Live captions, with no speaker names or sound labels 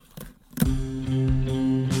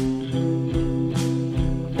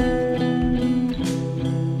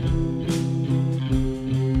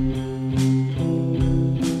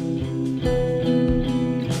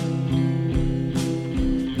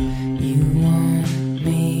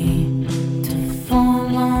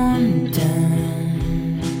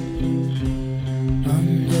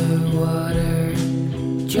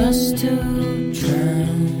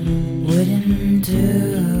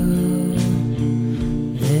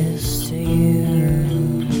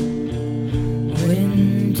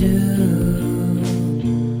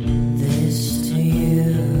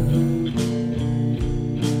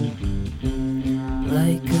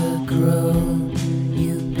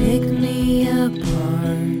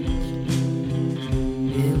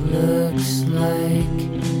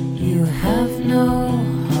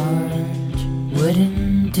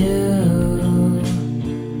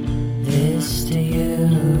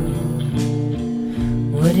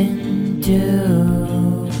wouldn't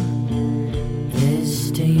do this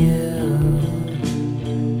to you.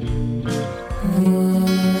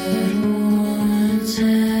 What once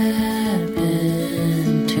happened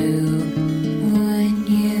to when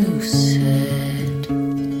you said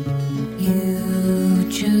you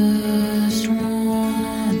just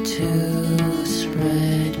want to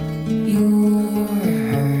spread your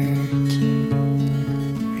hurt?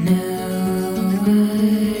 Now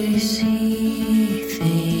I see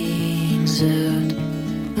things out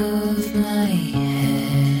of my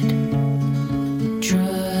head,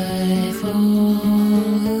 drive all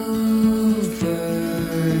over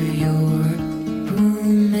your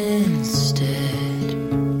room instead.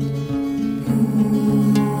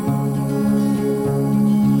 Ooh,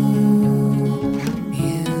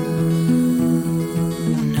 you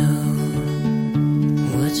know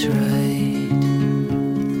what's right.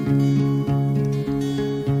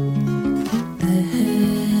 The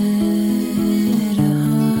head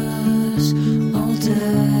of us all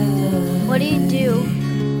die. What do you do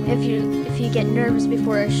if you get nervous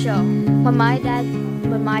before a show? When my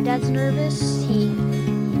dad's nervous, he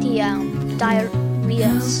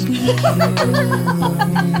diarrheas.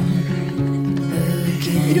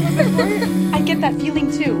 I get that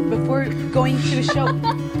feeling too before going to a show.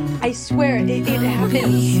 I swear it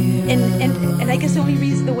happens, and I guess the only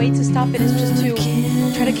reason, the way to stop it is just to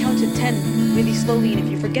try to count to 10 really slowly. And if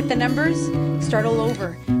you forget the numbers, start all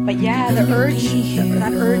over. But yeah, that urge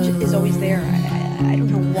is always there. I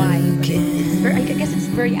don't know why, but it's very, I guess it's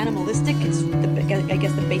very animalistic. It's I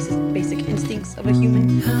guess the basic instincts of a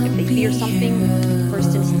human. If they fear something,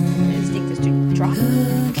 first instinct is to drop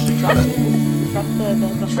the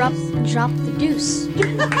Drop the deuce.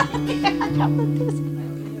 Yeah, drop the deuce.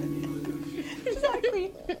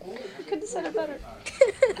 Exactly. Couldn't have said it better.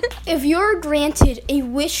 If you're granted a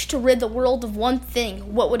wish to rid the world of one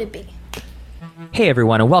thing, what would it be? Hey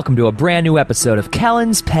everyone, and welcome to a brand new episode of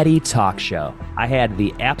Kellen's Petty Talk Show. I had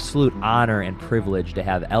the absolute honor and privilege to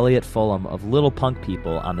have Elliott Fullam of Little Punk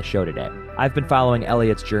People on the show today. I've been following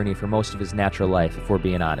Elliott's journey for most of his natural life, if we're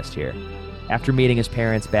being honest here. After meeting his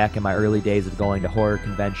parents back in my early days of going to horror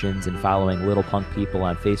conventions and following Little Punk People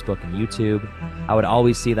on Facebook and YouTube, I would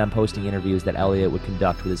always see them posting interviews that Elliott would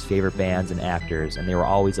conduct with his favorite bands and actors, and they were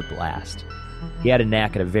always a blast. He had a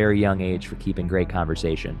knack at a very young age for keeping great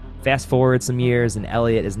conversation. Fast forward some years, and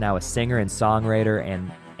Elliott is now a singer and songwriter,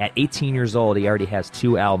 and at 18 years old, he already has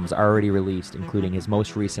 2 albums already released, including his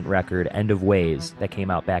most recent record, End of Ways, that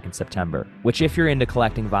came out back in September. Which, if you're into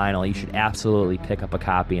collecting vinyl, you should absolutely pick up a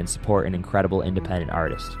copy and support an incredible independent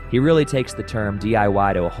artist. He really takes the term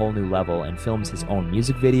DIY to a whole new level and films his own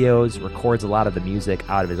music videos, records a lot of the music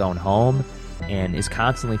out of his own home, and is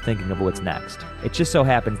constantly thinking of what's next. It just so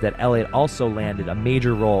happens that Elliott also landed a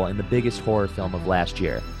major role in the biggest horror film of last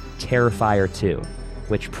year, Terrifier 2,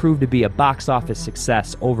 which proved to be a box office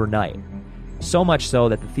success overnight. So much so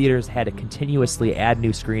that the theaters had to continuously add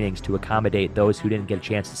new screenings to accommodate those who didn't get a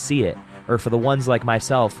chance to see it, or for the ones like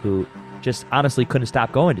myself who just honestly couldn't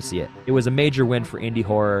stop going to see it. It was a major win for indie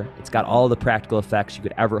horror. It's got all the practical effects you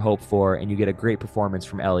could ever hope for, and you get a great performance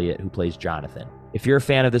from Elliott, who plays Jonathan. If you're a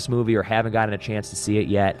fan of this movie or haven't gotten a chance to see it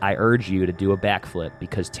yet, I urge you to do a backflip,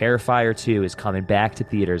 because Terrifier 2 is coming back to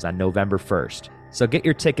theaters on November 1st. So get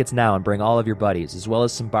your tickets now and bring all of your buddies, as well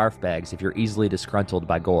as some barf bags if you're easily disgruntled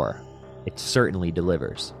by gore. It certainly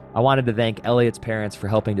delivers. I wanted to thank Elliott's parents for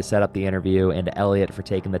helping to set up the interview, and to Elliott for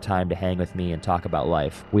taking the time to hang with me and talk about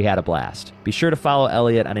life. We had a blast. Be sure to follow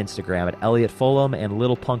Elliott on Instagram at Elliott Fullam and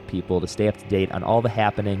Little Punk People to stay up to date on all the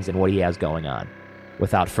happenings and what he has going on.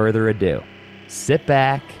 Without further ado, sit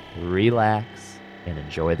back, relax, and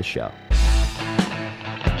enjoy the show.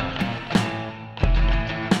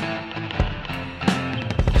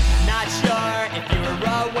 Not sure if you were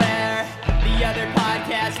aware, the other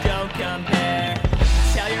podcasts don't compare.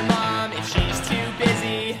 Tell your mom if she's too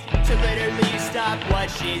busy to literally stop what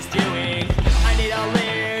she's doing. I need all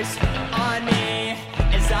ears on me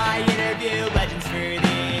as I interview legends for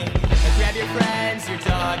thee. Now grab your friends, your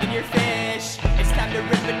dog, and your fish. It's time to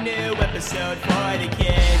rip a new episode for the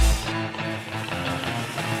kids.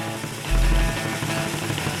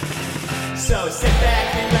 So sit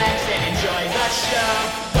back, relax, and enjoy the show.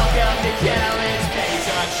 Welcome to Kellen's Petty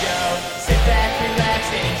Talk Show. Sit back, relax,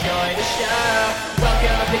 and enjoy the show.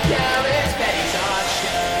 Welcome to Kellen's Petty Talk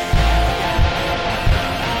Show.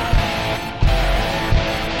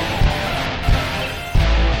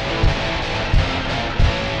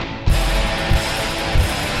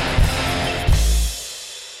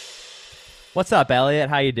 What's up, Elliott?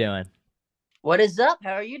 How you doing? What is up?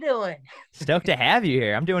 How are you doing? Stoked to have you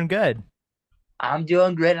here. I'm doing good. I'm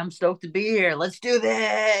doing great. I'm stoked to be here. Let's do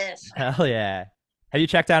this. Hell yeah. Have you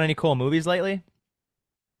checked out any cool movies lately?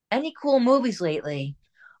 Any cool movies lately?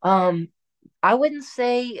 Um, I wouldn't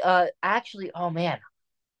say actually, oh man,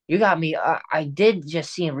 you got me. I did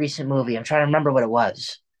just see a recent movie. I'm trying to remember what it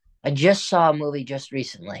was. I just saw a movie just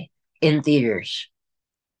recently in theaters.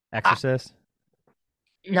 Uh, Exorcist?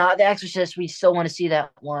 Not The Exorcist. We still want to see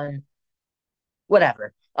that one.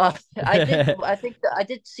 Whatever. I did. I think I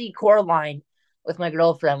did see Coraline with my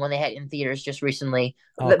girlfriend when they had it in theaters just recently.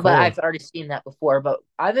 Oh, But I've cool. already seen that before. But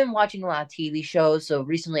I've been watching a lot of TV shows. So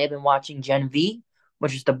recently, I've been watching Gen V,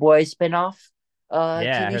 which is the Boys spinoff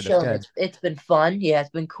Yeah, I TV heard that's show, and good. it's been fun. Yeah, it's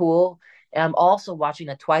been cool. And I'm also watching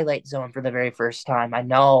The Twilight Zone for the very first time. I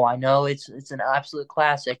know, it's an absolute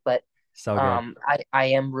classic, but So good. I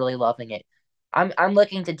am really loving it. I'm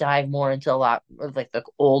looking to dive more into a lot of like the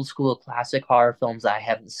old school classic horror films I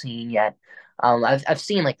haven't seen yet. I've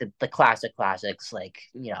seen like the classic classics like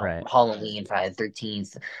Right. Halloween, Friday the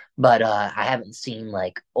 13th, but I haven't seen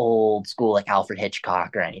like old school like Alfred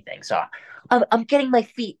Hitchcock or anything. So I'm getting my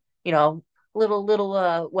feet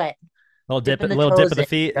little wet, dipping the Little dip toes of the in.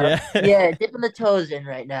 feet. Yeah. Yeah, dipping the toes in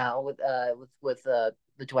right now with the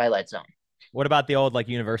Twilight Zone. What about the old like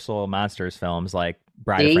Universal Monsters films like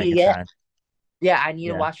Bride of See, yeah, Frankenstein? yeah, I need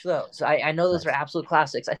to Yeah. watch those. I know those are Nice. absolute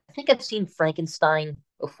classics. I think I've seen Frankenstein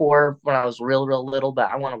before when I was real little,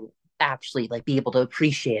 but I want to actually like be able to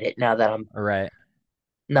appreciate it now that I'm All right.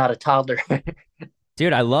 not a toddler.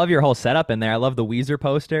 Dude, I love your whole setup in there. I love the Weezer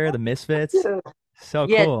poster, the Misfits. So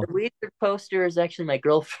Yeah, the cool. Weezer poster is actually my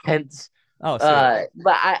girlfriend's. Oh, sweet.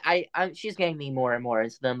 But she's getting me more and more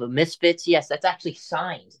into them. The Misfits, yes, that's actually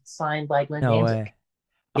signed. It's signed by Glenn No Danzig. way.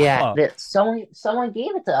 Yeah, Oh, that someone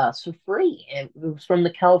gave it to us for free. It was from the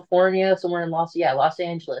California, somewhere in Los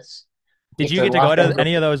Angeles. did It's you a get to go Los to Angeles.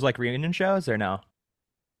 any of those like reunion shows or no?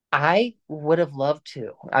 I would have loved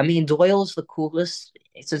to. I mean, Doyle is the coolest.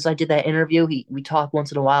 Since I did that interview, we talk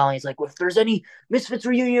once in a while, and he's like, "Well, if there's any Misfits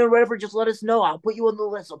reunion or whatever, just let us know. I'll put you on the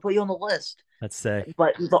list. I'll put you on the list." That's sick.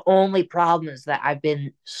 But the only problem is that I've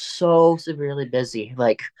been so severely busy.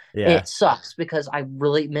 Like, Yeah. it sucks because I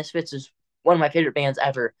really Misfits is one of my favorite bands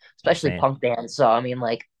ever, Oh, especially same. punk bands. So I mean,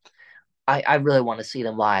 like, I really want to see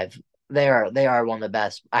them live. They are one of the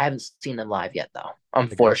best. I haven't seen them live yet though.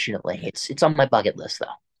 The great. Unfortunately, it's on my bucket list though.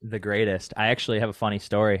 The greatest. I actually have a funny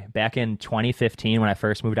story. Back in 2015, when I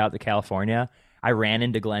first moved out to California, I ran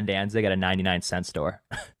into Glenn Danzig at a 99-cent store.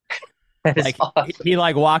 That is Like awesome. he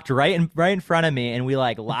like walked right in front of me, and we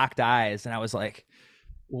like locked eyes, and I was like,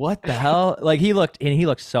 "What the hell?" Like he looked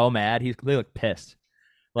so mad. He looked pissed.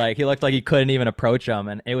 Like he looked like he couldn't even approach him,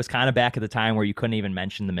 and it was kind of back at the time where you couldn't even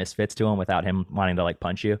mention the Misfits to him without him wanting to like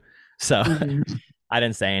punch you. So Mhm. I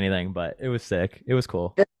didn't say anything, but it was sick. It was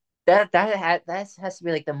cool. That has to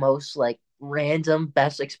be like the most like random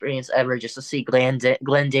best experience ever just to see Glenn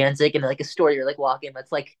Danzig and like a store you're like walking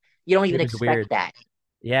that's like you don't It even was weird. expect that.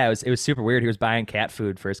 Yeah, it was super weird. He was buying cat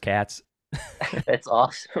food for his cats. That's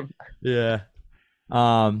awesome. Yeah.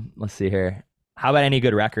 Let's see here. How about any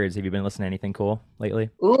good records? Have you been listening to anything cool lately?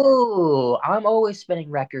 Ooh, I'm always spinning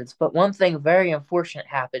records, but one thing very unfortunate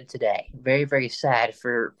happened today. Very sad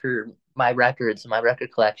for my records and my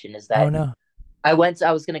record collection is Oh that no. I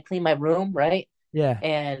was gonna clean my room, right? Yeah.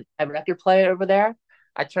 And my record player over there,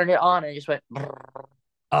 I turned it on and it just went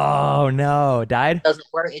Oh no. Died? doesn't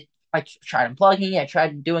work. I tried unplugging it. I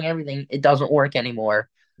tried doing everything. It doesn't work anymore.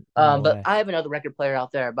 No But way. I have another record player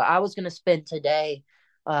out there. But I was gonna spin today,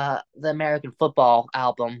 the American Football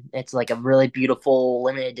album. It's like a really beautiful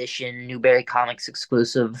limited edition Newberry Comics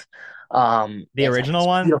exclusive. The original It's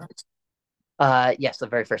one? beautiful. Yes, the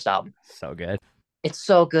very first album. So good. It's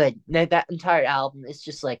so good. That entire album is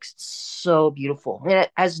just like so beautiful. And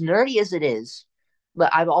as nerdy as it is,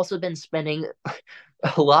 but I've also been spending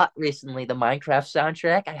a lot recently. The Minecraft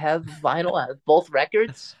soundtrack. I have vinyl. I have both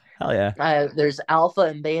records. Hell yeah. There's Alpha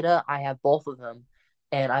and Beta. I have both of them,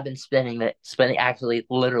 and I've been spending actually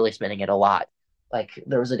literally spinning it a lot. Like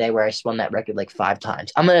there was a day where I spun that record like 5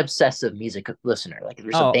 times. I'm an obsessive music listener. Like if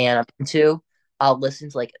there's a Oh, band I'm into, I'll listen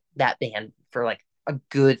to like that band for like a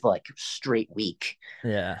good like straight week.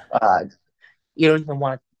 yeah. Uh, you don't even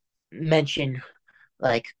want to mention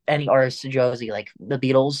like any artist to Josie, like the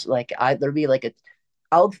Beatles. Like there'd be like a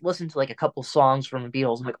I'll listen to like a couple songs from the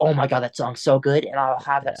Beatles. I'm like, oh my god, that song's so good, and I'll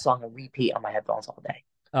have that Yeah. song on repeat on my headphones all day.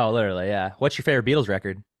 Oh, literally, yeah. What's your favorite Beatles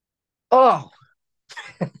record? Oh,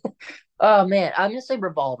 oh man, I'm gonna say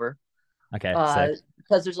Revolver, Okay, sick.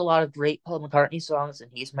 because there's a lot of great Paul McCartney songs,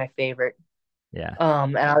 and he's my favorite. Yeah.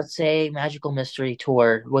 And I would say Magical Mystery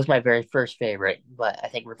Tour was my very first favorite, but I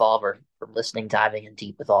think Revolver from listening, diving in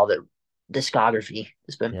deep with all the discography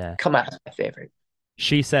has been Yeah. come out as my favorite.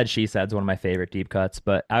 She said's one of my favorite deep cuts,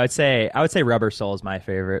 but I would say Rubber Soul is my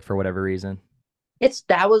favorite for whatever reason. It's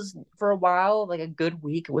that was for a while like a good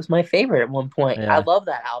week. It was my favorite at one point. I Yeah, love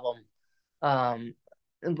that album. Um,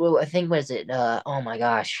 well, I think was it? Oh my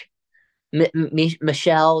gosh,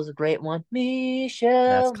 Michelle is a great one.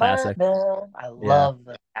 that's Michelle, my classic. belle. I Yeah, love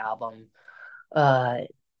the album. Uh,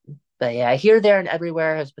 but yeah, Here, There, and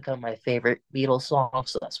Everywhere has become my favorite Beatles song,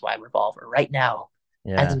 so that's why Revolver right now,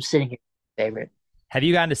 as yeah. I'm sitting here, favorite. Have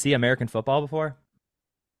you gotten to see American football before?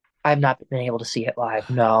 I've not been able to see it live.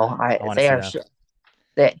 No, I want to see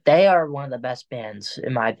them. they are one of the best bands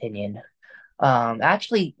in my opinion.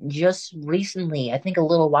 Actually, just recently, I think a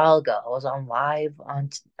little while ago, I was on live on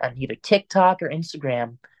either TikTok or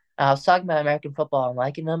Instagram. I was talking about American football and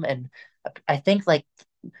liking them, and I think like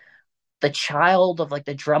the child of like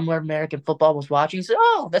the drummer of American football was watching. He said,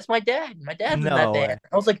 "Oh, that's my dad. My dad's in that No band." way.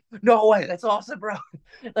 I was like, "No way, that's awesome, bro!"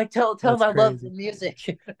 Like tell him That's I love the crazy.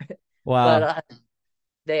 music. But Wow.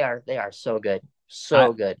 they are so good, I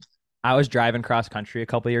so good. I was driving cross country a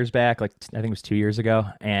couple years back, like I think it was 2 years ago,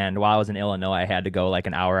 and while I was in Illinois, I had to go like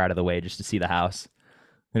an hour out of the way just to see the house.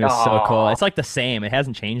 And it was so cool. Oh, It's like the same. It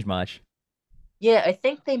hasn't changed much. yeah, I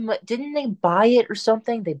think didn't they buy it or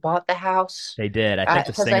something? They bought the house. They did. I think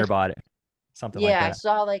the Because I singer bought it. Something like yeah, I that.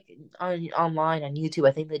 saw like online on YouTube.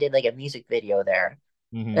 I think they did like a music video there,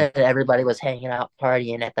 Hmm. and everybody was hanging out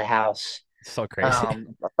partying at the house. So crazy.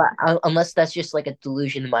 But unless that's just like a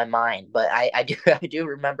delusion in my mind, but I do I do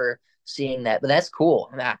remember seeing that. But that's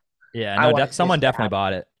cool. Nah, Yeah, I no, want to someone visit the definitely house.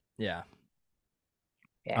 bought it. Yeah.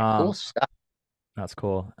 Yeah, cool Um, stuff. that's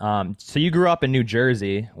cool. So you grew up in New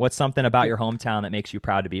Jersey. What's something about your hometown that makes you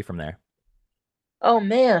proud to be from there? Oh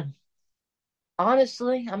man,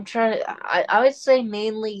 honestly, I'm trying to. I would say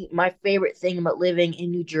mainly my favorite thing about living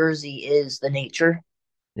in New Jersey is the nature.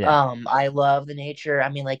 Yeah. I love the nature. I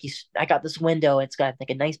mean, like I got this window. It's got like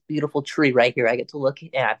a nice, beautiful tree right here. I get to look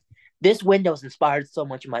at. This window's inspired so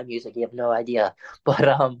much of my music. You have no idea. But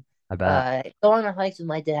I bet. going on hikes with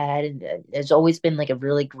my dad, and it's always been like a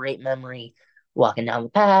really great memory. Walking down the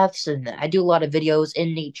paths, and I do a lot of videos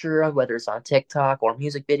in nature, whether it's on TikTok or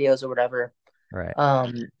music videos or whatever. Right.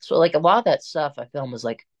 So like a lot of that stuff I film is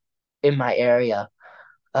like in my area.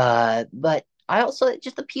 But I also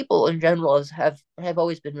just the people in general have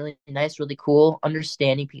always been really nice, really cool,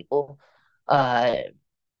 understanding people. Uh,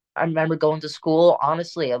 I remember going to school.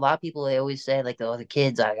 Honestly, a lot of people they always say like, "Oh, the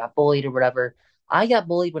kids, I got bullied or whatever." I got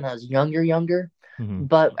bullied when I was younger. Hmm.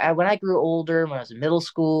 But when I grew older, when I was in middle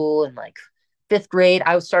school and like fifth grade,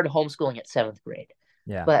 I started homeschooling at seventh grade.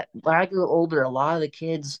 Yeah. But when I grew older, a lot of the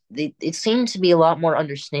kids, it seemed to be a lot more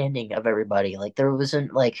understanding of everybody. Like there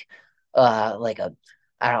wasn't like a,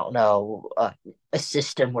 I don't know, a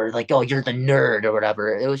system where like, oh, you're the nerd or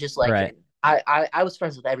whatever. It was just like Right. I was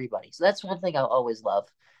friends with everybody. So that's one thing I'll always love.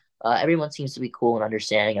 Everyone seems to be cool and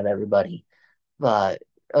understanding of everybody, uh,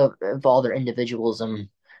 of all their individualism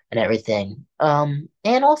and everything. And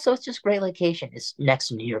also it's just great location. It's next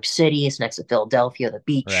to New York City. It's next to Philadelphia, the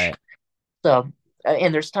beach. Right. So,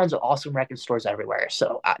 and there's tons of awesome record stores everywhere.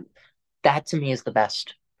 So that to me is the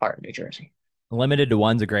best part of New Jersey. Limited to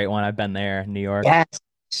One's a great one. I've been there, New York. Yes,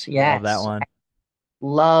 Love that yes. one.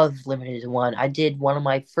 Love Limited to One. I did one of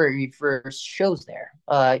my very first shows there.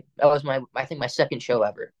 That was I think my second show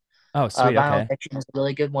ever. Oh, sweet. Vinyl Okay. Addiction is a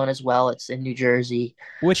really good one as well. It's in New Jersey.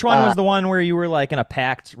 Which one Uh, was the one where you were like in a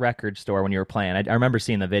packed record store when you were playing? I remember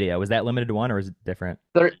seeing the video. Was that Limited to One or was it different?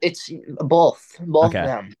 it's both of Okay.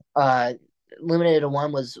 them. Limited to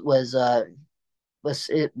One was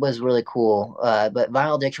really cool. But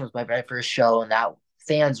Vinyl Addiction was my very first show, and that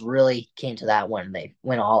fans really came to that one. They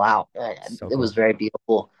went all out. So It was cool. very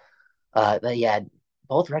beautiful. But yeah,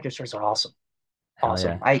 both record stores are awesome. Hell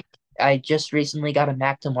Awesome. yeah. I just recently got a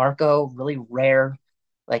Mac DeMarco, really rare,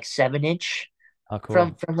 like 7 inch Oh, cool.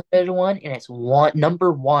 from Limited One, and it's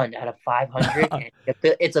number one out of 500, and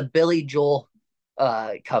it's a Billy Joel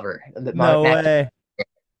cover. No Mac. way.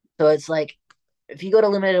 So it's like if you go to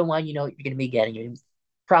Limited One, you know what you're gonna be getting. You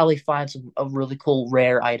probably find a really cool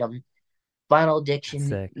rare item. Vinyl That's Addiction,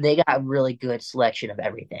 sick. they got a really good selection of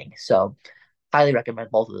everything. So highly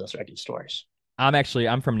recommend both of those record stores.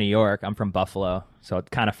 I'm from New York. I'm from Buffalo, so it's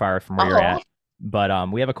kind of far from where you're Oh, at.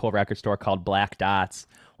 But we have a cool record store called Black Dots.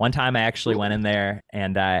 One time I actually went in there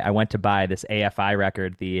and I went to buy this AFI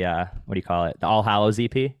record, the what do you call it? The All Hallows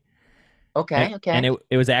EP. okay, And okay.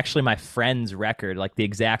 it was actually my friend's record, like the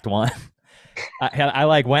exact one. I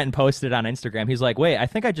like went and posted it on Instagram. He's like, "Wait, I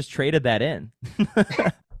think I just traded that in."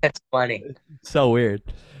 That's funny. So weird.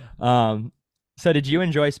 Um, so did you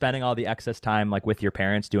enjoy spending all the excess time like with your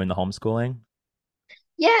parents doing the homeschooling?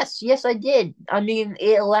 Yes, I did. I mean,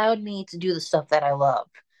 it allowed me to do the stuff that I love,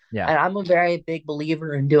 Yeah, and I'm a very big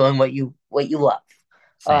believer in doing what you love.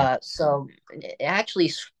 same. So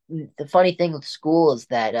actually, the funny thing with school is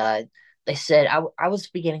that they said I was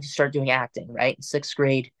beginning to start doing acting, right, in sixth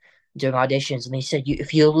grade, doing auditions, and they said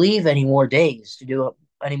if you leave any more days to do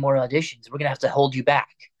any more auditions, we're gonna have to hold you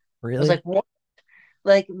back. I was Really? like, what?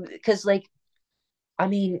 Like, because like I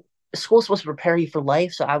mean, school's supposed to prepare you for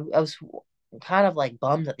life, so I was kind of like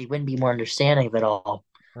bummed that they wouldn't be more understanding of it all.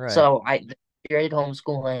 Right. So I created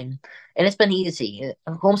homeschooling, and it's been easy.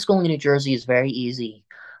 Homeschooling in New Jersey is very easy.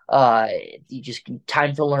 Uh, you just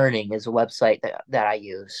Time for Learning is a website that I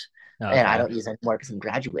use, and I Okay. don't use it anymore because I'm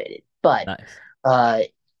graduated. But Nice. uh,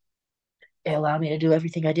 it allowed me to do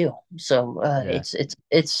everything I do. So Yeah.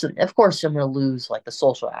 it's of course I'm gonna lose like the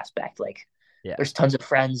social aspect. Like Yeah. there's tons of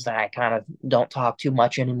friends that I kind of don't talk too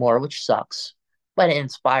much anymore, which sucks. But it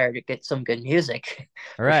inspired to get some good music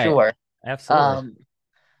for Right. sure. Absolutely. Um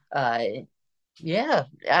uh yeah,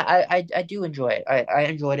 I do enjoy it. I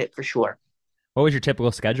enjoyed it for sure. What was your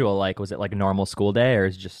typical schedule like? Was it like a normal school day or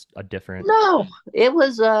is it just a different? No, it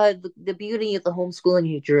was the beauty of the homeschooling in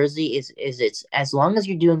New Jersey is it's as long as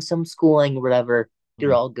you're doing some schooling or whatever,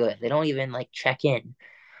 you're Mhm. all good. They don't even like check in.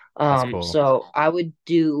 That's cool. So I would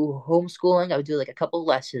do homeschooling. I would do like a couple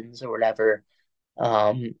lessons or whatever.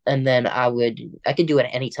 And then I could do it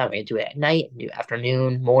at any time. I could do it at night, do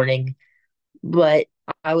afternoon, morning. But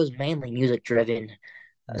I was mainly music driven.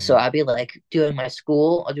 So Mhm. I'd be like doing my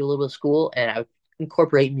school. I'll do a little bit of school, and I would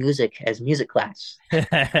incorporate music as music class.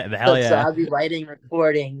 Hell So yeah. I'd be writing,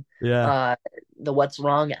 recording, Yeah. uh, the What's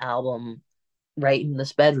Wrong album right in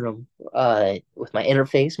this bedroom, with my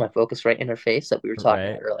interface, my Focusrite interface that we were talking Right.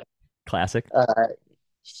 about earlier. Classic.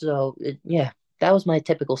 Yeah, that was my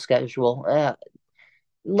typical schedule.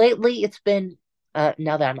 Lately, it's been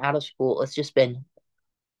now that I'm out of school, it's just been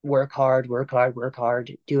work hard, work hard, work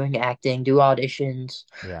hard, doing acting, do auditions,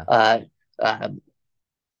 Yeah. uh, uh,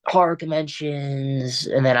 horror conventions,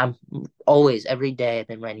 and then I'm always every day I've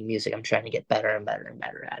been writing music. I'm trying to get better and better and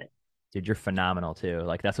better at it. Dude, you're phenomenal too.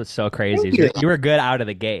 Like that's what's so crazy Thank is you. you were good out of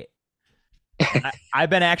the gate. I've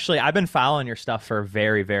been following your stuff for a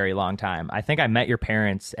very, very long time. I think I met your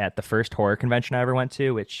parents at the first horror convention I ever went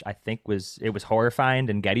to, which I think was Horrified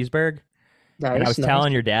in Gettysburg. And I Nice, was nice.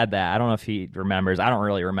 telling your dad that. I don't know if he remembers. I don't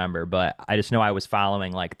really remember, but I just know I was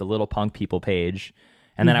following like the Little Punk People page.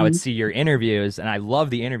 And then I would Hmm. see your interviews, and I love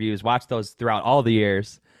the interviews, watch those throughout all the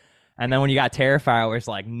years. And then when you got Terrifier, I was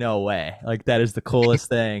like, no way. Like that is the coolest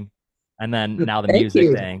thing. And then now the Thank music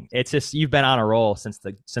you. thing. It's just you've been on a roll since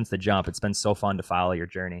the jump. It's been so fun to follow your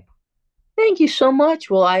journey. Thank you so much.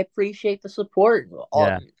 Well, I appreciate the support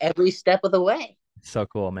Yeah. every step of the way. So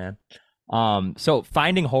cool, man. So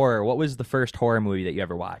Finding Horror, what was the first horror movie that you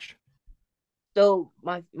ever watched? So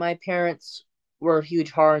my parents were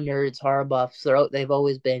huge horror nerds, horror buffs. They've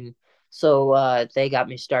always been. So they got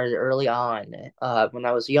me started early on. When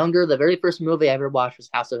I was younger, the very first movie I ever watched was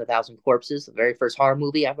House of a Thousand Corpses, the very first horror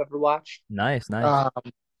movie I've ever watched. Nice, nice. Um,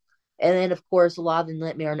 and then of course a lot of the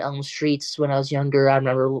Nightmare on Elm Streets when I was younger. I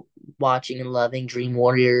remember watching and loving Dream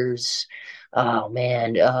Warriors. Oh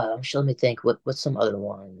man, let me think. What's some other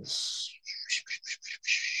ones?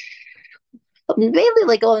 Mainly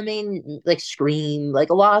like all the main like Scream, like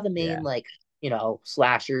a lot of the main Yeah, like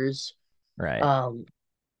slashers. right. Um,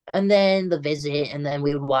 and then The Visit, and then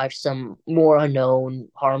we would watch some more unknown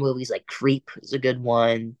horror movies like Creep is a good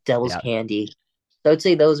one, Devil's Yeah. Candy. So I'd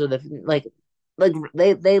say those are the like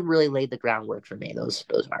they really laid the groundwork for me. Those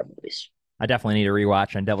horror movies. I definitely need to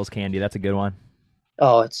rewatch on Devil's Candy. That's a good one.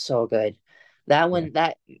 Oh, it's so good. That Yeah. one,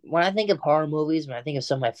 that when I think of horror movies, when I think of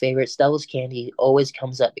some of my favorites, Devil's Candy always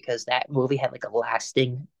comes up because that movie had like a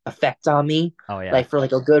lasting effect on me. Oh yeah. Like for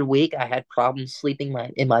like a good week, I had problems sleeping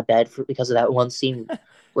in my bed because of that one scene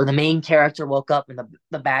where the main character woke up and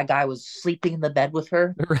the bad guy was sleeping in the bed with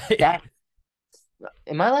her. Right. That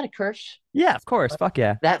am I allowed to curse? Yeah, of course. Fuck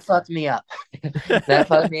yeah. That fucked me up. That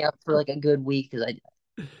fucked me up for like a good week because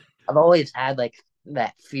I've always had like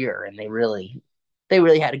that fear, and they really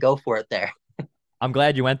had to go for it there. I'm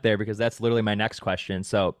glad you went there because that's literally my next question.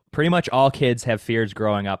 So, pretty much all kids have fears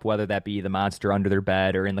growing up, whether that be the monster under their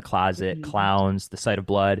bed or in the closet, clowns, the sight of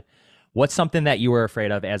blood. What's something that you were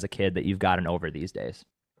afraid of as a kid that you've gotten over these days?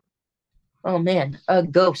 Oh man,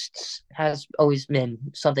 ghosts has always been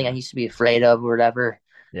something I used to be afraid of or whatever,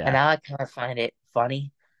 and Yeah, now I kind of find it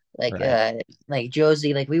funny. Like right. uh, like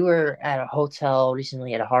Josie, like we were at a hotel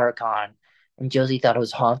recently at a horror con, and Josie thought it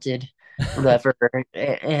was haunted, or whatever,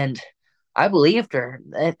 and I believed her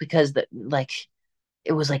because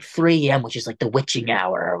it was like 3 a.m., which is like the witching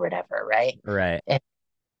hour or whatever, right? Right. And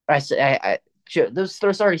I said,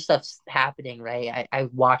 there's already stuff's happening, right? I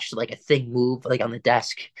watched like a thing move like on the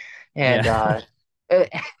desk, and Yeah.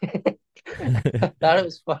 I thought it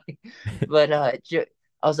was funny, but I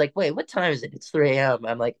was like, wait, what time is it? It's 3 a.m.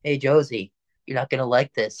 I'm like, hey Josie, you're not gonna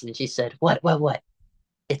like this, and she said, what?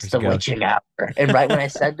 It's There's a the ghost. witching hour. And right when I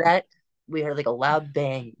said that, we heard like a loud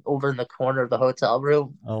bang over in the corner of the hotel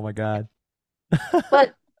room. Oh my God.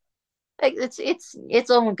 But like, it's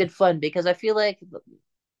all in good fun because I feel like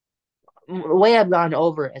the way I've gone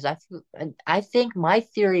over is I think my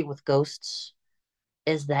theory with ghosts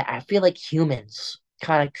is that I feel like humans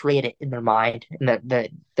kind of create it in their mind and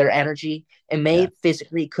their energy. It Yeah.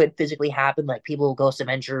 could physically happen, like people Ghost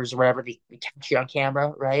Adventures or whatever they capture on camera,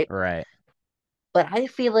 right? Right. But I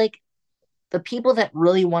feel like the people that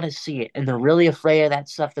really want to see it and they're really afraid of that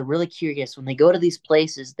stuff, they're really curious. When they go to these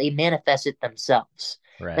places, they manifest it themselves.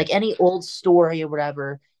 Right. Like any old story or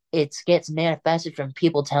whatever, it gets manifested from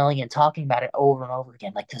people telling and talking about it over and over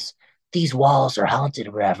again. Like these walls are haunted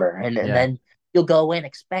or whatever. And Yeah. then you'll go in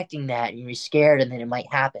expecting that and you're scared and then it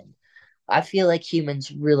might happen. I feel like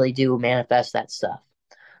humans really do manifest that stuff.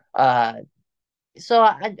 Uh, so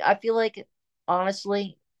I feel like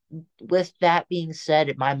honestly, with that being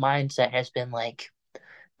said, my mindset has been like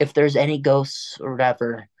if there's any ghosts or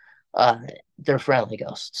whatever, uh, they're friendly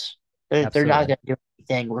ghosts. They're not Absolutely. gonna do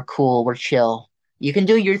anything. We're cool. We're chill. You can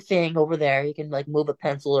do your thing over there. You can like move a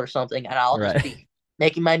pencil or something, and I'll just Right. be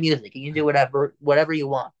making my music. You can do whatever you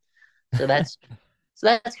want. So that's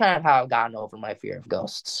that's kind of how I've gotten over my fear of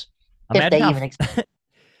ghosts, if Imagine they how even exist.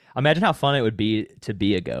 imagine how fun it would be to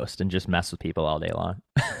be a ghost and just mess with people all day long.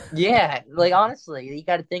 Yeah, like honestly, you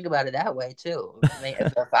got to think about it that way too. I mean,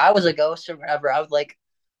 if I was a ghost or whatever, I would like,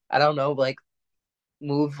 I don't know, like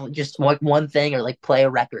move just like one thing or like play a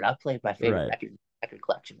record. I'd play my favorite Right. record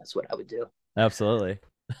collection. That's what I would do. Absolutely.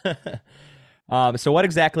 So what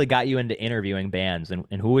exactly got you into interviewing bands, and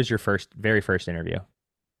who was your very first interview?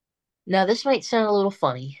 Now this might sound a little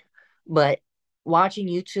funny, but watching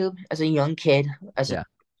YouTube as a young kid, as a Yeah.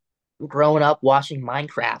 growing up watching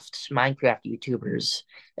Minecraft YouTubers,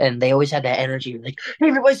 and they always had that energy like, hey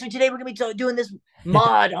everybody, so today we're gonna be doing this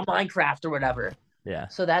mod on Minecraft or whatever. Yeah.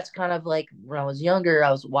 So that's kind of like when I was younger,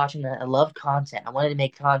 I was watching that. I loved content. I wanted to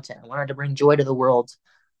make content. I wanted to bring joy to the world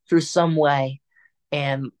through some way.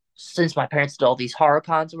 And since my parents did all these horror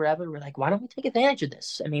cons or whatever, we're like, why don't we take advantage of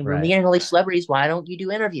this? I mean, we're Right. meeting all these celebrities. Why don't you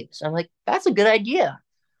do interviews? I'm like, that's a good idea.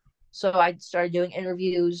 So I started doing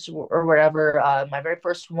interviews or whatever. My very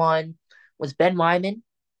first one was Ben Wyman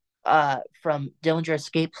from Dillinger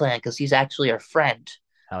Escape Plan because he's actually our friend.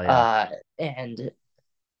 Hell yeah. Uh, and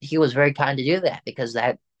he was very kind to do that because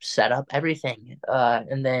that set up everything.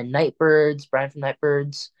 And then Nightbirds, Brian from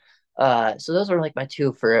Nightbirds. So those were like my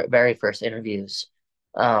two for very first interviews.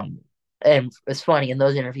 Um, and it's funny in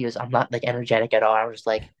those interviews, I'm not like energetic at all. I was just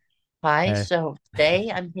like, "Hi, Hey. so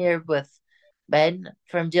today I'm here with Ben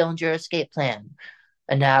from Dillinger Escape Plan."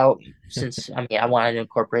 And now, since I mean, I wanted to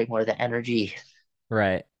incorporate more of the energy,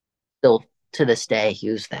 Right. still to this day,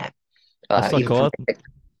 use that. That's so Even from cool.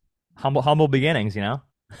 Humble beginnings, you know?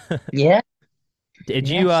 yeah, Did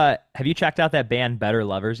you yes. have you checked out that band Better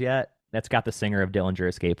Lovers yet? That's got the singer of Dillinger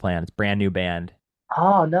Escape Plan. It's a brand new band.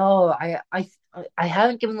 Oh no, I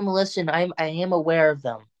haven't given them a listen. I am aware of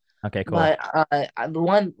them, Okay, cool. but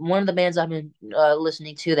the one of the bands I've been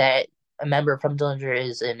listening to that a member from Dillinger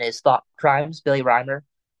is in is Thought Crimes, Billy Reimer,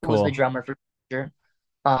 who was the Cool. drummer for Dillinger,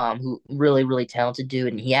 who really talented dude,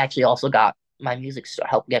 and he actually also got my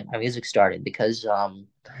helped get my music started because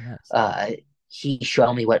Oh, nice. uh he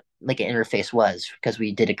showed me what like an interface was because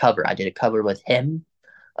we did a cover. I did a cover with him,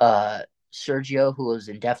 uh Sergio, who was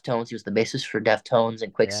in Deftones. He was the bassist for Deftones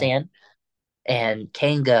and Yeah. Quicksand, and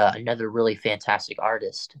Kanga, another really fantastic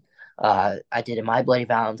artist. I did a My Bloody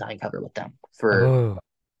Valentine cover with them for Oh,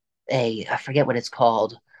 I forget what it's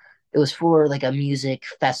called. It was for like a music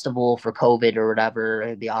festival for COVID or whatever,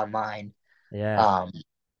 it'd be online. yeah. Um,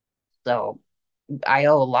 so I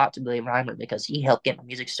owe a lot to Billy Reimer because he helped get my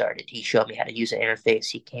music started. He showed me how to use an interface.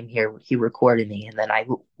 He came here, he recorded me, and then I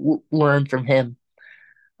learned from him,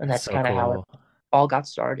 and That's that's so kind of how it cool. all got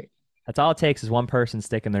started. That's all it takes is one person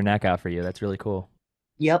sticking their neck out for you. That's really cool.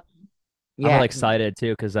 Yep. I'm really Yeah. excited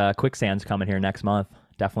too because Quicksand's coming here next month.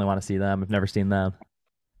 Definitely want to see them. I've never seen them.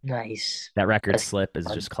 Nice. That record That's Slip is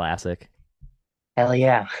fun. just classic. Hell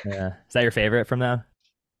yeah. Yeah. Is that your favorite from them?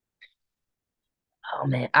 Oh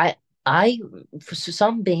man, I for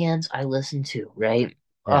some bands I listen to, right?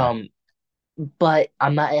 Yeah. Um, but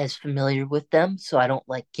I'm not as familiar with them, so I don't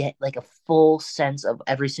like get like a full sense of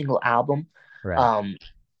every single album. Right. Um,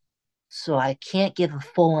 so I can't give a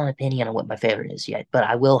full on opinion on what my favorite is yet, but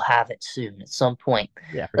I will have it soon at some point.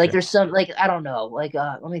 Yeah, for Like sure. there's some like I don't know, like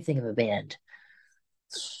let me think of a band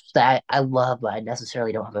that I love, but I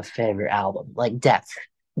necessarily don't have a favorite album. Like Death.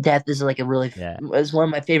 Death is like a really Yeah, is one of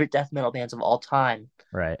my favorite death metal bands of all time.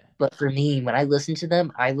 right. But for me, when I listen to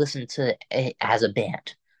them, I listen to it as a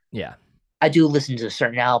band. Yeah, I do listen to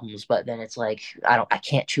certain albums, but then it's like I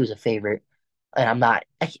can't choose a favorite, and I'm not,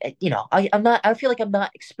 I'm not. I feel like I'm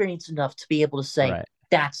not experienced enough to be able to say right.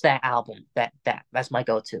 that's that album that's my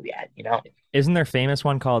go-to yet. Isn't there a famous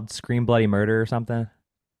one called Scream Bloody Murder or something?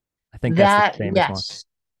 I think that's the That famous one. yes,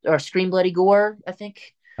 or Scream Bloody Gore, I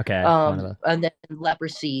think. Okay, one of those. And then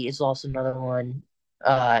Leprosy is also another one.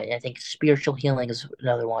 I think Spiritual Healing is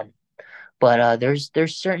another one. But there's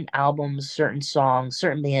certain albums, certain songs,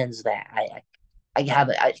 certain bands that I have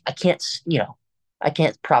I can't I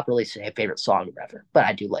can't properly say a favorite song or whatever, but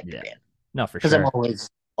I do like the Yeah. band No, for because I'm sure.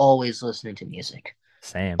 always listening to music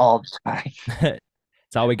Same. all the time.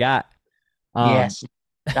 It's all we got. Um, Yes.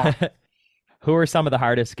 Ah, who are some of the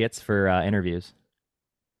hardest gets for interviews?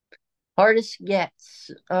 hardest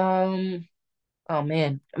gets. Oh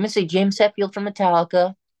man, I'm gonna say James Hetfield from Metallica.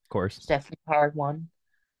 Of course. It's definitely a hard one.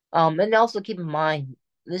 And also keep in mind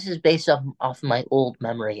this is based off my old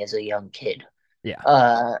memory as a young kid. Yeah.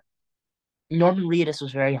 Uh, Norman Reedus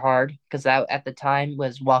was very hard because that at the time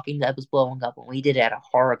was Walking Dead was blowing up when we did it at a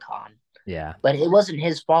HorrorCon. Yeah. But it wasn't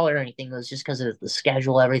his fault or anything. It was just because of the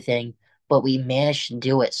schedule, everything. But we managed to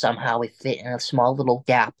do it somehow. We fit in a small little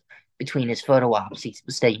gap between his photo ops. He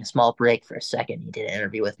was taking a small break for a second. He did an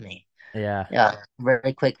interview with me. Yeah. Yeah,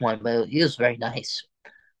 very quick one, but he was very nice.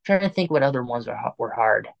 I'm trying to think what other ones were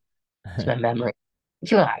hard. It's my memory.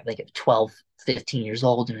 You know, I like 12, 15 years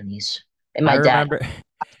old in these. And I my dad, remember.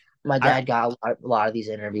 my I dad got a lot of these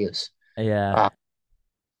interviews. yeah. Uh,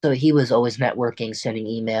 so he was always networking, sending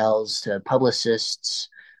emails to publicists,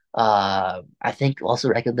 I think also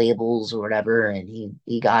record labels or whatever, and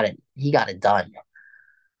he got it done.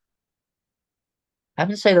 I'm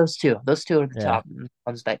gonna say those two. Those two are the Yeah. top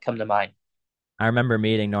ones that come to mind. I remember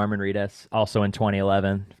meeting Norman Reedus also in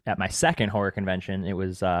 2011 at my second horror convention. It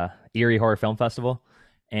was Erie Horror Film Festival,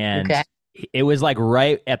 and Okay. it was like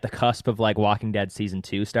right at the cusp of like Walking Dead season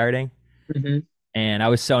 2 starting. Hmm. And I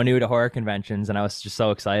was so new to horror conventions, and I was just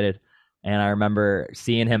so excited. And I remember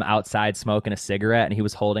seeing him outside smoking a cigarette, and he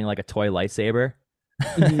was holding like a toy lightsaber.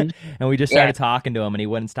 Hmm. And we just Yeah. started talking to him, and he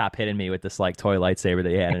wouldn't stop hitting me with this like toy lightsaber that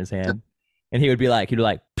he had in his hand. And he'd be like,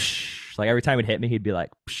 psh. Like every time he'd hit me, he'd be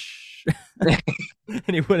like, psh.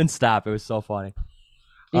 And he wouldn't stop. It was so funny.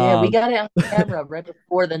 Yeah, we Um, got it on camera right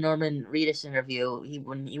before the Norman Reedus interview. He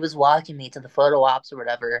when he was walking me to the photo ops or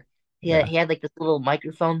whatever, yeah, he had like this little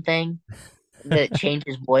microphone thing that changed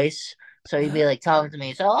his voice. So he'd be like talking to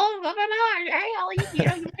me. So, oh, blah, blah, blah, hey,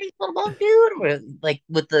 you little bug dude, or, like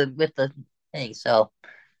with the thing. So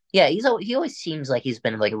yeah, he always seems like he's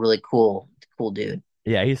been like a really cool dude.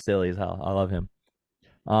 yeah, he's silly as hell. I love him.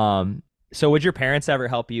 Um, so would your parents ever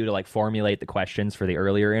help you to like formulate the questions for the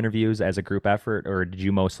earlier interviews as a group effort, or did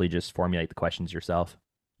you mostly just formulate the questions yourself?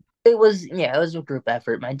 It was a group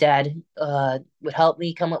effort. My dad would help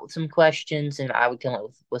me come up with some questions, and I would come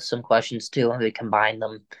up with some questions too, and we would combine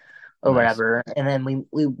them or Nice. whatever. And then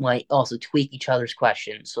we might also tweak each other's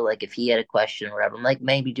questions. So like if he had a question or whatever, I'm like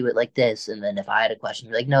maybe do it like this, and then if I had a question,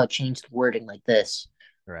 be like no, change the wording like this.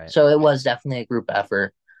 Right. So it was definitely a group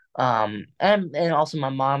effort. And also my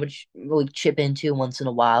mom would chip in too once in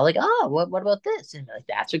a while, like, oh, what about this? And like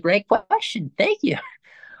that's a great question, thank you.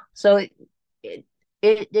 So it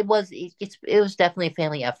it was definitely a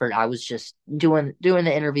family effort. I was just doing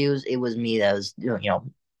the interviews. It was me that was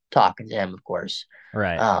talking to him, of course.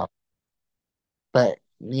 Right. Um, but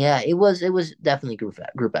yeah, it was definitely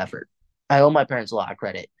group effort. I owe my parents a lot of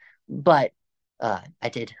credit, but I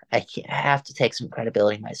have to take some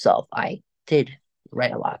credibility myself. I did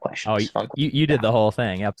write a lot of Oh, questions. Fun you did stuff. the whole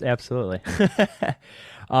thing. Absolutely.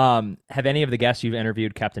 Have any of the guests you've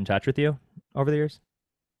interviewed kept in touch with you over the years?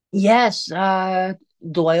 Yes,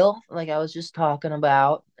 Doyle, like I was just talking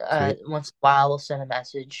about, Sweet. once in a while we'll send a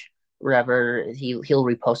message, wherever he'll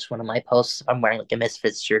repost one of my posts if I'm wearing like a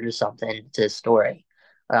Misfits shirt or something to his story.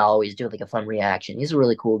 I'll always do like a fun reaction. He's a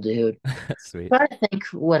really cool dude. Sweet. Trying to think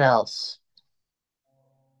what else.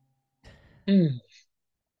 Hmm.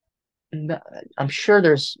 I'm sure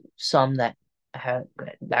there's some that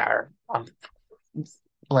are I'm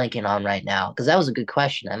blanking on right now because that was a good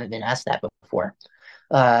question. I haven't been asked that before.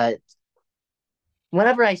 Uh,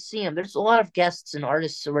 Whenever I see him, there's a lot of guests and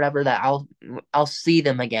artists or whatever that I'll see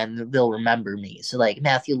them again. They'll remember me. So like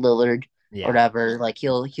Matthew Lillard or Yeah. whatever, like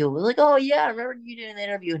he'll be like, oh yeah, I remember you did an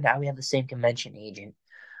interview. And now we have the same convention agent.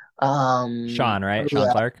 Sean, right? Who Sean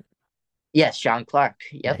else? Clark. Yes, Sean Clark.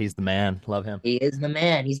 Yeah, Yep. he's the man. Love him. He is the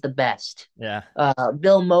man. He's the best. Yeah.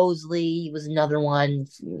 Bill Mosley was another one.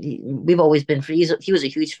 We've always been he was a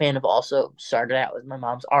huge fan of, also started out with my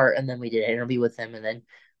mom's art, and then we did an interview with him, and then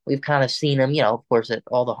we've kind of seen him, of course, at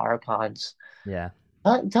all the horror cons. Yeah.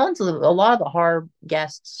 Tons of a lot of the horror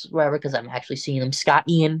guests, whatever, because I'm actually seeing him. Scott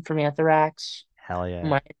Ian from Anthrax. Hell yeah.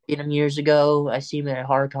 I seen him years ago. I see him at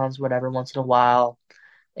horror cons, whatever, once in a while,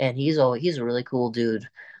 and he's a really cool dude.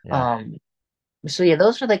 Yeah. Um, so yeah,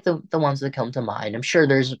 those are like the ones that come to mind. I'm sure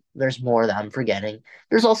there's more that I'm forgetting.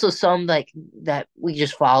 There's also some like that we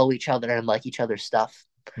just follow each other and like each other's stuff.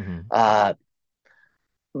 Hmm. Uh,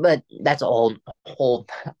 but that's a whole.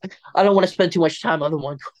 I don't want to spend too much time on the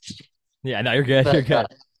one question. Yeah, no, you're good. You're But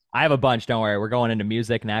good. I have a bunch. Don't worry. We're going into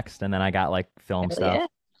music next, and then I got like film stuff. yeah,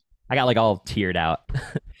 I got like all tiered out.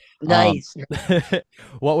 Um, nice.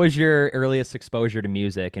 what was your earliest exposure to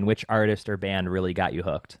music, and which artist or band really got you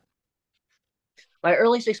hooked? My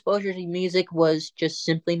earliest exposure to music was just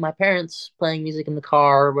simply my parents playing music in the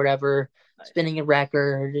car or whatever, spinning a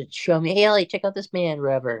record, show me, hey Ellie, check out this band, or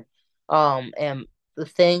whatever. And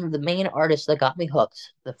the main artist that got me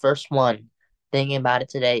hooked, the first one, thinking about it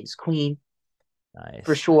today, is Queen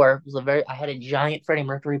for Nice. sure. It was I had a giant Freddie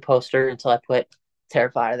Mercury poster until I put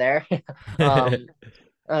Terrifier there. um,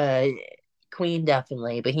 uh, Queen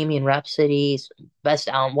definitely, Bohemian Rhapsody, best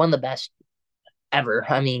album, one of the best ever.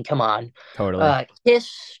 I mean, come on. Totally.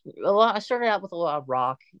 Kiss, a lot. I started out with a lot of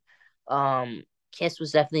rock. Kiss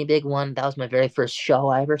was definitely a big one. That was my very first show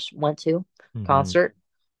I ever went to, Hmm. concert,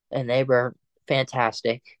 and they were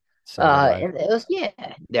fantastic. So good live. And it was yeah,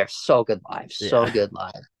 they're so good live, so Yeah. good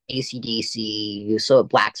live. AC/DC, so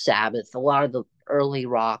Black Sabbath, a lot of the early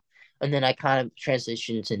rock, and then I kind of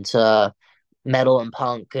transitioned into metal and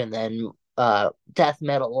punk, and then death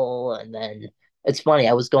metal, and then it's funny.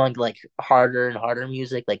 I was going to like harder and harder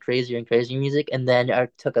music, like crazier and crazier music, and then I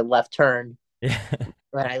took a left turn Yeah.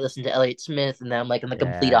 when I listened to Elliott Smith, and then I'm like on the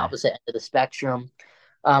complete Yeah. opposite end of the spectrum.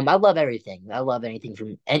 I love everything. I love anything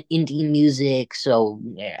from indie music. So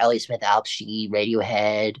yeah, Elliott Smith, Alex G,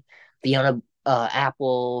 Radiohead, Fiona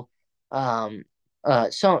Apple, um,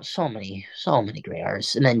 so many great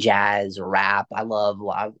artists. And then jazz, rap. I love a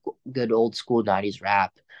lot of good old school '90s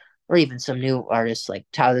rap, or even some new artists like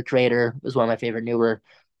Tyler the Creator was one of my favorite newer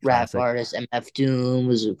rap Classic. artists. MF Doom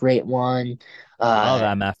was a great one. Love Uh,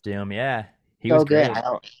 MF Doom. Yeah. He was so good. great.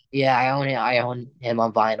 Yeah, I own it. I own him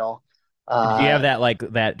on vinyl. Do you have Uh, that like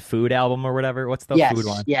that food album or whatever? What's the food yes,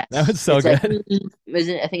 one? That yes. was so It's like, good.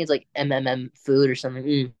 isn't I think it's like MMM food or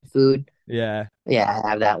something. Food. Yeah. Yeah, I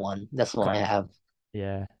have that one. That's the one Okay. I have.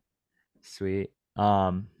 Yeah. Sweet.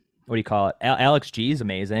 What do you call it? Alex G is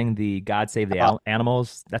amazing. The God Save the Uh,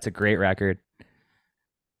 Animals. That's a great record.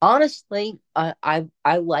 Honestly, I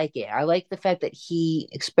like it. I like the fact that he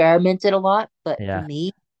experimented a lot, but for Yeah.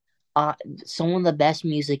 me, uh, some of the best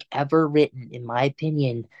music ever written, in my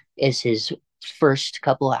opinion, is his first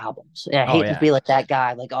couple of albums. And I Oh hate to yeah. be like that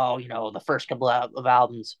guy, like, oh, the first couple of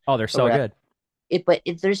albums Oh, they're or so whatever. good. But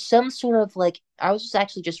if there's some sort of like, I was just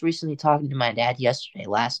actually just recently talking to my dad yesterday,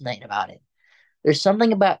 last night about it. There's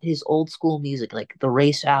something about his old school music, like the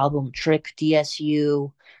Race album, Trick,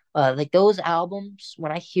 DSU, like those albums.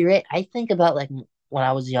 When I hear it, I think about like when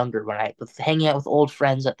I was younger, when I was hanging out with old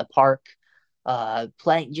friends at the park,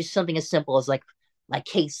 playing just something as simple as like my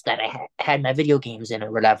case that I had my video games in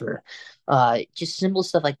or whatever. Just simple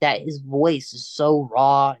stuff like that. His voice is so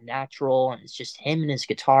raw and natural, and it's just him and his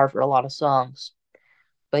guitar for a lot of songs.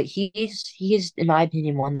 But he is, in my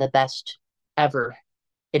opinion, one of the best ever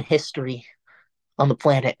in history on the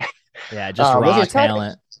planet. Yeah, just Which raw is kind of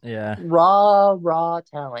talent. Yeah. raw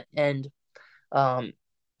talent, and um,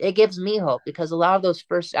 it gives me hope because a lot of those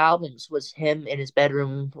first albums was him in his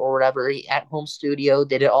bedroom or whatever, at home studio,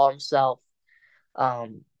 did it all himself.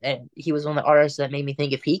 And he was one of the artists that made me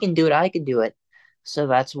think if he can do it, I can do it. So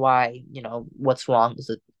that's why what's wrong is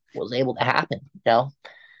it was able to happen.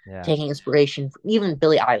 Yeah. Taking inspiration from even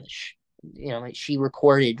Billie Eilish. Like she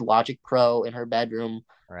recorded Logic Pro in her bedroom,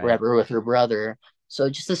 Right. wherever with her brother. So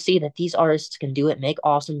just to see that these artists can do it, make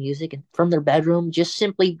awesome music and from their bedroom, just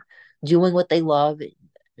simply doing what they love. I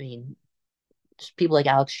mean, just people like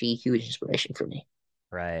Alex G, huge inspiration for me.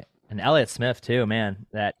 Right. And Elliott Smith too, man.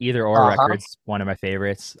 That Either Or Uh-huh. record's one of my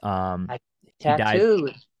favorites. I He died.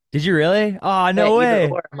 tattooed. Did you really? Oh, Yeah, no either way.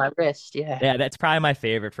 or on my wrist. Yeah. Yeah, that's probably my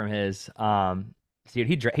favorite from his. Dude,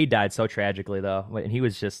 he died so tragically though, and he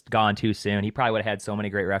was just gone too soon. He probably would have had so many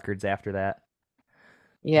great records after that.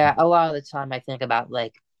 Yeah, a lot of the time I think about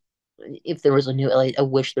like if there was a new Elliot, I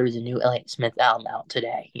wish there was a new Elliott Smith album out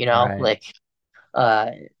today, Right. like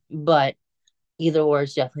but Either or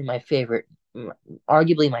is definitely my favorite,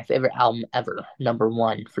 arguably my favorite album ever. Number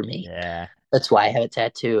one for me. Yeah. That's why I have it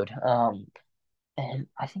tattooed. And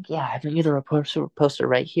I think yeah, I have either a poster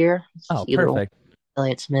right here. It's Oh, either one, perfect.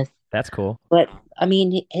 Elliott Smith. That's cool. But I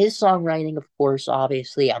mean, his songwriting, of course,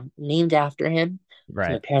 obviously, I'm named after him.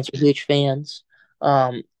 My Right. parents were huge fans.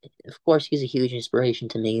 Um, of course, he's a huge inspiration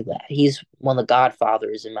to me. But he's one of the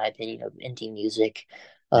godfathers, in my opinion, of indie music,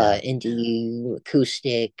 Yeah. indie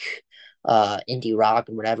acoustic, indie rock,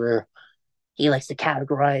 and whatever he likes to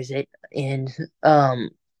categorize it in.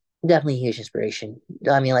 Definitely a huge inspiration.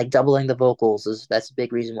 I mean, like doubling the vocals is that's a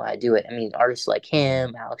big reason why I do it. I mean, artists like Mhm.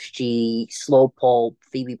 him, Alex G, Slow Pulp,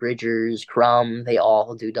 Phoebe Bridgers, Crumb, they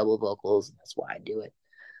all do double vocals, and that's why I do it.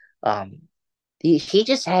 Um, he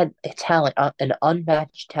just had a talent, an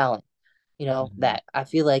unmatched talent, Mhm. that I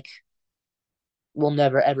feel like will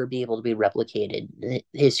never ever be able to be replicated.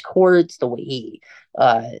 His chords, the way he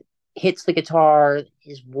uh, hits the guitar,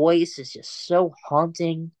 his voice is just so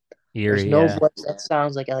haunting. There's Eerie, no yeah. voice that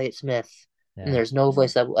sounds like Elliott Smith, and Yeah. there's no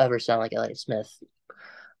voice that will ever sound like Elliott Smith.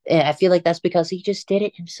 And I feel like that's because he just did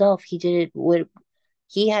it himself. He did it with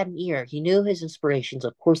he had an ear. He knew his inspirations,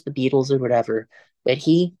 of course, the Beatles or whatever, but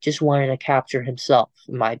he just wanted to capture himself.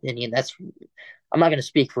 In my opinion, that's I'm not going to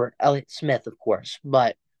speak for Elliott Smith, of course,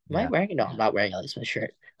 but am I Yeah. wearing? No, I'm not wearing Elliott Smith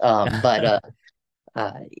shirt. But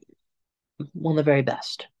uh, one of the very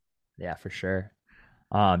best. Yeah, for sure.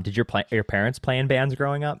 Did your parents play in bands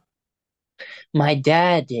growing up? My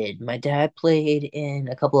dad did. My dad played in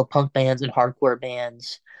a couple of punk bands and hardcore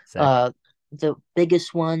bands. Sick. Uh, the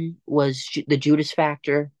biggest one was the Judas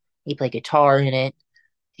Factor. He played guitar in it.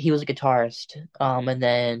 He was a guitarist. And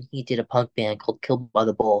then he did a punk band called Killed by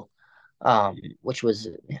the Bull, which was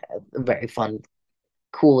a very fun,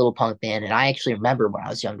 cool little punk band. And I actually remember when I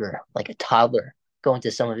was younger, like a toddler, going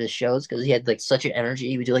to some of his shows because he had like such an energy.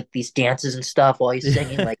 He would do like these dances and stuff while he's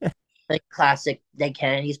singing, like classic Dead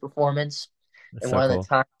Kennedys performance. That's And so one of the cool.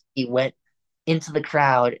 times he went into the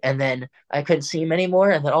crowd, and then I couldn't see him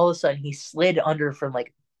anymore. And then all of a sudden he slid under from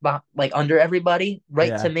like under everybody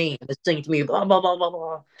right to Yeah. me and was singing to me blah blah blah blah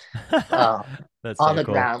blah That's on so the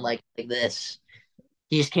cool. ground like this.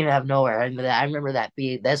 He just came out of nowhere. I remember that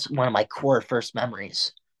being that's one of my core first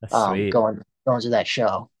memories. That's sweet. Going to that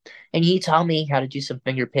show, and he taught me how to do some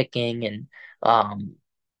finger picking, and um,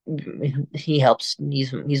 he helps.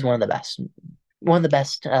 He's one of the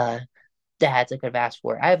best dads I could have asked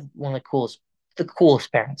for. I have one of the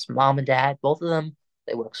coolest parents, mom and dad, both of them.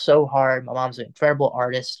 They work so hard. My mom's an incredible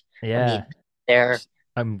artist. I Yeah. mean, there, Just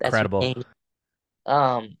that's her incredible. name.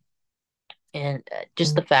 Um, and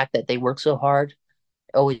just the fact that they work so hard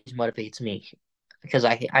always motivates me because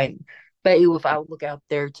I bet you if I would look out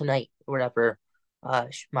there tonight or whatever,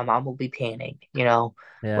 my mom will be panning. My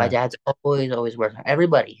Yeah. dad's always working.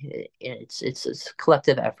 Everybody, it's a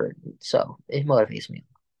collective effort, so it motivates me.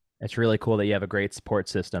 It's really cool that you have a great support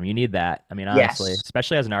system. You need that. I mean, honestly, Yes,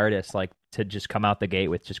 especially as an artist, like to just come out the gate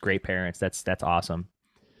with just great parents. That's awesome.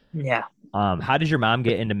 yeah. How did your mom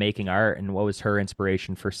get into making art, and what was her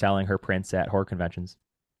inspiration for selling her prints at horror conventions?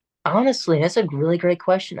 Honestly, that's a really great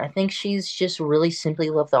question. I think she's just really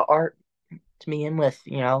simply loved the art to begin with.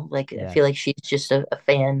 Like I Yeah. feel like she's just a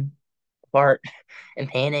fan of art and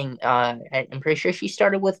painting. I'm pretty sure she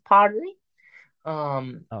started with pottery.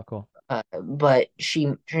 Um, Oh, cool. but she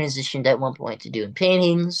transitioned at one point to doing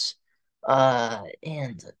paintings.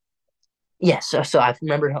 And yeah, so I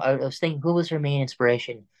remember I was thinking, who was her main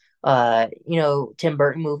inspiration? Tim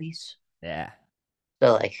Burton movies. Yeah.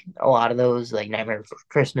 So like a lot of those, like Nightmare Before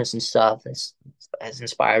Christmas and stuff, has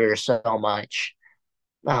inspired her so much.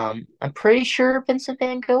 I'm pretty sure Vincent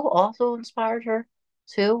Van Gogh also inspired her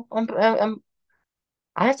too.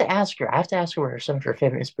 I have to ask her. I have to ask her what some of her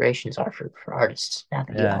favorite inspirations are for artists. Now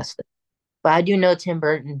that you Yeah. asked it, but I do know Tim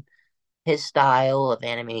Burton. His style of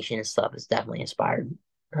animation and stuff has definitely inspired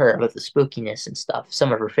her with the spookiness and stuff.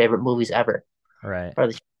 Some of her favorite movies ever Right. are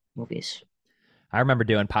the movies. I remember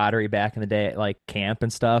doing pottery back in the day at like camp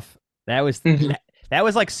and stuff. That was Mhm. that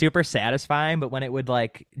was like super satisfying, but when it would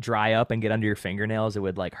like dry up and get under your fingernails, it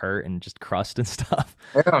would like hurt and just crust and stuff.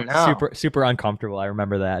 I don't know. Super uncomfortable. I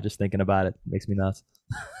remember that. Just thinking about it makes me nuts.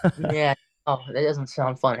 Yeah. Oh, that doesn't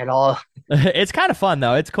sound fun at all. It's kind of fun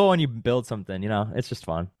though. It's cool when you build something, you know. It's just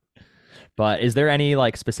fun. But is there any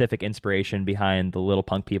like specific inspiration behind the Little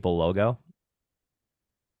Punk People logo?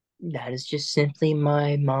 That is just simply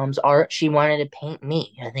my mom's art. She wanted to paint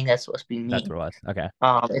me. I think that's supposed to be That's me. what it was.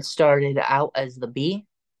 Okay. It started out as the bee,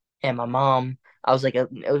 and my mom, I was like,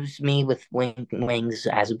 it was me with wings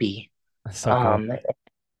as a bee. That's so cool. Um,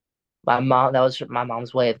 My mom, that was my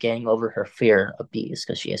mom's way of getting over her fear of bees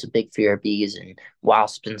because she has a big fear of bees and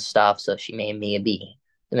wasps and stuff. So she made me a bee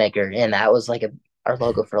to make her, and that was like our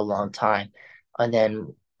logo for a long time. And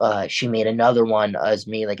then she made another one as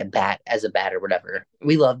me, like a bat, as a bat or whatever.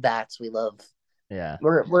 We love bats. Yeah.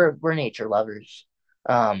 We're nature lovers.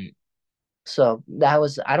 Um, so that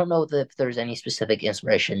was, I don't know if there's any specific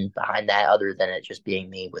inspiration behind that other than it just being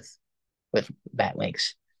me with bat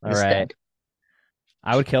wings All right. instead.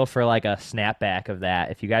 I would kill for like a snapback of that.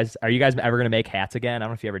 If you guys are you guys ever gonna make hats again? I don't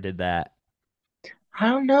know if you ever did that. I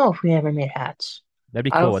don't know if we ever made hats. That'd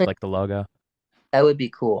be I cool don't with think like the logo. that would be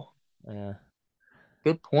cool. Yeah.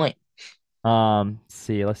 Good point. Let's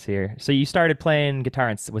see here. So you started playing guitar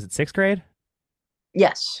in was it sixth grade?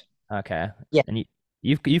 Yes. Okay. Yeah. And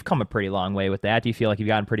you've come a pretty long way with that. Do you feel like you've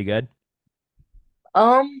gotten pretty good?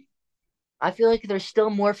 Um, I feel like there's still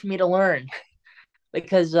more for me to learn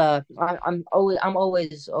because I'm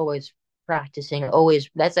always practicing. Always,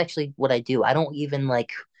 that's actually what I do. I don't even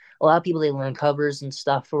like a lot of people, they learn covers and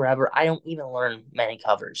stuff or whatever. I don't even learn many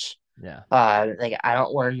covers. Yeah. Like I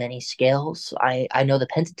don't learn many scales. I know the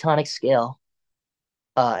pentatonic scale,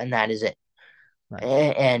 and that is it. Nice.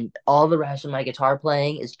 And all the rest of my guitar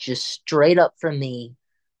playing is just straight up from me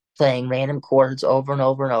playing random chords over and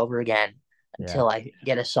over and over again Yeah. until I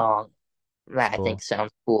get a song that I think Cool.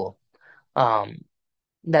 sounds cool. Um,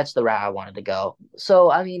 that's the route I wanted to go.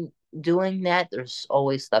 So I mean, doing that, there's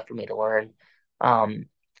always stuff for me to learn. Um,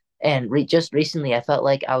 and just recently, I felt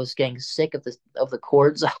like I was getting sick of the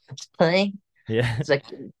chords I was playing. Yeah. It's like,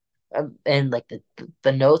 and like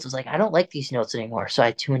the notes. I was like, I don't like these notes anymore. So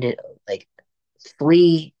I tuned it like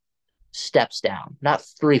three steps down, not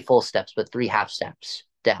three full steps, but three half steps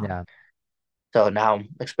down. Yeah. So now I'm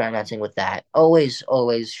experimenting with that. Always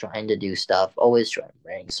trying to do stuff. Always trying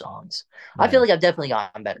writing songs. I feel Yeah. like I've definitely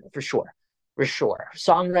gotten better for sure. For sure.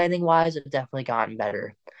 Songwriting wise, I've definitely gotten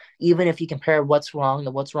better. Even if you compare the What's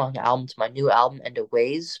Wrong album to my new album, End of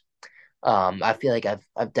Ways, I feel like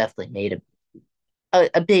I've definitely made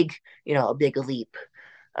a big, a big leap.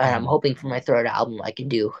 And I'm Mhm. hoping for my third album I can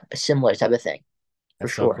do a similar type of thing for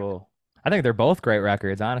That's so sure. cool. I think they're both great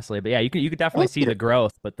records, honestly. But yeah, you could definitely Thank see you. the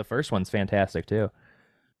growth, but the first one's fantastic too.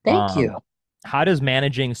 Thank you. Um, how does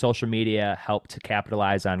managing social media help to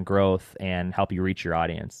capitalize on growth and help you reach your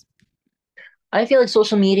audience? I feel like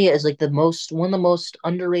social media is like one of the most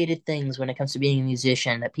underrated things when it comes to being a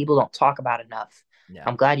musician that people don't talk about enough. Yeah.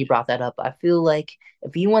 I'm glad you brought that up. I feel like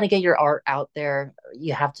if you want to get your art out there,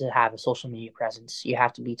 you have to have a social media presence. You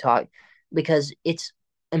have to be taught because it's,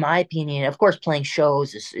 in my opinion, of course, playing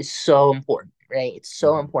shows is so important, right? It's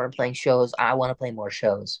so Mhm. important playing shows. I want to play more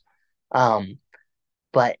shows. Um,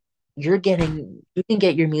 but you can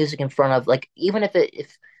get your music in front of, like, even if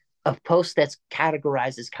a post that's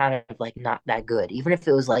categorized as kind of like not that good, even if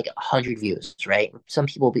it was like 100 views, right? Some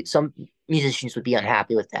musicians would be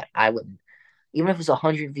unhappy with that. I wouldn't. Even if it was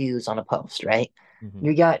 100 views on a post, right? Mhm.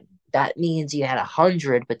 You got That means you had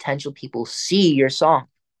 100 potential people see your song.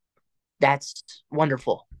 That's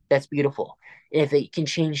wonderful. That's beautiful. If it can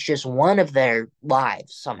change just one of their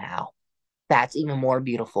lives somehow, that's even more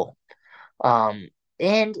beautiful. Um,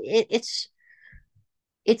 and it's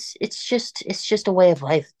just a way of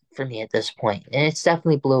life for me at this point, and it's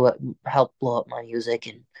definitely helped blow up my music,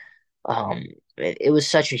 and it was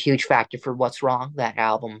such a huge factor for What's Wrong, that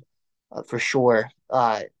album, for sure.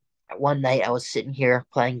 One night I was sitting here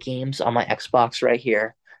playing games on my Xbox right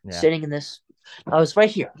here, Yeah. sitting in this. I was right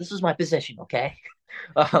here. This was my position, okay?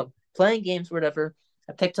 Playing games, whatever.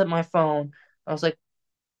 I picked up my phone. I was like,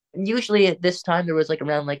 usually at this time there was like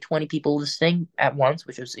around like 20 people listening at once,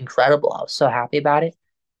 which was incredible. I was so happy about it.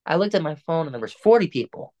 I looked at my phone and there was 40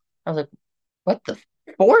 people. I was like, what the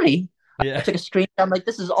 40? I Yeah. took a screenshot. I'm like,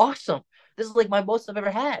 this is awesome. This is like my most I've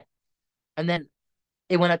ever had. And then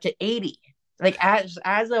it went up to 80. Like as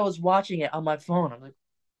I was watching it on my phone, I'm like,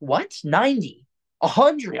 what? 90,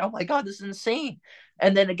 100. Oh my God, this is insane.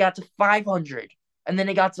 And then it got to 500. And then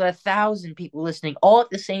it got to 1,000 people listening all at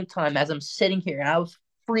the same time as I'm sitting here. And I was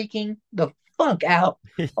freaking the fuck out.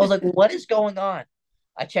 I was like, what is going on?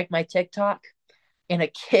 I checked my TikTok, and a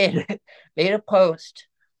kid made a post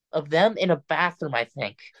of them in a bathroom, I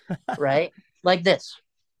think, right? Like this.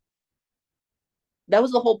 That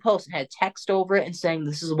was the whole post, and had text over it and saying,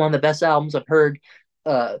 this is one of the best albums I've heard.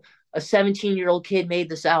 Uh, a 17-year-old kid made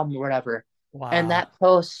this album or whatever. And Wow. that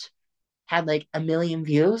post had like 1 million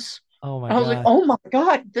views. Oh my I was like, gosh. oh my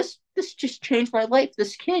God, this just changed my life.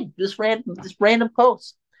 This kid, this random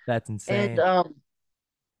post. That's And insane.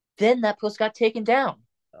 then that post got taken down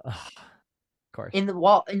Ugh, of course. in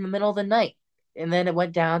the middle of the night. And then it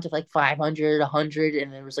went down to like 500, 100,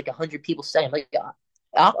 and there was like 100 people saying, like,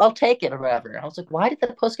 I'll take it or whatever. I was like, why did the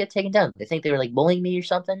post get taken down? They think they were like bullying me or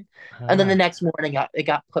something. And then the Ah, next morning, it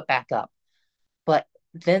got put back up. But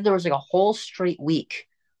then there was like a whole straight week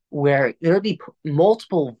where there would be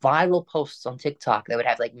multiple viral posts on TikTok that would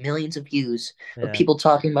have like millions of views of yeah, people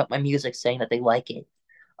talking about my music, saying that they like it.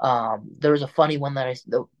 There was a funny one that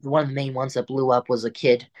one of the main ones that blew up was a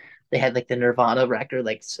kid. They had like the Nirvana record,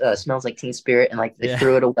 like "Smells Like Teen Spirit," and like they yeah,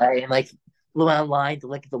 threw it away and like flew online to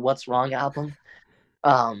like the "What's Wrong" album.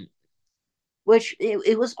 Um, which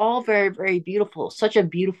it was all very, very beautiful, such a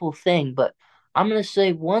beautiful thing. But I'm gonna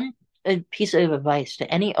say one piece of advice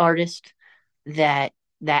to any artist that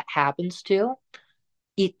that happens to,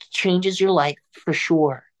 it changes your life for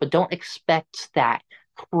sure. But don't expect that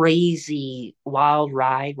crazy wild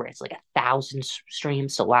ride where it's like 1,000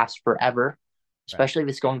 streams to last forever, right. especially if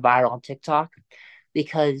it's going viral on TikTok.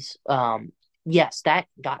 Because yes, that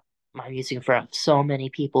got my music in front of so many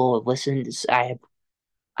people who listened.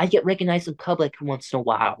 I get recognized in public once in a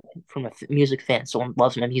while from a music fan. Someone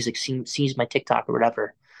loves my music, sees my TikTok or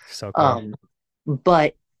whatever. So cool. Um,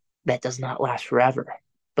 but that does not last forever.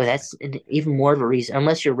 But Right. that's even more of a reason,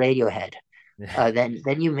 unless you're Radiohead, Yeah.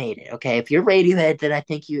 then you made it. Okay, if you're Radiohead, then I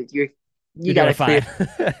think you You're got doing a clear.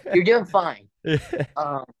 fine. You're doing fine. Yeah.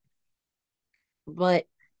 Um, but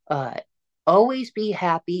uh, always be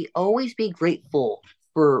happy. Always be grateful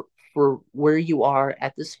for where you are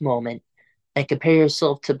at this moment, and compare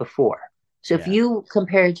yourself to before. So if Yeah. you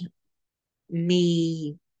compared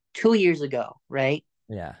me 2 years ago, right,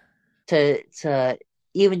 Yeah. to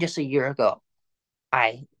even just a year ago,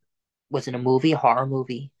 I was in a movie, a horror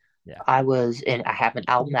movie. Yeah. I have an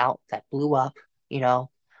album out that blew up, you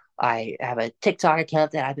know. I have a TikTok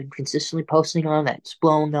account that I've been consistently posting on that's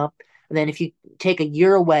blown up. And then if you take a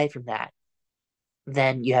year away from that,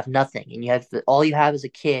 then you have nothing. And all you have is a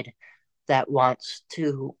kid that wants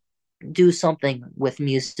to do something with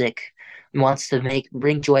music and wants to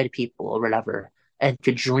bring joy to people or whatever, and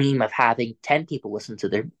to dream of having 10 people listen to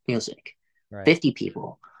their music, Right. 50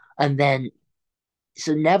 people. And then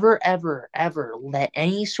so never ever ever let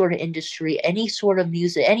any sort of industry, any sort of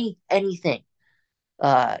music, anything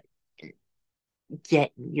uh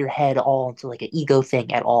get your head all into like an ego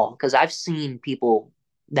thing at all, because I've seen people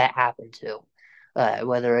that happen to,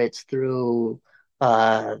 whether it's through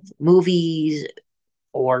movies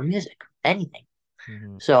or music, anything.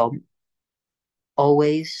 Hmm. So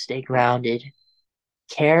always stay grounded,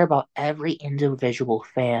 care about every individual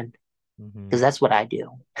fan, Hmm. because that's what I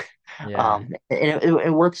do. Yeah. And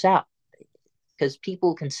it works out because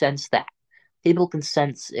people can sense that. People can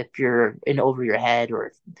sense if you're in over your head or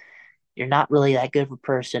if you're not really that good of a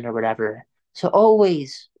person or whatever. So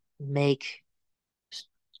always make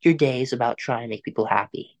your days about trying to make people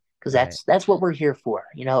happy, because Right. that's what we're here for.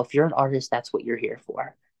 If you're an artist, that's what you're here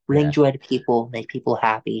for. Bring Yeah. joy to people, make people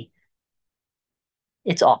happy.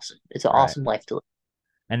 It's awesome. It's an Right. awesome life to live.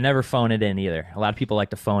 And never phone it in either. A lot of people like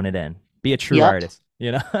to phone it in. Be a true Yep. artist,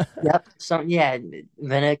 you know? Yep. Yeah.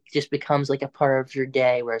 Then it just becomes like a part of your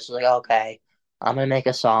day where it's like, okay, I'm gonna make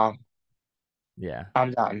a song. Yeah.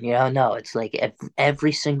 I'm done. No, it's like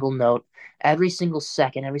every single note, every single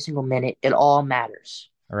second, every single minute, it all matters.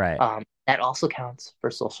 Right. That also counts for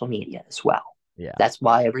social media as well. Yeah. That's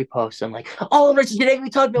why every post I'm like, oh, Richard, today we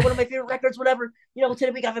talked about one of my favorite records, whatever.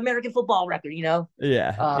 Today we got an American football record. Yeah.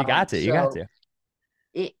 You got to. You got So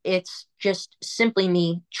to. it's just simply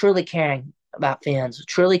me truly caring about fans,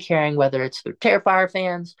 truly caring whether it's the Terrifier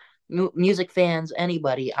fans, music fans,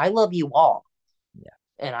 anybody. I love you all, Yeah.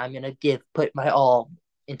 and I'm gonna put my all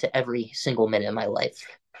into every single minute of my life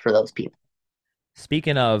for those people.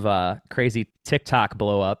 Speaking of crazy TikTok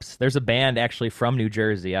blow ups, there's a band actually from New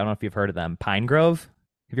Jersey. I don't know if you've heard of them. Pine Grove.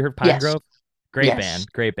 Have you heard of Pine Yes, Grove? yes,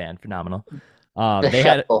 Great band, phenomenal. the They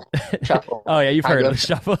had. shuffle. Oh yeah, you've I heard of go the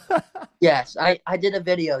Shuffle. Yes, I did a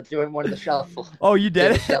video during one of the shuffle, Oh, you did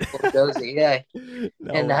did a shuffle it? Josie, yeah,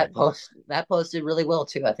 No and way. that posted really well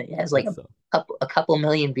too. I think it has like That's so. a couple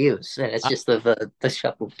million views, and it's Uh, just the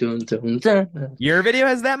shuffle doom doom dun. your video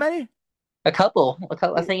has that many? A couple.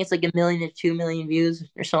 I think it's like 1 million to 2 million views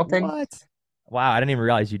or something. What? Wow, I didn't even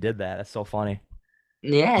realize you did that. That's so funny.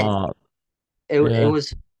 Yeah, Uh, it yeah.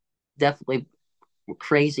 was definitely a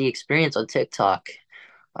crazy experience on TikTok.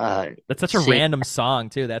 That's such a Seeing random song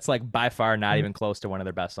too. That's like by far not even close to one of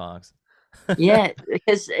their best songs. Yeah,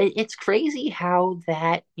 because it's crazy how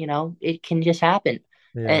that, it can just happen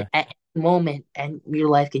Yeah. at any moment, and your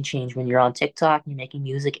life can change when you're on TikTok and you're making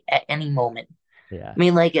music at any moment. Yeah. I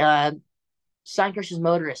mean, like, Sign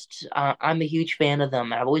Motorists, I'm a huge fan of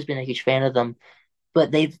them. I've always been a huge fan of them,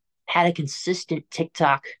 but they've had a consistent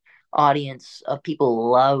TikTok audience of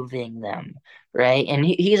people loving them, right? And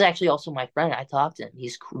he's actually also my friend. I talked to him.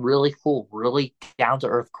 He's really cool, really down to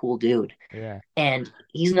earth, cool dude. Yeah. And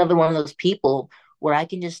he's another one of those people where I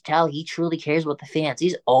can just tell he truly cares about the fans.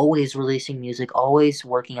 He's always releasing music, always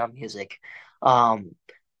working on music. Um,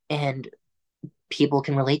 and people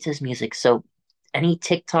can relate to his music. So any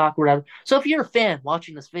TikTok, whatever. So if you're a fan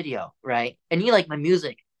watching this video, right, and you like my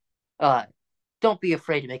music, uh, don't be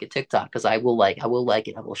afraid to make a TikTok because I will like it, I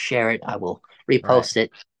will share it, I will Right. repost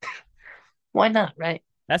it. Why not, right?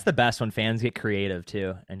 That's the best when fans get creative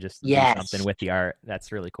too and just do something Yes, with the art.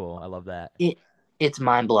 That's really cool. I love that. it it's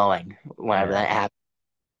mind blowing whenever Yeah. that happens.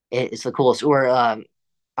 It's the coolest. Or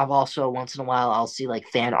I've also once in a while I'll see like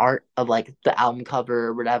fan art of like the album cover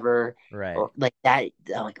or whatever, Right. or like that.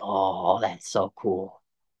 I'm like, oh, that's so cool.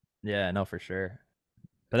 Yeah, no, for sure.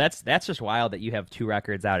 But that's just wild that you have two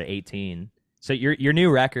records out at 18. So your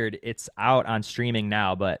new record, it's out on streaming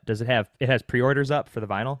now, but does it has pre-orders up for the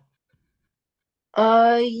vinyl?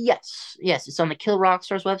 Yes, yes, it's on the Kill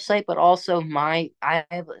Rockstars website, but also I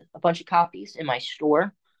have a bunch of copies in my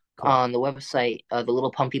store Cool. on the website, the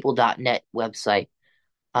littlepumppeople.net website.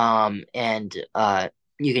 And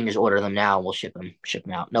you can just order them now and we'll ship them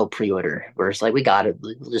out. No pre-order. We're just like, we got it.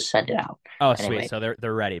 We'll just send it out. Oh, sweet. Anyway, So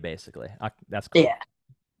they're ready basically. That's cool. yeah.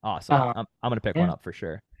 Awesome. Um, I'm gonna pick one yeah. up for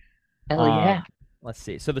sure. Hell yeah. Um, let's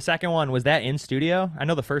see. So the second one was that in studio? I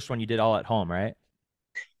know the first one you did all at home, right?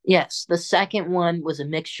 Yes, the second one was a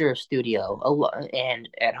mixture of and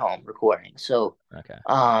at home recording. So, Okay.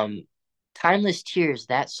 um, Timeless Tears,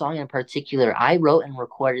 that song in particular, I wrote and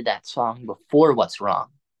recorded that song before What's Wrong.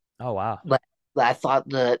 Oh wow. But, but I thought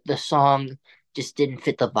the song just didn't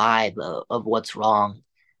fit the vibe of What's Wrong.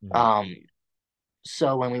 Mhm. Um,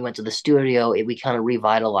 so when we went to the studio, we kind of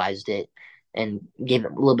revitalized it and gave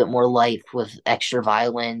it a little bit more life with extra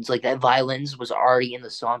violins. Like that violins was already in the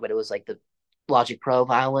song, but it was like the Logic Pro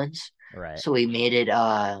violins. Right. So we made it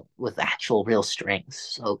with actual real strings.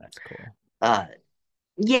 So That's cool. uh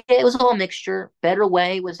yeah, it was all a mixture. Better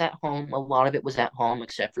Way was at home. A lot of it was at home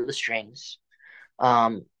except for the strings.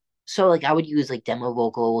 Um so like I would use like demo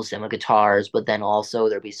vocals, demo guitars, but then also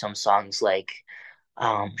there'd be some songs like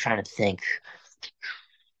trying to think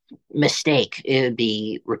Mistake. It would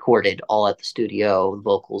be recorded all at the studio,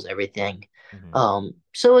 vocals, everything. Hmm.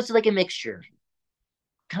 So it's like a mixture,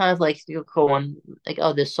 kind of like you go on like,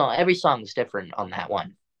 oh, this song, every song is different on that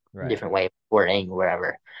one, Right. different way of recording or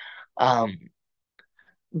whatever. Um,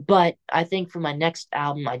 but I think for my next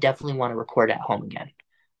album, I definitely want to record at home again.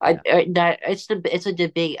 Yeah. That it's a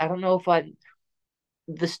debate. I don't know if I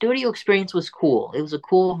the studio experience was cool. It was a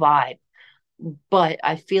cool vibe, but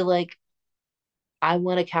I feel like I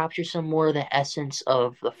want to capture some more of the essence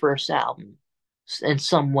of the first album in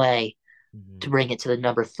some way Hmm. to bring it to the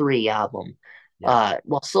number three album, Yeah.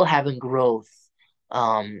 while still having growth,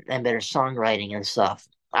 and better songwriting and stuff.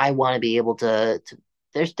 I want to be able to.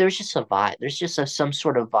 There's just a vibe. There's just some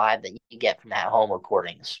sort of vibe that you get from at home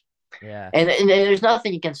recordings. Yeah. And there's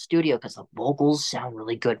nothing against studio because the vocals sound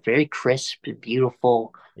really good, very crisp and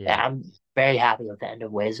beautiful. And Yeah. I'm very happy with the End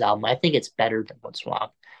of Ways album. I think it's better than What's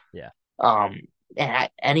Wrong. Yeah. Um,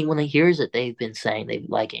 anyone that hears it, they've been saying they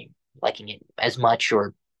liking it as much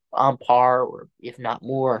or on par, or if not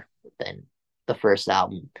more than the first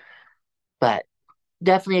album. But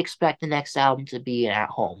definitely expect the next album to be at Yeah.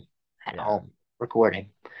 home recording,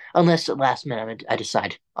 unless at last minute I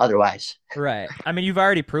decide otherwise. Right. I mean, you've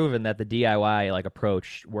already proven that the DIY like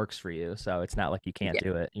approach works for you, so it's not like you can't Yeah,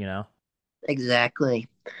 do it, you know? exactly.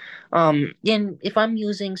 And if I'm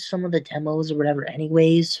using some of the demos or whatever,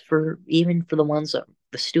 anyways, for even for the ones that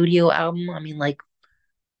the studio album, I mean, like,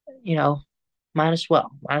 you know, might as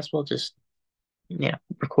well just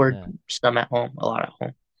record Yeah. some at home, a lot at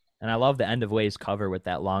home. And I love the End of Ways cover with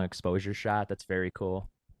that long exposure shot. That's very cool.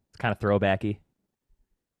 It's kind of throwbacky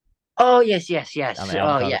Oh yes, yes, on yes. the album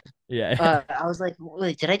Oh cover. yeah. Yeah. I was like,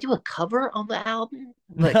 wait, did I do a cover on the album?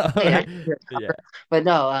 Like, No. wait, I didn't do a Yeah. cover. But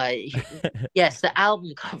no, yes, the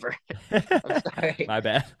album cover. I'm sorry. My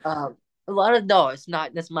bad. A lot of no, it's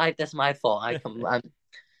not. That's my fault.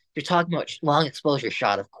 You're talking about long exposure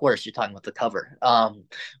shot. Of course, you're talking about the cover.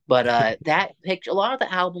 But that picture, a lot of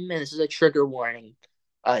the album, and this is a trigger warning.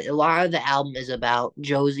 A lot of the album is about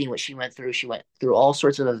Josie and what she went through. She went through all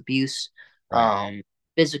sorts of abuse, Right. um,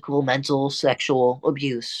 physical, mental, sexual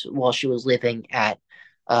abuse while she was living at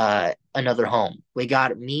another home. We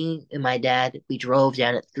got me and my dad. We drove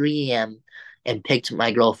down at 3 a.m. and picked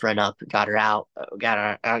my girlfriend up, got her out,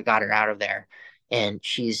 got her out of there, and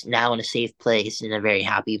she's now in a safe place and a very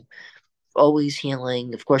happy, always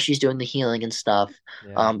healing. Of course, she's doing the healing and stuff,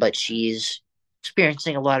 Yeah. but she's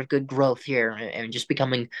experiencing a lot of good growth here and just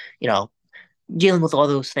becoming, you know, dealing with all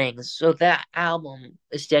those things. So that album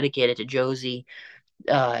is dedicated to Josie,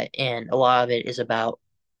 and a lot of it is about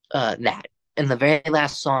that. And the very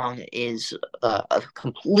last song is a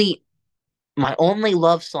complete, my only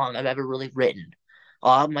love song I've ever really written.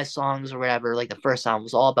 All of my songs or whatever, like the first album,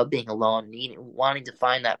 was all about being alone, needing, wanting to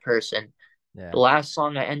find that person. Yeah. The last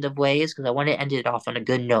song I end of ways because I want to end it off on a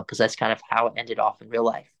good note because that's kind of how it ended off in real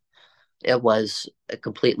life. It was a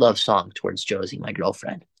complete love song towards Josie, my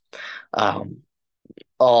girlfriend. Um,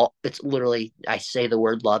 all it's literally I say the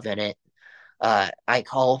word love in it.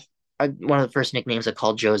 One of the first nicknames I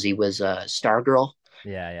called Josie was Star Girl,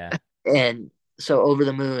 Yeah, yeah. and so over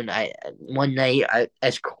the moon. I one night,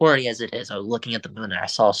 as corny as it is, I was looking at the moon and I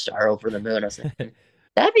saw a star over the moon. I was like,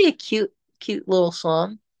 that'd be a cute little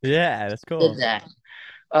song. Yeah, that's Did cool. that.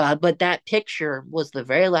 But that picture was the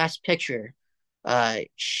very last picture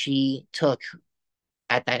she took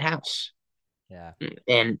at that house. Yeah.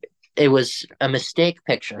 And it was a mistake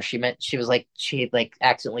picture. She was like she like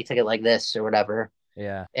accidentally took it like this or whatever,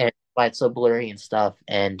 Yeah. and why it's so blurry and stuff.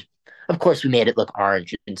 And of course, we made it look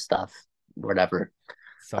orange and stuff, whatever.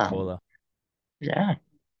 So cool Um, though. yeah,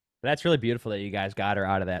 That's really beautiful that you guys got her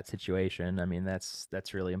out of that situation. I mean, that's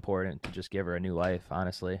really important to just give her a new life,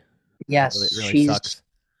 honestly. yes, It really sucks.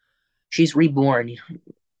 she's reborn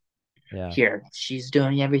Yeah. here. She's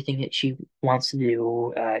doing everything that she wants to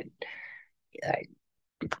do. Uh,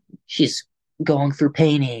 she's going through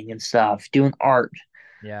painting and stuff, doing art.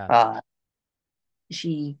 Yeah. Uh,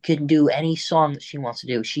 she can do any song that she wants to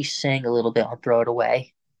do. She sang a little bit on Throw It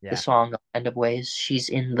Away, the Yeah. song End of Ways. She's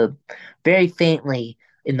in the very faintly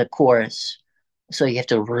in the chorus, so you have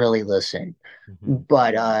to really listen. Hmm.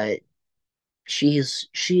 But she's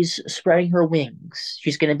spreading her wings.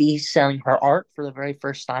 She's going to be selling her art for the very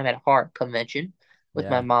first time at a horror convention with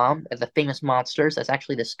my Yeah. mom at the Famous Monsters. That's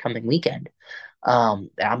actually this coming weekend. And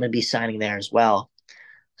I'm going to be signing there as well.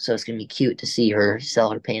 So it's going to be cute to see her sell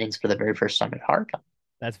her paintings for the very first time at horror.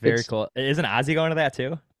 That's very It's cool. Isn't Ozzy going to that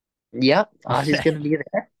too? Yep, Ozzy's going to be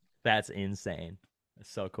there. That's insane. That's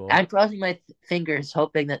so cool. I'm crossing my fingers,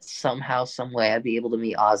 hoping that somehow, some way, I'd be able to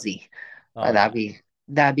meet Ozzy. Oh yeah.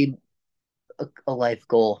 That'd be a life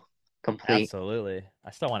goal complete. Absolutely.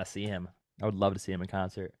 I still want to see him. I would love to see him in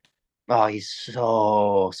concert. Oh, he's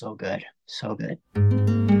so good, so good.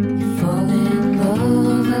 Fall in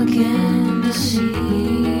love again to see.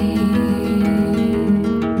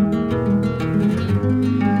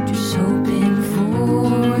 Just hoping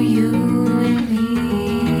for you and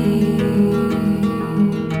me.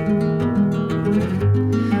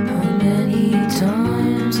 How many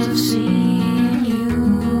times I've seen you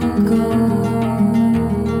go.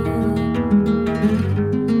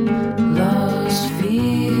 Lost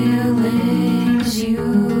feelings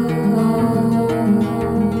you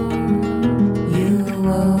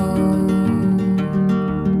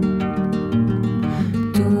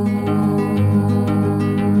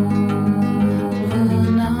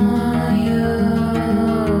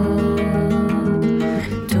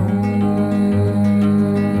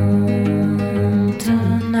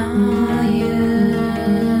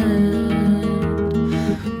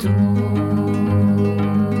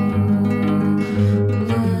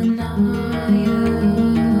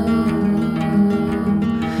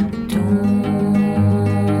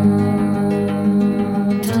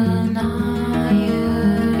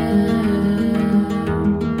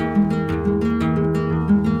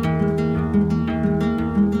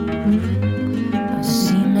I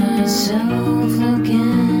see myself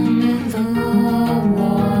looking at the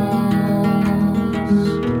walls,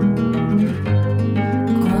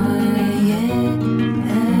 quiet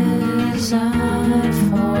as I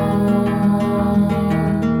fall.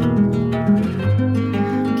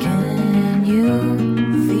 Can you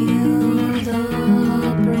feel the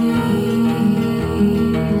breeze?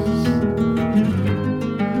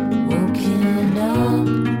 Woken up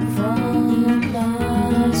from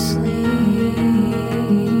my sleep,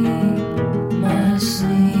 my sleep.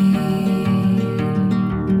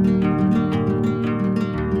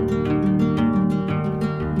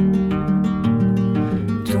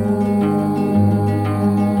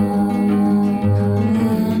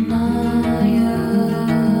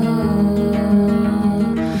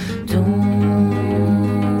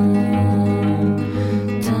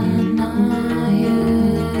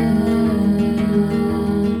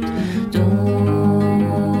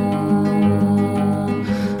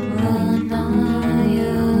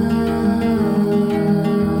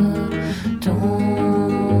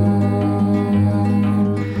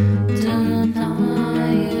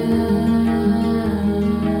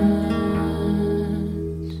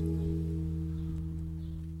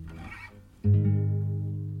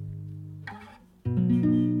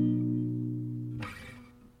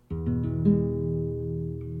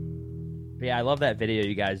 Yeah, I love that video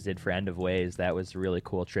you guys did for End of Ways. That was a really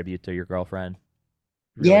cool tribute to your girlfriend.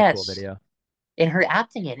 Really cool Yes, video. and her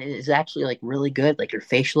acting in it is actually like really good, like her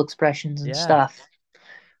facial expressions and Yeah. stuff.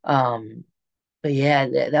 Um, but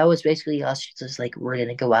yeah, that was basically us just like we're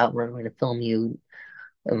gonna go out, we're gonna film you.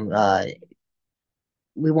 Um, uh,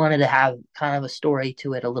 we wanted to have kind of a story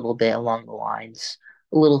to it a little bit along the lines,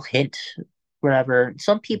 a little hint, whatever.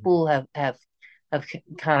 Some Mhm. people have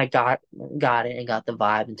kind of got it and got the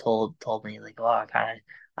vibe and told me like, oh,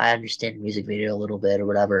 I understand the music video a little bit or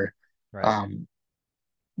whatever. Right. Um,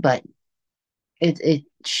 but it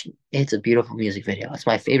it's a beautiful music video. It's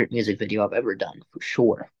my favorite music video I've ever done for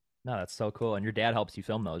sure. No, that's so cool. And your dad helps you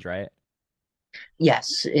film those, right?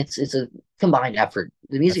 Yes, it's a combined effort.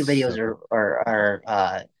 The That's music videos so cool.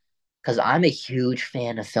 are because I'm a huge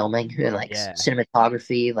fan of filming and like Yeah.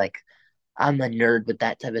 cinematography. Like I'm a nerd with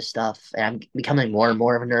that type of stuff, and I'm becoming more and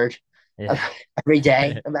more of a nerd Yeah. every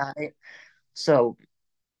day about it. So,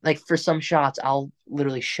 like for some shots, I'll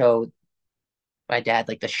literally show my dad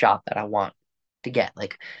like the shot that I want to get.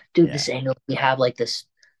 Like, dude, Yeah. this angle, we have like this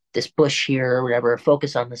bush here or whatever.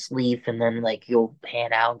 Focus on this leaf, and then like you'll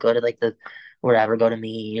pan out, go to like the whatever, go to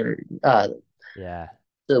me or Yeah.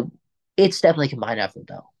 so it's definitely combined effort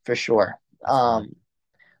though, for sure. That's fun. Um,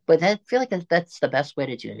 but I feel like that's the best way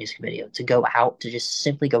to do a music video, to go out, to just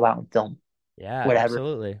simply go out and film Yeah, whatever.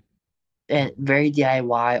 absolutely. And very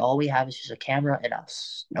DIY. All we have is just a camera and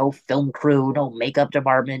us. No film crew, no makeup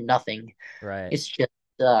department, nothing. Right. It's just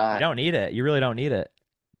You don't need it. You really don't need it.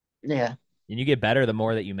 yeah. And you get better the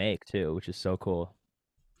more that you make too, which is so cool.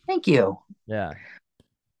 Thank you. Yeah.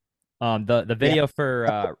 The Yeah. video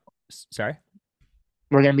for sorry.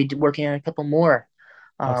 We're gonna be working on a couple more.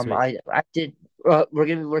 Oh, sweet. I did we're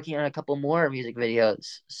gonna be working on a couple more music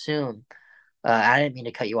videos soon. I didn't mean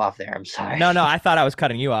to cut you off there. I'm sorry. No, no, I thought I was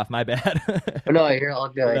cutting you off. My bad. No, you're all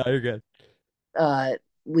No, good. you're good. uh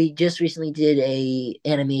we just recently did a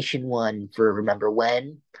animation one for Remember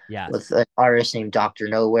When Yes. with an artist named Dr.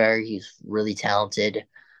 Nowhere. He's really talented.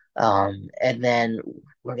 And then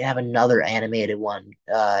we're gonna have another animated one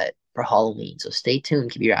for Halloween. So stay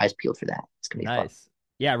tuned, keep your eyes peeled for that. It's gonna be fun. Nice.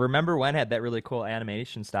 Yeah, remember when had that really cool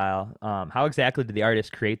animation style. How exactly did the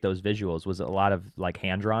artist create those visuals? Was it a lot of like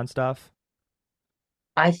hand drawn stuff?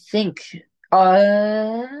 I think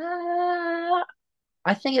uh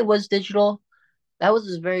I think it was digital. That was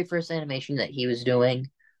his very first animation that he was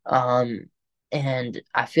doing. Um, and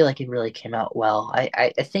I feel like it really came out well.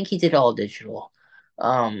 I think he did all digital.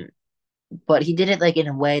 Um, but he did it like in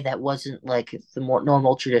a way that wasn't like the more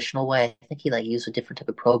normal traditional way. I think he like used a different type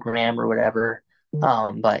of program or whatever.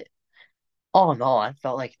 But all in all, I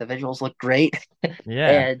felt like the visuals looked great, Yeah.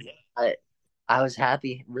 and I was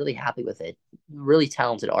happy, really happy with it. Really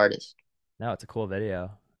talented artist. No, it's a cool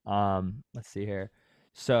video. Let's see here.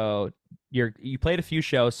 So you played a few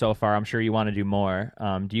shows so far. I'm sure you want to do more.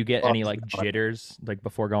 Do you get any like jitters like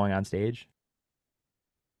before going on stage?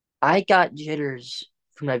 I got jitters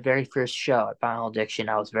from my very first show at Final Addiction.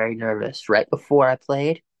 I was very nervous right before I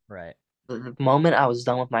played. Right. The moment I was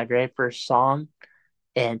done with my very first song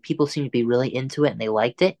and people seemed to be really into it and they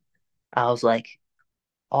liked it, I was like,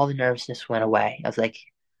 all the nervousness went away. I was like,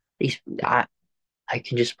 I, I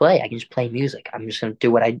can just play. I can just play music. I'm just going to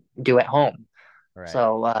do what I do at home. Right.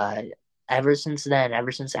 So, ever since then,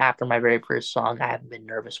 ever since after my very first song, I haven't been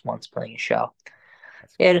nervous once playing a show.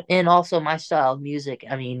 That's cool. And also my style of music,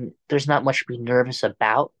 I mean, there's not much to be nervous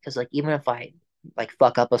about because like even if I like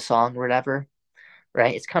fuck up a song or whatever,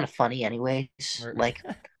 right? It's kind of funny anyways. Or- Like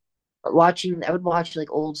I would watch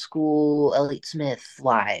like old school Elliott Smith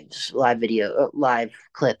live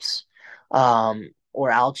clips, or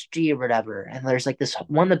Alex G or whatever. And there's like this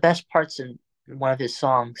one of the best parts in one of his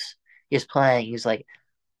songs he's playing. He's like,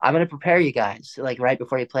 I'm gonna prepare you guys, like right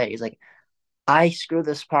before you play it. He's like, I screw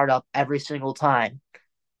this part up every single time.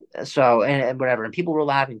 So and whatever, and people were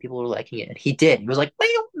laughing, people were liking it. And he did. He was like,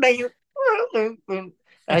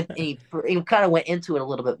 and he kind of went into it a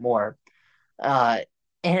little bit more, uh,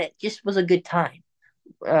 and it just was a good time.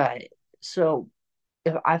 Uh, so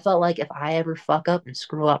if I felt like if I ever fuck up and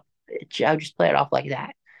screw up, I would just play it off like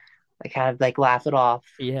that. I kind of like laugh it off,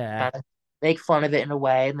 Yeah. kind of make fun of it in a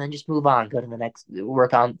way, and then just move on, go to the next,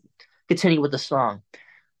 work on, continue with the song.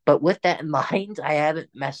 But with that in mind, I haven't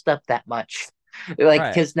messed up that much. Like,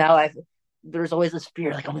 Right. because now there's always this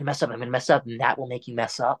fear, like, I'm gonna mess up, I'm gonna mess up, and that will make you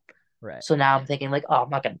mess up. Right. So now I'm thinking, like, oh, I'm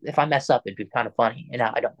not gonna, if I mess up, it'd be kind of funny. And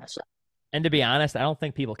now I don't mess up. And to be honest, I don't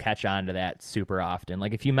think people catch on to that super often.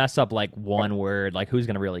 Like if you mess up like one word, like who's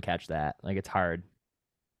gonna really catch that? Like it's hard,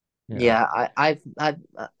 you know. Yeah, I've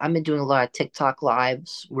been doing a lot of TikTok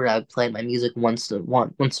lives where I've played my music once in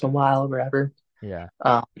a while or whatever. Yeah.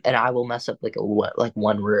 And I will mess up like like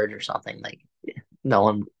one word or something like no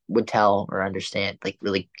one would tell or understand, like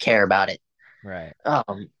really care about it. Right.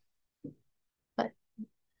 Um, but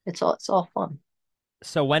it's all fun.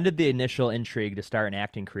 So when did the initial intrigue to start an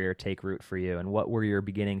acting career take root for you, and what were your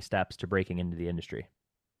beginning steps to breaking into the industry?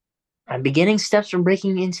 I'm beginning steps from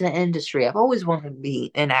breaking into the industry. I've always wanted to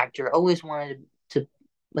be an actor. Always wanted to,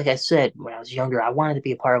 like I said when I was younger, I wanted to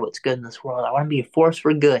be a part of what's good in this world. I want to be a force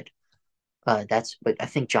for good. That's what I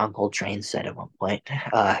think John Coltrane said at one point.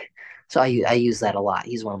 So I use that a lot.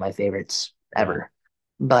 He's one of my favorites Yeah. ever.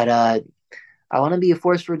 But I want to be a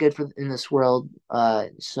force for good in this world.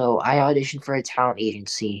 So I auditioned for a talent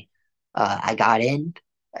agency. I got in.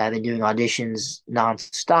 I've been doing auditions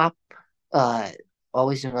nonstop. Uh,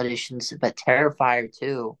 Always doing auditions, but Terrifier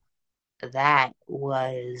too. That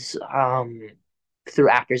was through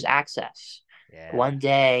Actors Access. Yeah. One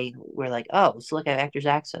day we're like, oh, let's look at Actors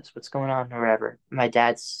Access. What's going on or whatever. My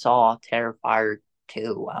dad saw Terrifier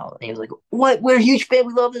 2. Wow. And he was like, what? We're a huge fan.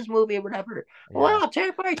 We love this movie or whatever. Yeah. Wow,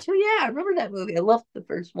 Terrifier 2. Yeah, I remember that movie. I loved the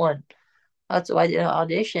first one. That's why I did an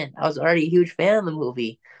audition. I was already a huge fan of the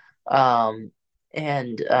movie. Um,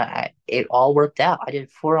 and it all worked out. I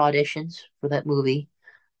did 4 auditions for that movie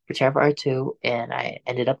for Terrifier 2, and I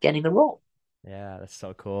ended up getting the role. Yeah. That's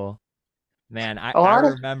so cool. Man, I, A I lot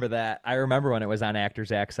of remember that. I remember when it was on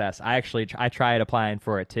Actors Access. I actually I tried applying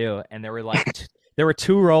for it too, and there were like there were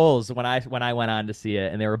two roles when I went on to see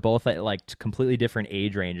it, and they were both at like completely different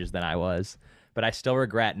age ranges than I was. But I still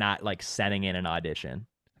regret not like sending in an audition.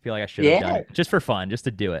 I feel like I should have done yeah, it just for fun, just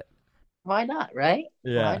to do it. why not, right?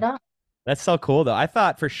 Why Yeah. not? That's so cool though. I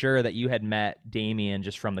thought for sure that you had met Damien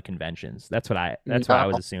just from the conventions. That's what I was No,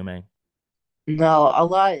 assuming. no, a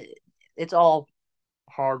lot. It's all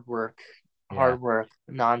Yeah. hard work,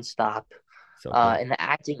 nonstop. So cool. In the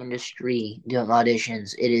acting industry, doing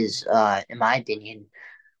auditions, it is, in my opinion,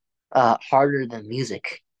 harder than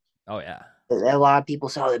music. Oh yeah. A lot of people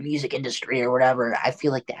say, "Oh, the music industry or whatever." I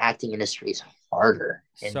feel like the acting industry is harder,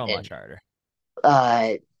 So much harder.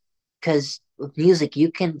 uh, because with music,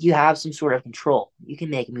 you have some sort of control. You can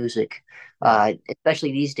make music, Yeah.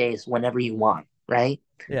 especially these days, whenever you want, right?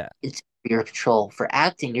 Yeah. It's your control. For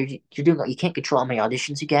acting, you're doing you can't control how many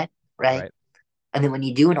auditions you get, right? Right. And then when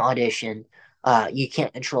you do an audition, you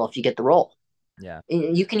can't control if you get the role. Yeah.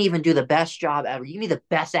 You can even do the best job ever. You can be the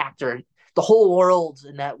best actor, the whole world's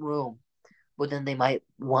in that room, but then they might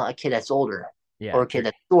want a kid that's older, or Yeah. a kid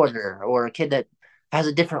that's shorter, or a kid that has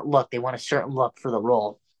a different look. They want a certain look for the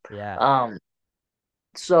role. Yeah. Um,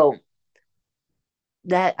 so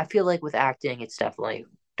that I feel like with acting, it's definitely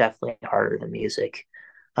harder than music.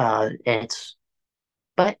 And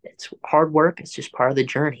but it's hard work. It's just part of the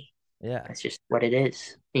journey. Yeah. That's just what it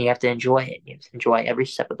is. And you have to enjoy it. You have to enjoy every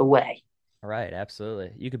step of the way. Right,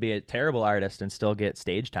 absolutely. You could be a terrible artist and still get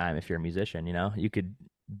stage time if you're a musician, you know? You can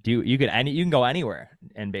go anywhere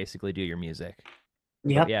and basically do your music.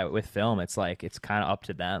 But Yep. yeah, with film it's like it's kind of up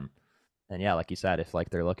to them. And yeah, like you said, if like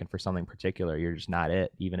they're looking for something particular, you're just not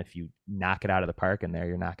it. Even if you knock it out of the park in there,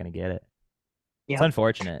 you're not going to get it. It's Yep.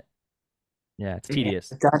 unfortunate. Yeah, it's Yeah.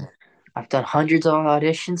 tedious. I've done hundreds of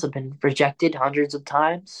auditions. I've been rejected hundreds of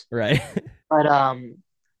times. Right. But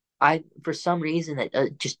I for some reason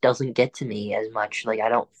it just doesn't get to me as much. Like I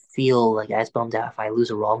don't feel like as bummed out if I lose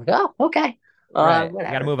a role. I'm like, oh, okay. Right. You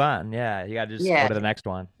got to Whatever. move on. Yeah, you got to just go Yeah, to the next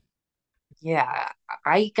one. yeah.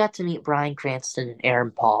 I got to meet Bryan Cranston and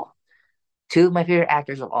Aaron Paul, two of my favorite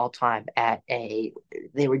actors of all time. They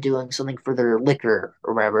were doing something for their liquor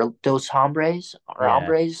or whatever, Dos Hombres or Yeah.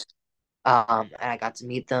 Hombres. And I got to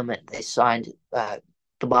meet them, and they signed the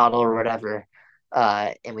bottle or whatever.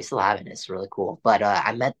 And we still have it. It's really cool. But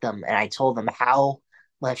I met them, and I told them how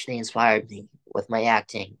much they inspired me with my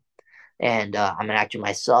acting. And I'm an actor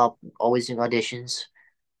myself, always doing auditions.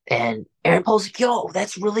 And Aaron Paul's like, "Yo,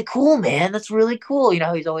 that's really cool, man. That's really cool."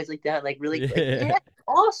 He's always like that, like really like, Yeah. "Yeah,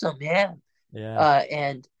 awesome, man." Yeah.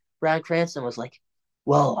 And Bryan Cranston was like,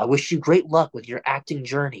 "Well, I wish you great luck with your acting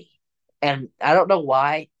journey." And I don't know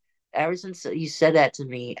why. Ever since you said that to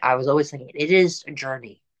me, I was always thinking it is a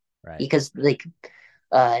journey Right. because, like,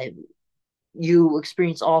 uh, you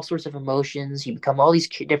experience all sorts of emotions. You become all these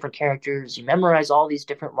different characters. You memorize all these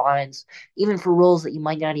different lines, even for roles that you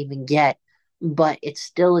might not even get. But it's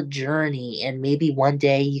still a journey, and maybe one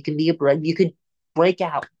day you could break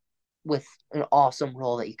out with an awesome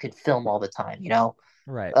role that you could film all the time.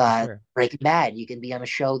 Right, for sure. Breaking Bad, you can be on a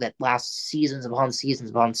show that lasts seasons upon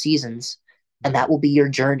seasons upon seasons, and Yeah. that will be your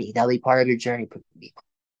journey. That'll be part of your journey, be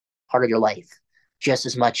part of your life, just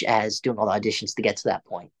as much as doing all the auditions to get to that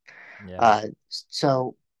point. Yeah.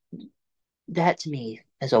 So that to me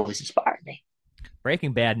has always inspired me.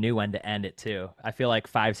 Breaking Bad knew when to end it too. I feel like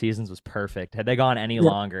 5 seasons was perfect. Had they gone any Yeah.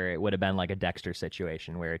 longer, it would have been like a Dexter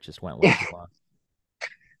situation where it just went way too long.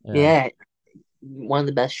 Yeah, Yeah, one of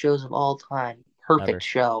the best shows of all time. Perfect ever.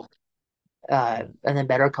 show. Yeah. And then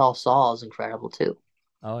Better Call Saul is incredible too.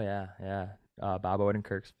 Oh yeah, yeah. Bob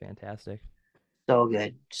Odenkirk's fantastic. So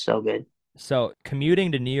good, so good. So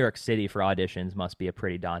commuting to New York City for auditions must be a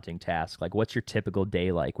pretty daunting task. Like, what's your typical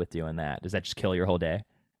day like with doing that? Does that just kill your whole day?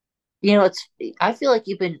 You know, it's I feel like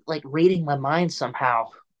you've been like reading my mind somehow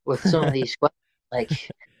with some of these questions. Like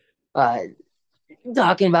uh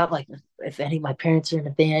talking about like if any of my parents are in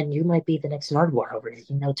a band, you might be the next Nardwar over here.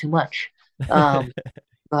 You know too much. Um,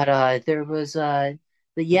 but there was the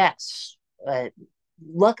yes. Uh,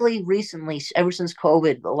 Luckily, recently, ever since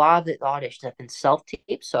COVID, a lot of the auditions have been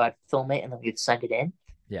self-taped, so I'd film it and then we'd send it in.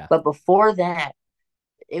 Yeah. But before that,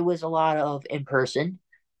 it was a lot of in person,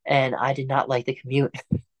 and I did not like the commute.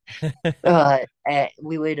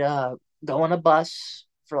 We would go on a bus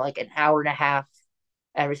for like an hour and a half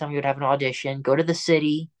every time we would have an audition, go to the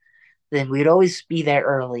city, then we'd always be there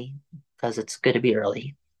early because it's good to be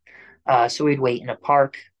early. So we'd wait in a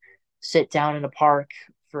park, sit down in a park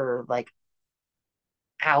for like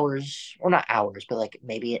hours, or not hours, but like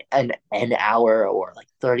maybe an hour or like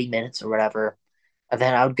 30 minutes or whatever. And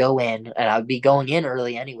then I would go in and I would be going in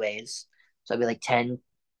early anyways. So I'd be like 10,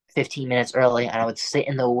 15 minutes early and I would sit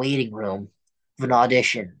in the waiting room of an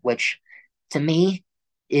audition, which to me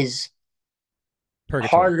is Purgatory.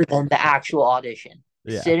 harder than the actual audition.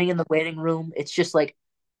 Yeah. Sitting in the waiting room, it's just like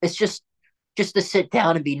it's just to sit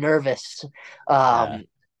down and be nervous. Yeah.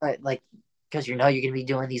 Like because you know you're gonna be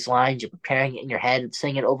doing these lines, you're preparing it in your head and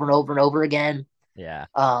saying it over and over and over again. Yeah.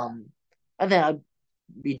 Um, and then I'd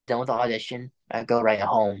be done with the audition. I'd go right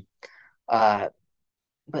home. Uh,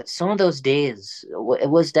 but some of those days, it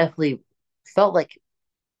was definitely felt like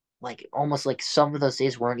almost like some of those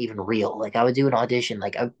days weren't even real. Like I would do an audition,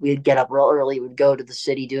 we'd get up real early, we'd go to the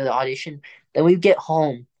city, do the audition, then we'd get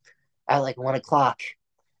home at like 1 o'clock,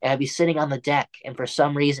 and I'd be sitting on the deck, and for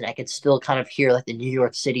some reason I could still kind of hear like the New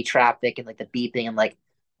York City traffic and like the beeping. I'm like,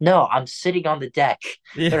 no, I'm sitting on the deck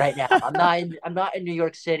Yeah. right now. I'm not in New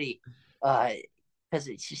York City. Uh, because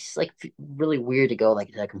it's just like really weird to go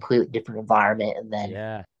like to a completely different environment and then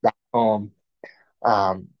Yeah. back home.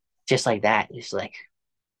 Um, just like that. It's like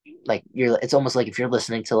you're it's almost like if you're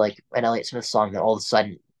listening to like an Elliott Smith song, then all of a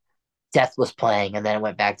sudden Death was playing and then it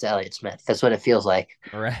went back to Elliott Smith. That's what it feels like.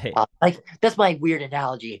 Right. Like that's my weird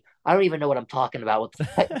analogy. I don't even know what I'm talking about with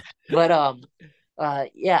that.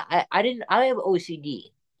 But yeah, I have OCD.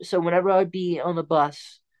 So whenever I would be on the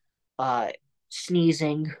bus, uh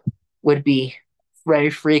sneezing would be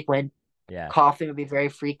very frequent. Yeah. Coughing would be very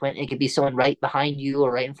frequent. It could be someone right behind you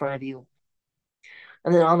or right in front of you.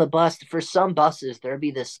 And then on the bus, for some buses, there'd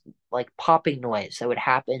be this like popping noise that would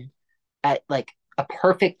happen at like a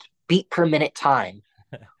perfect beat per minute time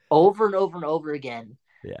over and over and over again.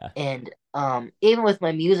 Yeah. And even with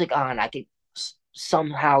my music on, I could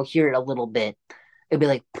somehow hear it a little bit. It'd be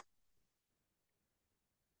like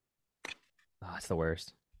Oh, it's the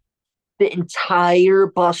worst. the entire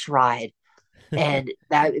bus ride. And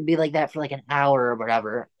that would be like that for like an hour or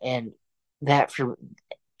whatever. And that for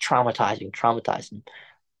traumatizing.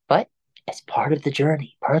 But it's part of the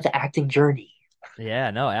journey, part of the acting journey.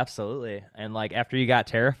 Yeah, no, absolutely. And like after you got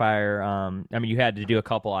Terrifier, I mean, you had to do a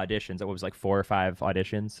couple auditions. It was like 4 or 5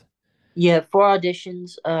 auditions. Yeah, 4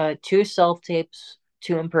 auditions, two self tapes,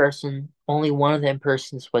 two in person. Only one of the in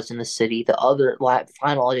persons was in the city. The other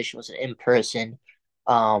final audition was an in person,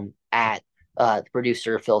 at the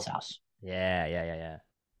producer Phil's house. Yeah, yeah, yeah, yeah.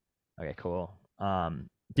 Okay, cool.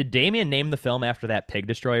 Did Damien name the film after that Pig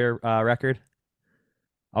Destroyer record?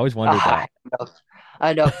 I always wondered Ah, that.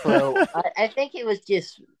 I know, clue. I think it was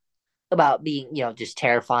just about being, just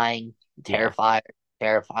terrifying, Yeah. terrifier,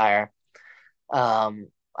 terrifier.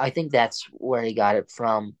 I think that's where he got it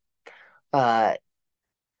from. Uh,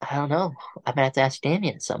 I don't know. I'm gonna have to ask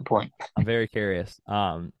Damien at some point. I'm very curious.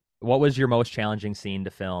 What was your most challenging scene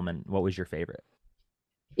to film, and what was your favorite?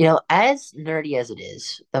 As nerdy as it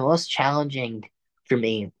is, the most challenging for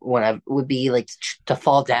me when I would be like to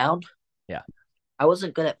fall down. Yeah. I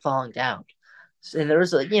wasn't good at falling down. So, and there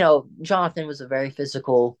was Jonathan was a very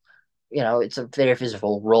physical, it's a very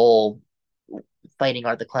physical role fighting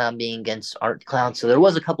Art the Clown, being against Art the Clown. So there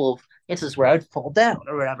was a couple of instances where I would fall down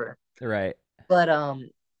or whatever. Right. But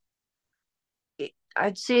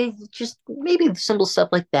I'd say just maybe simple stuff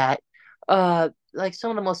like that. Like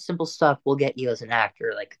some of the most simple stuff will get you as an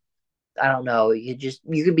actor. Like I don't know, you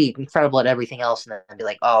could be incredible at everything else and then be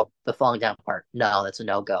like, oh, the falling down part, no, that's a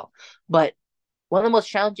no go. But one of the most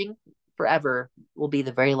challenging forever will be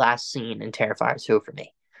the very last scene in Terrifier 2 for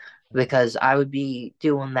me, because I would be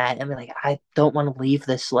doing that and be like, I don't want to leave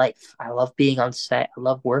this life. I love being on set. I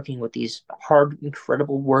love working with these hard,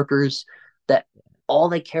 incredible workers that all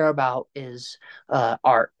they care about is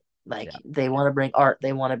art. Like Yeah. they want to bring art,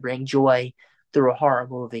 they want to bring joy through a horror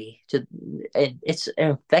movie to, and it's an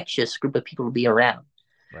infectious group of people to be around.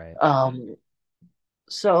 Right. Um,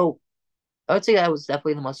 so I would say that was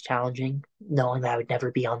definitely the most challenging, knowing that I would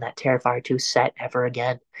never be on that Terrifier 2 set ever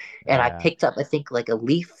again. And I Yeah. picked up, I think, like a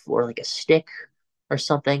leaf or like a stick or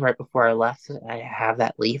something right before I left. I have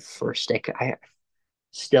that leaf or stick I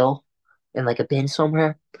still in like a bin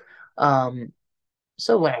somewhere. Um,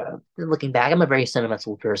 so when looking back, I'm a very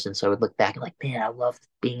sentimental person, so I would look back and like, man, I loved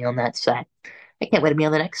being on that set. I can't Yeah. wait to be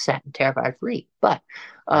on the next set in Terrifier 3. But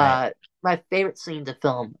Right. my favorite scene to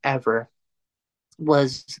film ever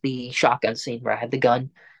was the shotgun scene where I had the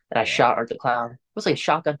gun and I Yeah. shot Art the Clown. It was like a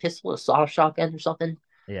shotgun pistol, a sawed shotgun or something.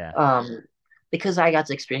 Yeah. Um, because I got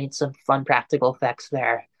to experience some fun practical effects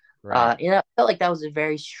there. Right. I felt like that was a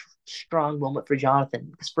very strong moment for Jonathan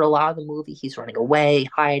because for a lot of the movie he's running away,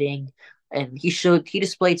 hiding, and he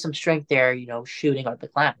displayed some strength there, shooting Art the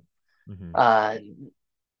Clown. Hmm. Uh,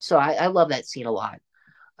 so I love that scene a lot.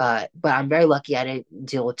 But I'm very lucky I didn't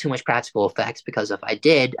deal with too much practical effects because if I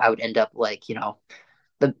did, I would end up like,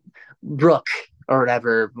 the Brook or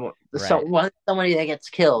whatever, Right. somebody that gets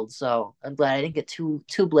killed. So I'm glad I didn't get too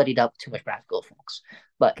bloodied up, too much practical effects.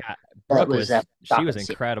 But God, that Brooke was was that she was shotgun scene.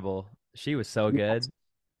 incredible. She was so Yes. good.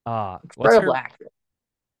 What's Incredible her actor.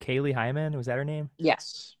 Kaylee Hyman? Was that her name?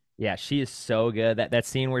 Yes. Yeah, she is so good. That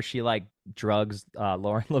scene where she like drugs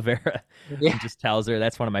Lauren Lavera Yeah. and just tells her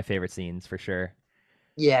that's one of my favorite scenes for sure.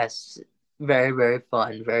 Yes. Very, very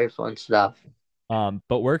fun. Very fun stuff.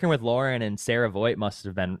 But working with Lauren and Sarah Voigt must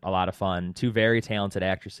have been a lot of fun. Two very talented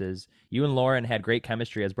actresses. You and Lauren had great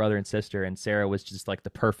chemistry as brother and sister, and Sarah was just like the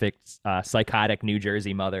perfect psychotic New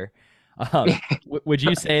Jersey mother. Would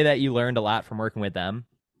you say that you learned a lot from working with them?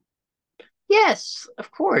 Yes,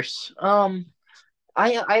 of course.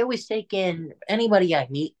 I always take in anybody I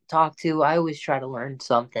meet, talk to. I always try to learn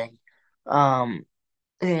something. Um,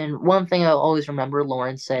 And one thing I always remember,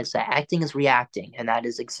 Lauren says that acting is reacting, and that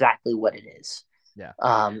is exactly what it is. Yeah.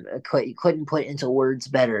 You couldn't put into words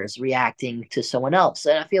better as reacting to someone else.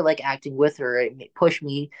 And I feel like acting with her, it pushed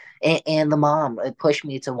me, and the mom, it pushed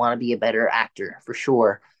me to want to be a better actor for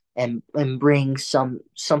sure, and bring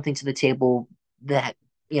something to the table that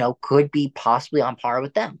could be possibly on par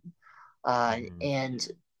with them. Mhm. And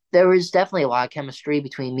there was definitely a lot of chemistry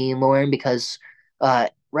between me and Lauren because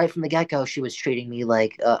right from the get go, she was treating me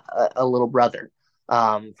like a little brother.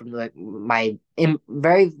 From my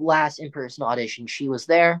very last in person audition, she was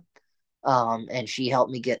there, and she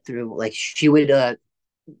helped me get through. Like she would,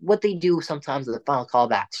 what they do sometimes in the final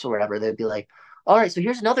callbacks or whatever, they'd be like, "All right, so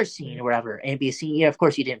here's another scene or whatever," and it'd be a scene. Of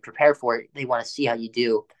course, you didn't prepare for it. They want to see how you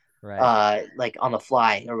do, Right. like on the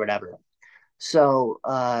fly or whatever. So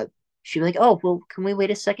she'd be like, "Oh, well, can we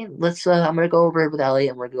wait a second? Let's. I'm gonna go over it with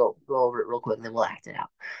Elliot, and we're gonna go over it real quick, and then we'll act it out.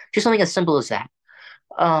 Just something as simple as that."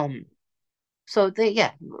 Um, so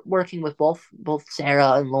yeah, working with both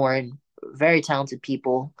Sarah and Lauren, very talented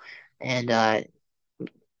people, and I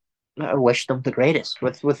wish them the greatest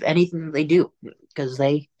with anything that they do because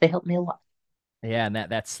they helped me a lot. Yeah, and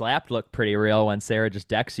that slap looked pretty real when Sarah just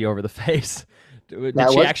decks you over the face. Did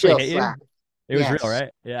That she was actually real hit you? slap. It was real, Yes.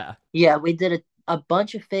 right? Yeah. Yeah, we did a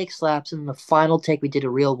bunch of fake slaps, and in the final take, we did a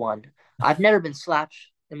real one. I've never been slapped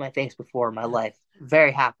in my face before in my life.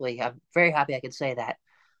 Very happily, I'm very happy I could say that.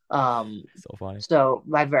 Um, So funny. so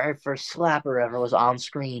my very first slapper ever was on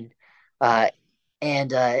screen, uh, and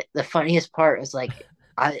the funniest part was like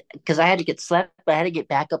because I had to get slapped, but I had to get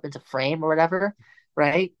back up into frame or whatever,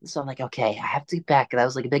 right? So I'm like, okay, I have to get back. That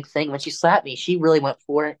was like a big thing. When she slapped me, she really went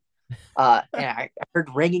for it. And I heard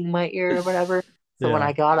ringing in my ear or whatever. So when Yeah.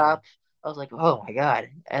 I got up, I was like, "Oh my God!"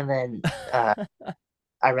 And then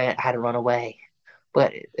had to run away.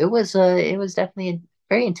 But it was definitely a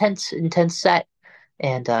very intense set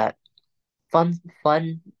and fun,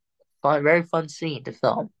 fun, very fun scene to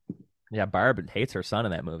film. Yeah, Barb hates her son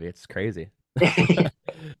in that movie. It's crazy.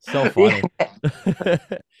 So funny.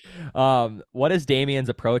 Yeah, What is Damien's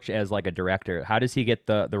approach as like a director? How does he get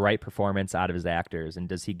the right performance out of his actors? And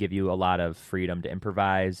does he give you a lot of freedom to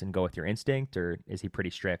improvise and go with your instinct, or is he pretty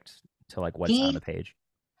strict to like what's on the he page?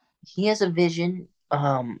 he has a vision,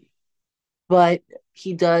 but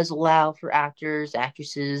he does allow for actors,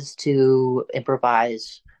 actresses to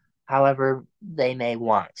improvise however they may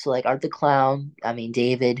want. So, like Art the Clown, I mean,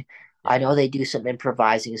 David, I Yeah. know they do some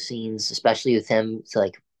improvising scenes, especially with him to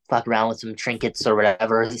like fuck around with some trinkets or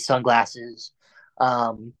whatever, his sunglasses.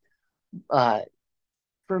 Um, Uh,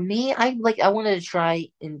 for me, I wanted to try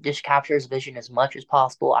and just capture his vision as much as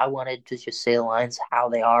possible. I wanted to just say the lines how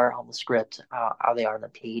they are on the script, how they are on the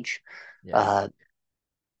page. Yeah. Uh,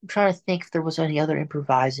 I'm trying to think if there was any other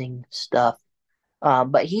improvising stuff.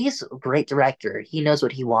 But he's a great director. He knows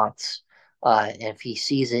what he wants. And if he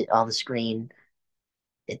sees it on the screen,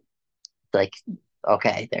 it's like,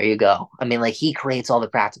 okay, there you go. I mean, like he creates all the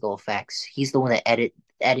practical effects. He's the one that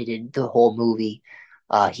edited the whole movie.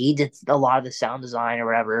 He did a lot of the sound design or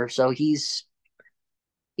whatever. So he's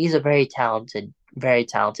a very talented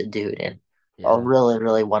dude and a Yeah. really,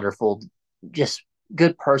 really wonderful, just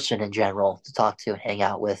good person in general to talk to and hang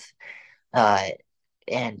out with. Uh,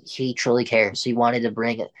 and he truly cares. He wanted to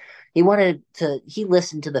bring it. He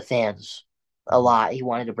listened to the fans a Mhm. lot. He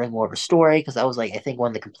wanted to bring more of a story because that was like, I think one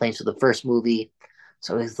of the complaints of the first movie.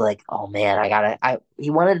 So he's like, oh man, he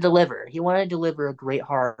wanted to deliver. He wanted to deliver a great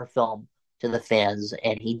horror film to the fans,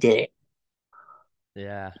 and he did it.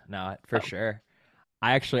 Yeah. No, for sure.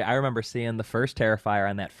 I remember seeing the first Terrifier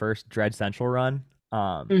on that first Dread Central run.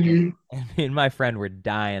 Mhm. And me and my friend were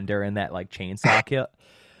dying during that like chainsaw kill.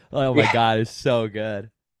 Oh my God, it's so good.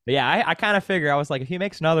 But yeah, I kind of figure I was like, if he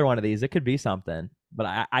makes another one of these, it could be something.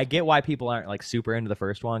 But I get why people aren't like super into the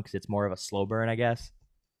first one because it's more of a slow burn, I guess.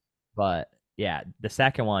 But yeah, the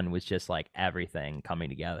second one was just like everything coming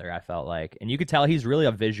together. I felt like, and you could tell he's really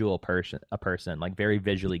a person like very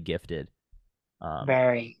visually gifted. Um,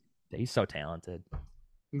 Very, he's so talented,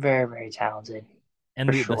 very, very talented and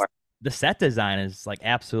for sure. the set design is like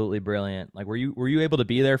absolutely brilliant. Like, were you able to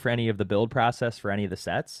be there for any of the build process for any of the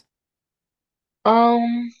sets?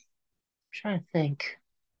 Trying to think.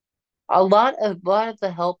 A lot of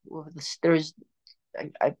the help was there's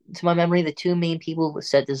to my memory, the two main people with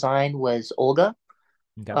set design was Olga.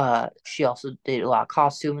 Okay, She also did a lot of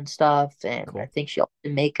costume and stuff, and I cool. think she also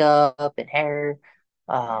did makeup and hair.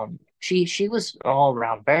 She was all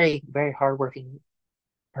around very, very hardworking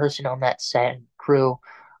person on that set and crew.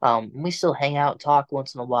 We still hang out, talk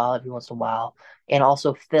once in a while, every once in a while, and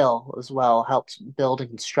also Phil as well helped build and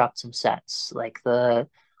construct some sets, like the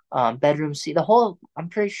bedroom. See the whole. I'm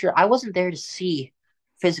pretty sure I wasn't there to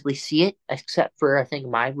physically see it, except for I think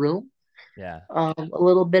my room, Yeah, a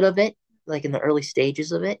little bit of it, like in the early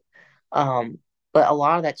stages of it. Um, but a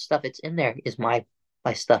lot of that stuff it's in there is my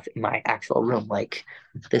stuff in my actual room, like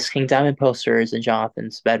this King Diamond poster is in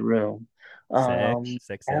Jonathan's bedroom. sick, Um,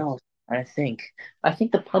 sick, what sick. else? I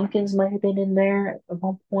think the pumpkins might have been in there at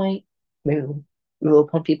one point. Maybe little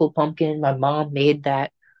people pumpkin. My mom made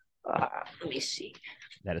that. Let me see.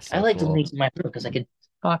 That is I so like to cool. make in my room because I could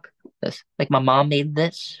talk this. Like my mom made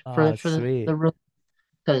this Oh, it's for sweet. the room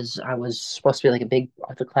because I was supposed to be like a big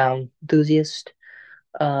Arthur Clown enthusiast.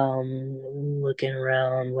 Looking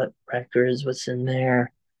around what records, what's in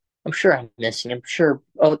there. I'm sure I'm missing. I'm sure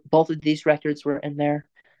both of these records were in there.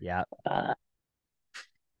 Yeah, Uh,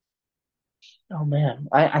 oh man,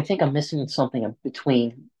 I think I'm missing something in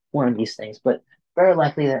between one of these things, but very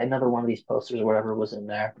likely that another one of these posters or whatever was in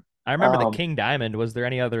there. I remember the Um, King Diamond. Was there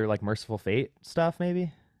any other like Merciful Fate stuff? Maybe.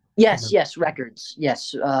 Can't yes, remember. yes, records.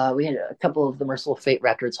 Yes, we had a couple of the Merciful Fate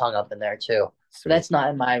records hung up in there too. But Sweet. that's not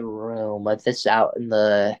in my room. But this out in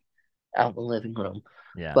the living room.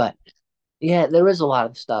 Yeah. But yeah, there was a lot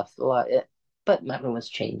of stuff. But my room was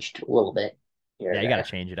changed a little bit here Yeah, or you got to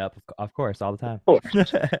there. change it up, of course, all the Of time.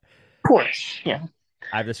 course, of course, yeah.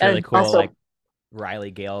 I have this really And cool like also,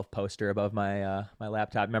 Riley Gale poster above my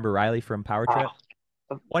laptop. Remember Riley from Power uh, Trip?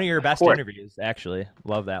 of, One of your of best course, interviews, actually.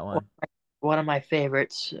 Love that one. one of my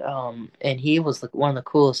favorites. And he was like one of the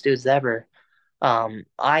coolest dudes ever.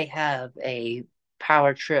 I have a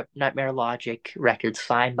Power Trip Nightmare Logic record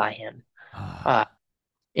signed by him. Uh,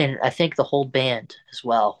 and I think the whole band as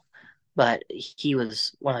well. But he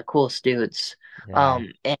was one of the coolest dudes. Yeah.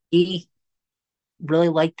 And he really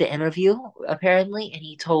liked the interview apparently, and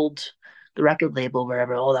he told the record label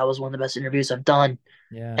wherever, oh, that was one of the best interviews I've done.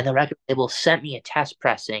 Yeah. And the record label sent me a test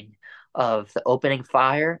pressing of the Opening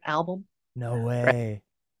Fire album. No Right, way.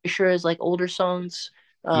 pretty sure is like older songs.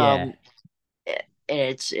 Yeah. Um, and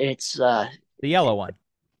it's The yellow one.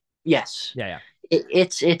 yes, Yeah, yeah.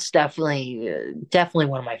 it's definitely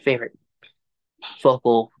one of my favorite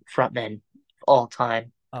vocal frontmen of all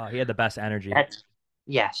time. Oh, he had the best energy. That's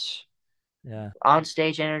yes, Yeah. on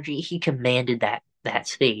stage energy. He commanded that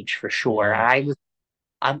stage for sure. Yeah.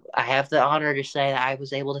 I have the honor to say that I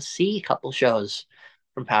was able to see a couple shows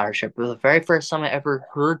from Power Trip. The very first time I ever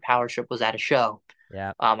heard Power Trip was at a show.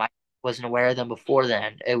 Yeah. I wasn't aware of them before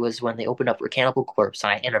then. It was when they opened up for Cannibal Corpse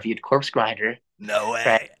and I interviewed Corpse Grinder, No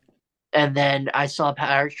right? way. And then I saw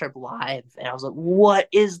Power Trip live and I was like, what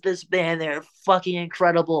is this band? They're fucking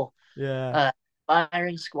incredible. Yeah. Uh,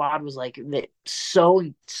 Firing Squad was like so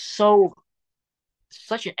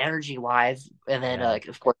such an energy live, and then Yeah,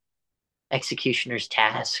 of course Executioner's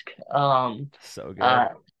Task. so good. Uh,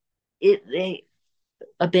 it they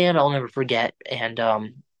a band I'll never forget, and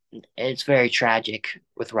it's very tragic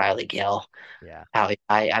with Riley Gale. Yeah. How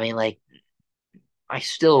I mean, like I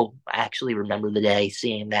still actually remember the day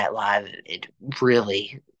seeing that live. It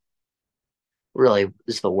really, really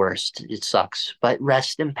is the worst. It sucks, but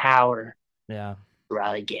rest in power, Yeah.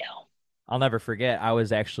 Riley Gale. I'll never forget. I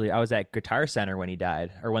was at Guitar Center when he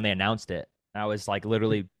died, or when they announced it. I was like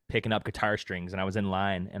literally picking up guitar strings, and I was in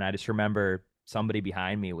line, and I just remember somebody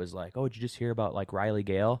behind me was like, "Oh, did you just hear about like Riley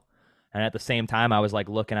Gale?" And at the same time, I was like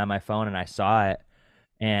looking on my phone, and I saw it.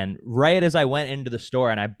 And right as I went into the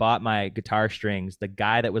store and I bought my guitar strings, the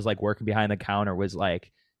guy that was like working behind the counter was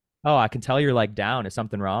like, "Oh, I can tell you're like down. Is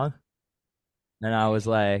something wrong?" And I was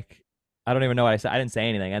like, I don't even know what I said. I didn't say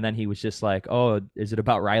anything. And then he was just like, "Oh, is it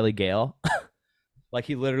about Riley Gale?" Like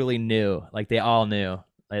he literally knew. Like they all knew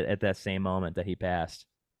at that same moment that he passed.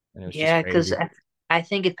 And it was just Yeah, because crazy. I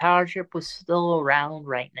think if Power Trip was still around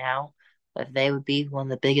right now, that they would be one of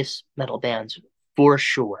the biggest metal bands for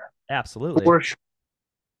sure. Absolutely. For sure.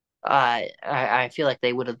 I feel like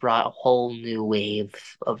they would have brought a whole new wave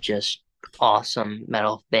of just awesome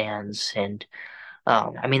metal bands, and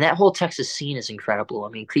I mean that whole Texas scene is incredible. I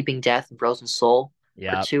mean, Creeping Death and Frozen Soul are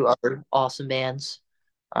Yeah. two other awesome bands.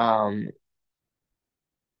 Um,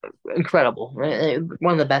 Incredible.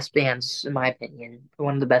 One of the best bands in my opinion.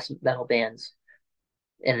 One of the best metal bands,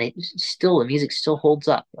 and they still the music still holds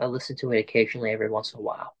up. I listen to it occasionally every once in a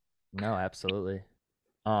while. No, absolutely.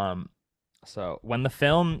 Um, so when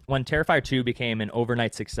Terrifier 2 became an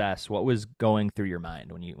overnight success, what was going through your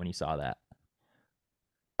mind when you saw that?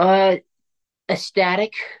 Uh,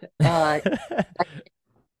 Ecstatic, uh,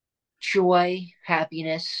 joy,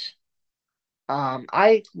 happiness.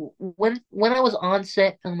 When I was on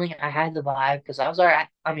set filming, I had the vibe because I was alright.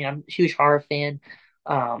 I mean, I'm a huge horror fan.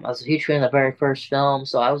 I was a huge fan of the very first film,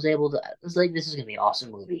 so I was able to. I was like, this is gonna be an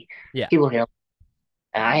awesome movie. Yeah, People are gonna.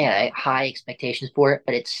 And I had high expectations for it,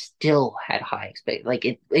 but it still had high like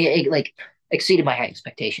it like exceeded my high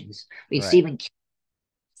expectations. I mean, right. Stephen King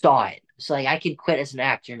saw it. It's like I can quit as an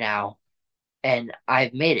actor now, and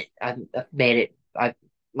I've made it. I've made it. I've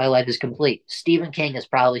My life is complete. Stephen King has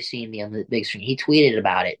probably seen me on the big screen. He tweeted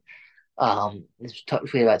about it.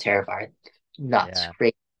 Tweeted about Terrifier. Nuts. Yeah.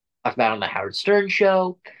 Great. Talked about it on the Howard Stern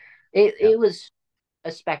show. It Yeah. it was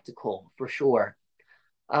a spectacle for sure.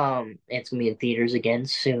 It's gonna be in theaters again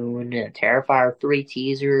soon. Terrifier 3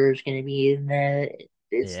 teaser is gonna be in there.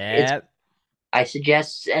 It's Yeah. I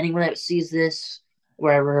suggest anyone that sees this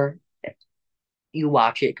wherever you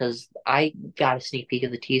watch it because I got a sneak peek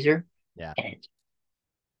of the teaser Yeah. and it's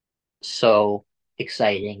so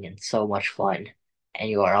exciting and so much fun, and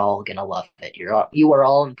you are all gonna love it. You are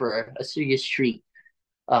all in for a serious treat.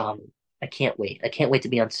 I can't wait. I can't wait to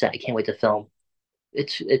be on set. I can't wait to film.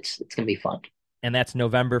 It's gonna be fun. And that's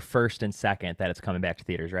November 1st and 2nd that it's coming back to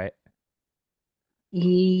theaters, right?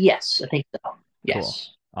 Yes, I think so. Cool.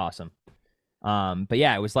 Yes. Awesome. But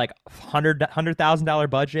yeah, it was like $100,000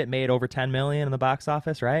 budget, made over 10 million in the box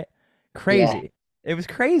office, right? Yeah. Crazy. It was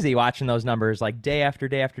crazy watching those numbers like day after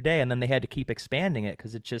day after day, and then they had to keep expanding it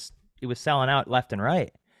because it was selling out left and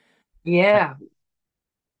right. I- Yeah.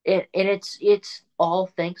 It's all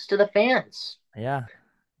thanks to the fans. Yeah,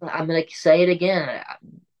 I'm gonna say it again.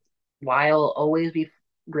 Why I'll always be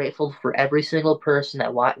grateful for every single person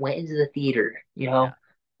that went into the theater, yeah,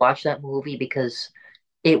 watch that movie because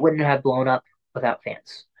it wouldn't have blown up without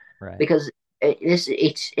fans. right, Because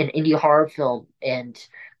it's an indie horror film and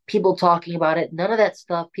people talking about it, none of that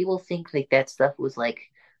stuff, people think like that stuff was like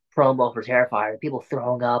promo for Terrifier, people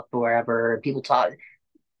throwing up or wherever, people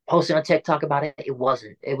posting on TikTok about it. It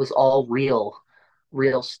wasn't. It was all real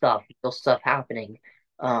stuff happening.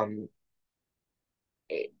 Um,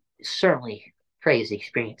 it, Certainly crazy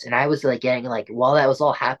experience. And I was like getting like while that was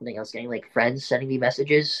all happening, I was getting like friends sending me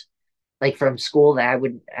messages like from school that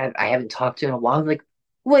I haven't talked to in a while. I'm like,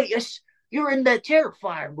 wait, yes, you're in that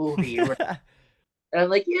Terrifier movie, or and I'm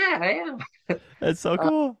like, yeah, I am. that's so Uh,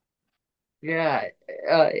 cool. yeah,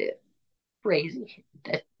 uh, crazy.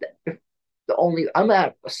 The only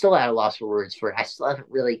still at a loss for words for it. I still haven't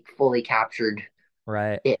really fully captured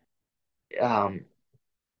Right, it. Um,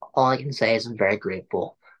 all I can say is I'm very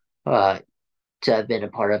grateful uh, to have been a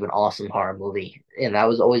part of an awesome horror movie, and that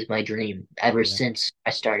was always my dream ever yeah. since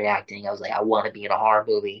I started acting. I was like, I want to be in a horror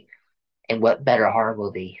movie, and what better horror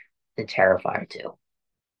movie than Terrifier 2?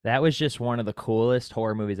 That was just one of the coolest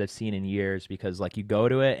horror movies I've seen in years because like you go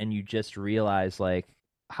to it and you just realize like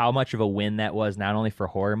how much of a win that was, not only for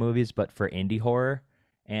horror movies but for indie horror.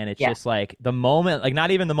 And it's Yeah. just like the moment, like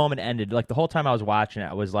not even the moment it ended, like the whole time I was watching it,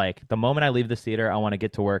 I was like, the moment I leave this theater, I want to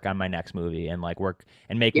get to work on my next movie and like work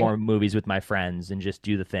and make Yeah. more movies with my friends and just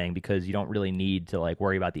do the thing, because you don't really need to like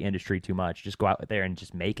worry about the industry too much. Just go out there and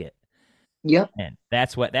just make it. Yep. And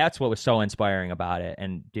that's what was so inspiring about it.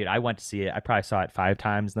 And dude, I went to see it. I probably saw it 5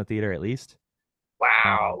 times in the theater at least.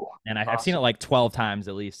 Wow. And I've seen it Awesome. like 12 times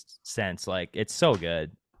at least since. Like it's so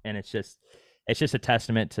good, and it's just a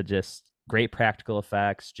testament to just great practical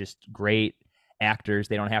effects, just great actors.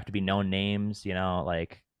 They don't have to be known names,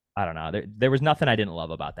 Like I don't know, there was nothing I didn't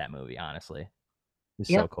love about that movie. Honestly, it was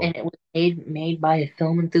so Yep. cool. And it was made by a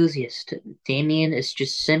film enthusiast. Damien is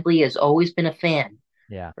just simply has always been a fan,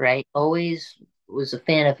 Yeah, right? Always was a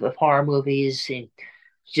fan of horror movies, and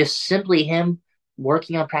just simply him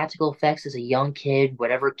working on practical effects as a young kid,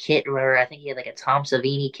 whatever kit or whatever. I think he had like a Tom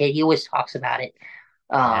Savini kit. He always talks about it.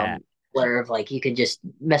 yeah, Where like you could just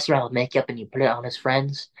mess around with makeup and you put it on his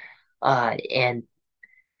friends. And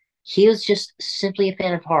he was just simply a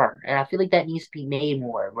fan of horror. And I feel like that needs to be made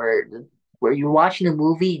more, where you're watching a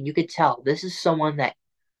movie and you could tell this is someone that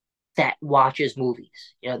watches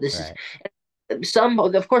movies. This is right, some,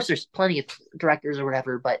 of course, there's plenty of directors or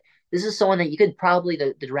whatever, but this is someone that you could probably,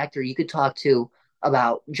 the director, you could talk to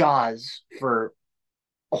about Jaws for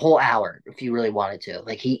a whole hour if you really wanted to.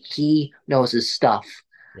 Like he knows his stuff.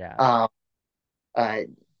 yeah, Um, uh,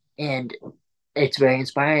 and it's very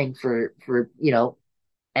inspiring for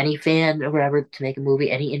any fan or whatever to make a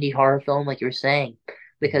movie, any indie horror film, like you were saying, hmm,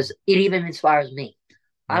 because it even inspires me.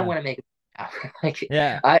 I yeah, want to make a like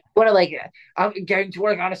yeah, I want to like I'm getting to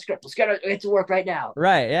work on a script. Let's get to work right now.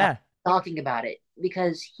 right, Uh, yeah, Talking about it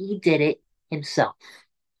because he did it himself.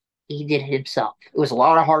 He did it himself. It was a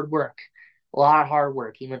lot of hard work. A lot of hard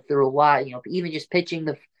work. He went through a lot, even just pitching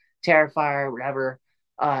the Terrifier or whatever.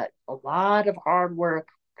 A lot of hard work.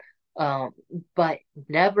 Um, but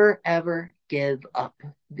never ever give up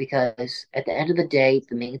because at the end of the day,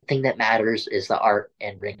 the main thing that matters is the art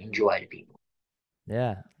and bringing joy to people.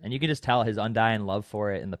 yeah. And you can just tell his undying love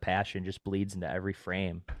for it and the passion just bleeds into every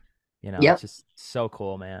frame. It's Yep, just so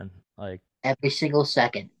cool, man. Like every single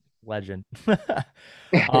second. legend.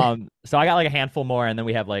 So I got like a handful more, and then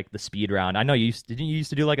we have like the speed round. I know didn't you used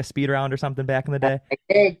to do like a speed round or something back in the day? I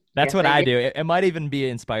did. That's Yes, what I I did. do. It might even be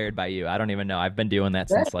inspired by you. I don't even know. I've been doing that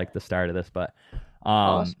Good. since like the start of this, but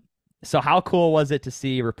um Awesome. so how cool was it to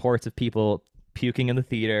see reports of people puking in the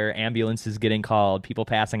theater, ambulances getting called, people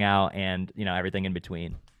passing out, and everything in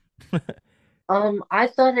between? I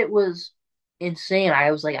thought it was insane.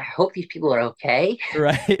 I was like, I hope these people are okay.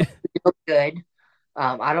 Right. Good.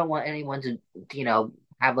 I don't want anyone to,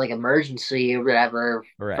 have like emergency or whatever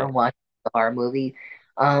Right. from watching the horror movie.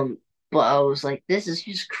 Um, but I was like, this is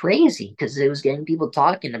just crazy because it was getting people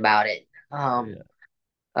talking about it. Yeah.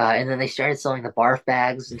 And then they started selling the barf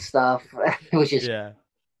bags and stuff. It was just, Yeah.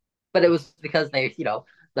 but it was because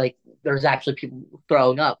like there was actually people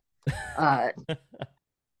throwing up. Uh,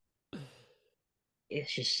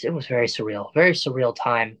 it was very surreal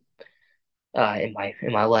time in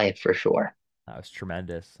my life for sure. That was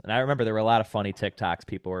tremendous. And I remember there were a lot of funny TikToks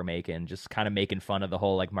people were making, just kind of making fun of the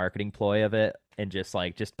whole like marketing ploy of it and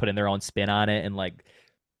just putting their own spin on it and like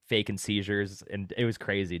faking seizures. And it was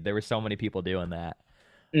crazy. There were so many people doing that.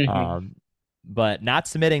 Hmm. Um, but not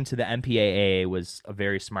submitting to the MPAA was a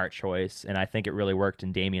very smart choice. And I think it really worked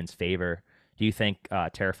in Damien's favor. Do you think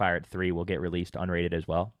Terrifier at 3 will get released unrated as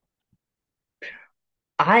well?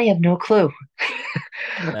 I have no clue.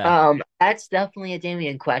 Yeah. That's definitely a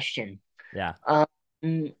Damien question. Yeah. Um,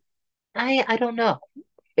 I don't know.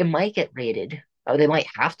 It might get rated. Oh, they might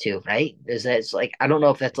have to, right? Is that it's like I don't know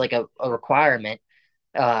if that's like a requirement.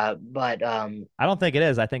 But I don't think it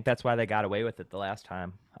is. I think that's why they got away with it the last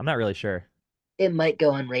time. I'm not really sure. it might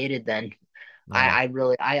go unrated then. Yeah.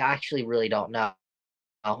 I actually really don't know.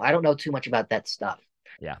 I don't know too much about that stuff,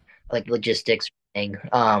 Yeah. like logistics thing.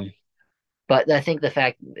 But I think the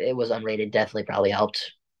fact it was unrated definitely probably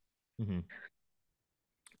helped. Hmm.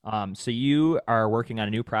 So you are working on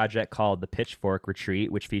a new project called the Pitchfork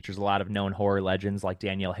Retreat, which features a lot of known horror legends like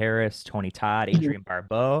Danielle Harris, Tony Todd, Adrienne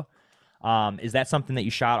Barbeau. Is that something that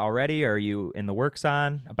you shot already, or are you in the works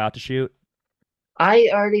on, about to shoot? I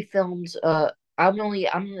already filmed. I'm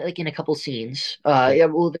like in a couple scenes. Cool. Yeah,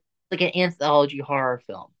 well, it's like an anthology horror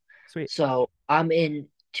film. Sweet. So I'm in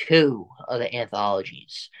two of the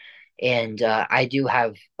anthologies, and I do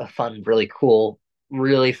have a fun, really cool,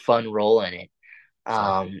 really fun role in it. Sick.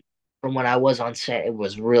 Um, from when I was on set, it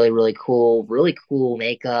was really cool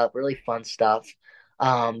makeup, really fun stuff.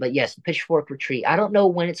 But yes, the Pitchfork Retreat. I don't know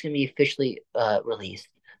when it's going to be officially released,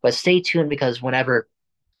 but stay tuned because whenever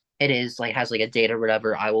it is like has like a date or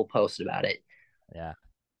whatever, I will post about it. Yeah.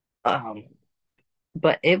 Um,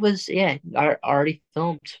 but it was yeah, already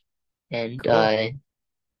filmed and Cool.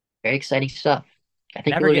 very exciting stuff. I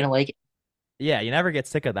think Never people are get gonna like it. Yeah, you never get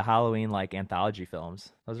sick of the Halloween like anthology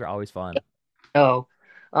films. Those are always fun. Oh,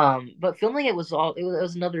 but filming it was it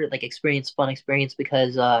was another like experience, fun experience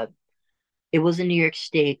because it was in New York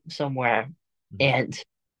State somewhere, Mhm. and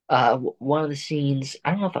one of the scenes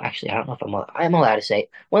I don't know if actually I don't know if I'm allowed to say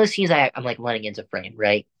one of the scenes I'm like running into frame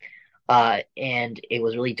right, and it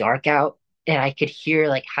was really dark out, and I could hear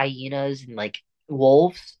like hyenas and like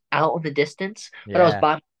wolves out in the distance, but I was Yeah.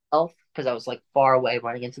 by myself because I was like far away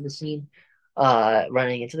running into the scene,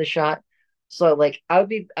 running into the shot. So like I would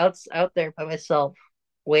be out there by myself,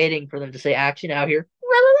 waiting for them to say action out here,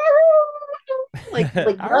 like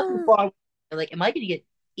not too Arr. far. Away. Like, am I gonna get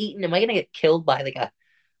eaten? Am I gonna get killed by like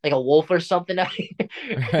a wolf or something out here?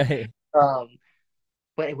 Right. Um,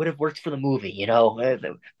 but it would have worked for the movie, you know.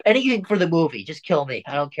 Anything for the movie, just kill me.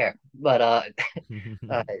 I don't care. But uh,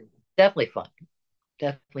 definitely fun.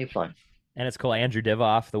 Definitely fun. And it's cool. Andrew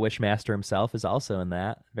Divoff, the Wishmaster himself, is also in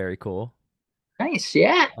that. Very cool. Nice.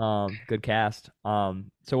 Yeah. Good cast.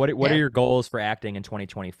 So what are Yeah. your goals for acting in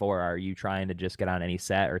 2024? Are you trying to just get on any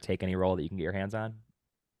set or take any role that you can get your hands on?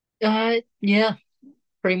 Yeah.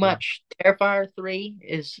 Pretty Yeah. much. Terrifier 3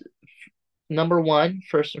 is number one,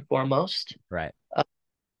 first and foremost. Right. Uh,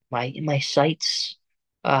 my sights,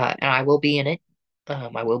 and I will be in it.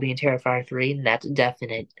 I will be in Terrifier 3, and that's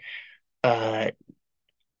definite. Uh,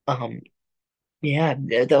 um, Yeah,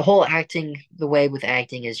 the whole acting, the way with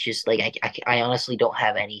acting is just like I honestly don't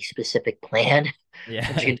have any specific plan. I'm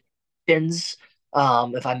just Yeah. gonna do pins.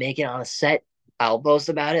 If I make it on a set, I'll boast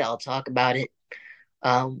about it. I'll talk about it.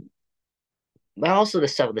 Um, but also the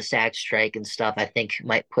stuff with the SAG strike and stuff, I think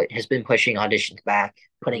might put has been pushing auditions back,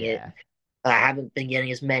 putting it. Yeah. I haven't been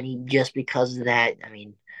getting as many just because of that. I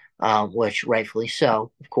mean, which rightfully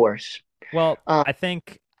so, of course. Well, Um, I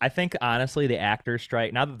think honestly the actors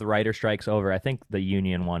strike, now that the writer strike's over, I think the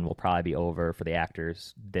union one will probably be over for the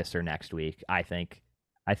actors this or next week. I think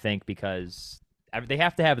because they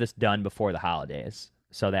have to have this done before the holidays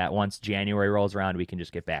so that once January rolls around we can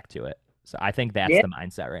just get back to it. So I think that's yeah, the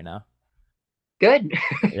mindset right now. good.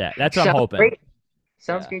 Yeah, that's what I'm Sounds hoping. great.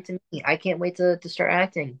 Sounds Yeah. great to me. I can't wait to start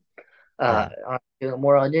acting. Yeah. On doing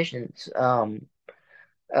more auditions.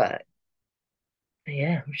 Uh,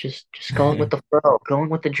 yeah, just going with the flow, going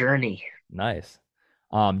with the journey. Nice.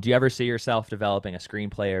 Do you ever see yourself developing a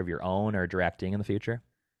screenplay of your own or directing in the future?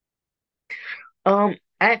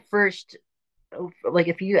 At first, like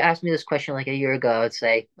if you asked me this question like a year ago, I'd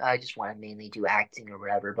say I just want to mainly do acting or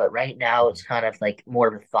whatever. But right now, it's kind of like more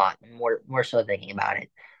of a thought, more so thinking about it.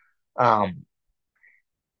 Um,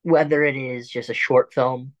 whether it is just a short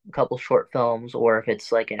film, a couple short films, or if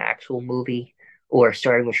it's like an actual movie, or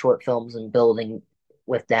starting with short films and building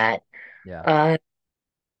with that. Yeah. Uh,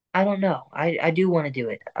 I don't know. I do want to do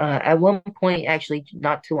it. At one point, actually,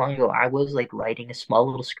 not too long ago, I was like writing a small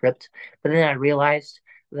little script, but then I realized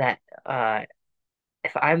that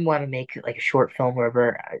if I want to make like a short film, or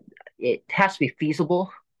whatever, it has to be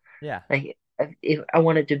feasible. Yeah. Like, if I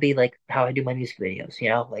want it to be like how I do my music videos, you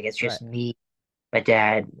know, like it's Right. just me, my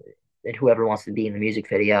dad, and whoever wants to be in the music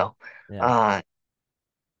video, Yeah. uh,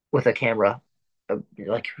 with a camera,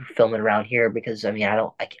 like filming around here because I mean I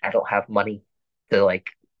don't have money to like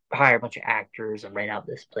hire a bunch of actors and rent out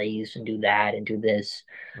this place and do that and do this.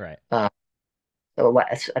 Right. Uh, so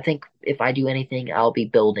I think if I do anything, I'll be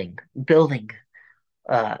building,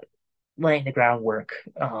 uh, laying the groundwork.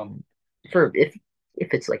 For if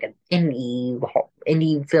it's like an indie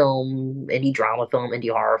film, indie drama film,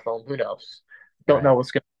 indie horror film, who knows? Don't Right. know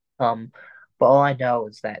what's gonna come, but all I know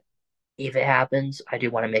is that if it happens, I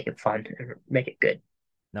do want to make it fun and make it good.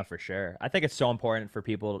 No, for sure. I think it's so important for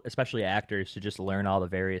people, especially actors, to just learn all the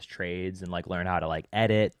various trades and like learn how to like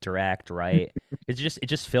edit, direct, write. It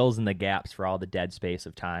just fills in the gaps for all the dead space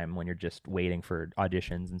of time when you're just waiting for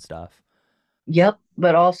auditions and stuff. Yep,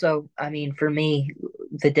 but also, I mean, for me,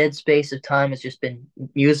 the dead space of time has just been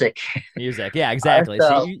music. Music. Yeah, exactly. So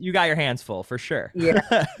So you got your hands full for sure. yeah,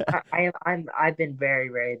 I've been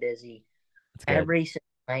very busy That's good. every single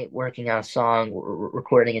night working on a song,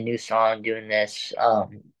 recording a new song, doing this. Uh,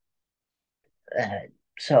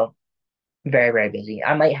 so very busy.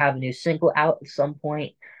 I might have a new single out at some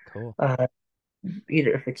point. Cool. Uh,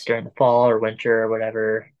 either if it's during the fall or winter or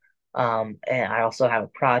whatever. And I also have a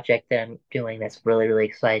project that I'm doing that's really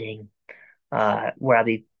exciting. Where I'll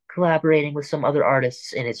be collaborating with some other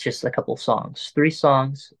artists, and it's just a couple songs, three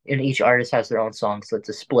songs, and each artist has their own song, so it's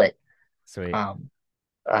a split. Sweet. Um,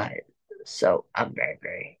 uh, so I'm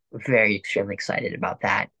very extremely excited about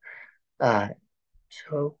that. Uh,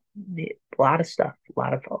 so a lot of stuff, a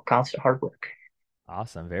lot of constant hard work.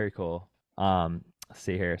 Awesome, very cool. Let's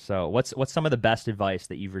see here. So, what's some of the best advice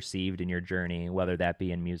that you've received in your journey, whether that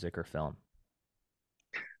be in music or film?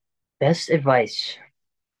 Best advice,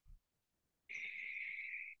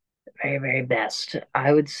 very, very best.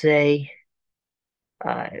 I would say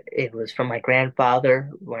it was from my grandfather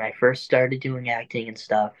when I first started doing acting and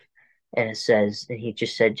stuff. And and he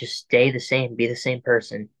just said, just stay the same, be the same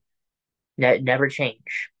person, never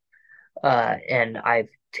change. And I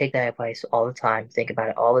take that advice all the time, think about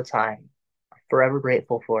it all the time. Forever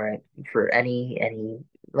grateful for it, for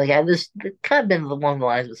like I this kind of been along the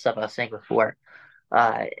lines of the stuff I was saying before.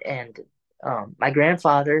 And my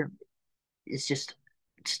grandfather is just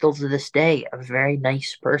still to this day a very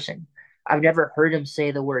nice person. I've never heard him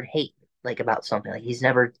say the word hate like about something. Like he's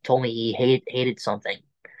never told me he hated something.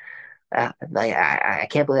 Like I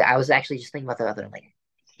can't believe I was actually just thinking about that other. Like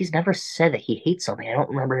he's never said that he hates something. I don't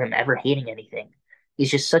remember him ever hating anything.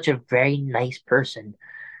 He's just such a very nice person.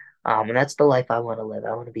 And that's the life I want to live.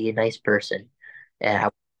 I want to be a nice person,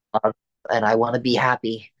 and uh, I want to be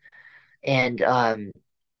happy. And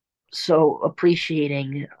so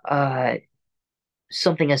appreciating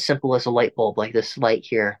something as simple as a light bulb like this light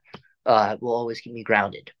here will always keep me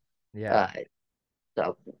grounded. Yeah, Uh,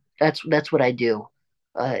 so that's what I do.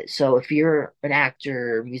 So if you're an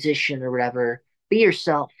actor, or musician, or whatever, be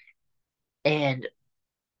yourself and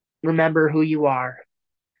remember who you are.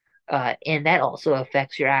 And that also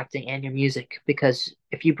affects your acting and your music because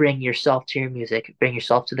if you bring yourself to your music, bring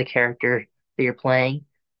yourself to the character that you're playing,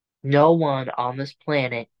 no one on this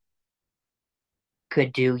planet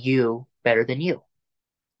could do you better than you.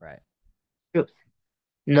 right. Truth.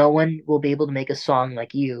 No one will be able to make a song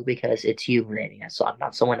like you because it's you writing a song,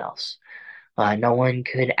 not someone else. No one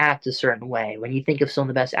could act a certain way. When you think of some of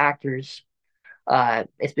the best actors,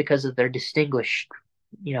 it's because of their distinguished,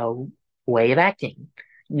 you know, way of acting.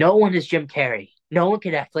 No one is Jim Carrey. No one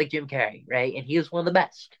could act like Jim Carrey, right? And he was one of the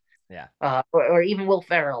best. Yeah, Or even Will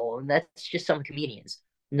Ferrell, and that's just some comedians.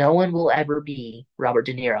 No one will ever be Robert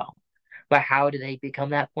De Niro. But how do they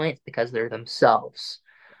become that point? It's because they're themselves.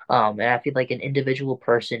 And I feel like an individual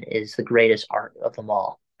person is the greatest art of them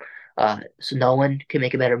all. So no one can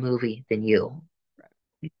make a better movie than you.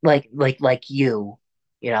 Like you,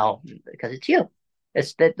 because it's you.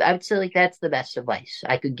 It's that I would say like that's the best advice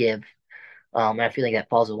I could give. And I feel like that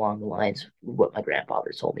falls along the lines of what my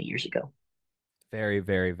grandfather told me years ago. very,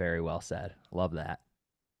 very, very well said. Love that.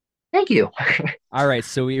 Thank you. All right,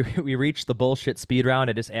 so we we reached the bullshit speed round.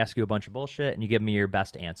 I just ask you a bunch of bullshit, and you give me your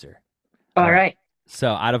best answer. All All right. right.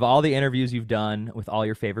 So, out of all the interviews you've done with all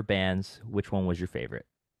your favorite bands, which one was your favorite?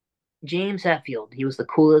 James Hetfield, he was the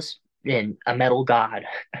coolest and a metal god.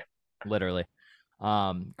 Literally.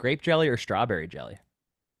 Grape jelly or strawberry jelly?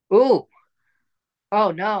 Ooh.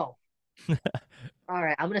 Oh no. All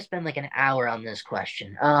right, I'm gonna spend like an hour on this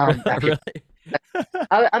question. After Really?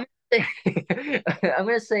 I'm gonna say, I'm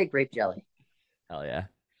gonna say grape jelly. Hell yeah.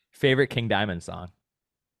 Favorite King Diamond song?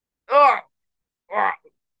 Oh, oh,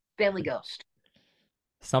 Family Ghost.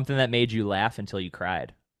 Something that made you laugh until you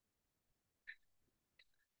cried.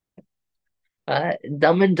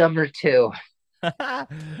 Dumb and Dumber 2. I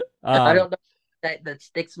um, don't know that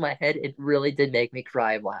sticks in my head. It really did make me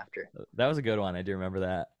cry of laughter. that was a good one. I do remember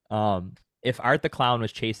that. If Art the Clown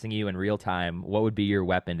was chasing you in real time, what would be your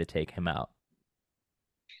weapon to take him out?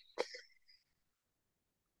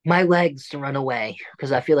 My legs to run away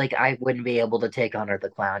because I feel like I wouldn't be able to take on the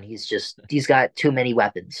Clown. He's got too many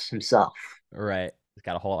weapons himself. Right. He's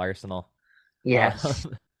got a whole arsenal. Um, Yes.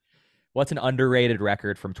 what's an underrated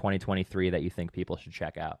record from 2023 that you think people should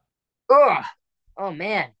check out? Ugh. Oh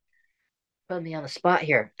man, put me on the spot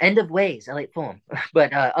here. End of Ways, Elliott Fullam.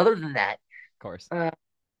 But other than that, Of course. uh,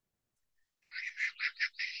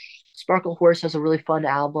 Sparkle Horse has a really fun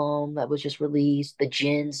album that was just released. The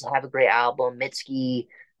Gins have a great album. Mitski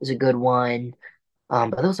is a good one.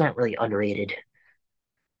 But those aren't really underrated.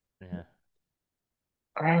 Yeah.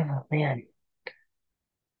 Oh man,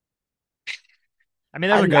 I mean,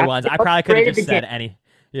 those are good I ones. I probably could have underrated just said any.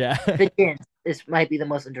 Yeah, The Gins. This might be the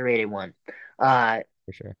most underrated one. Uh,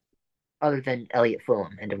 for sure. Other than Elliott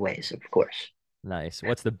Fullam, End of Ways, of course. Nice.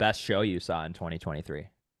 What's the best show you saw in 2023?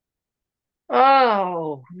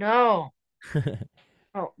 Oh no.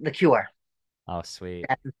 Oh, The Cure. Oh, sweet.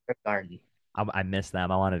 Madison Square Garden. I missed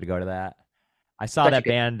them. I wanted to go to that. I saw Such a that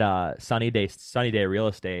good. band, Sunny Day Real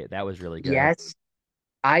Estate. That was really good. Yes,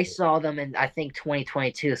 I saw them in I think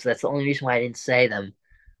 2022, so that's the only reason why I didn't say them.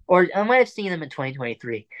 Or I might have seen them in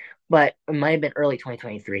 2023, but it might have been early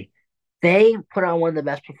 2023. They put on one of the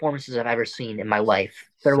best performances I've ever seen in my life.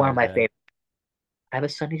 They're one So of my good. favorites. I have a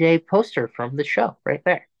Sunny Day poster from the show right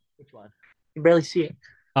there. Which one? You can barely see it.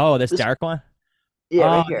 Oh, this This, dark one? yeah, Oh,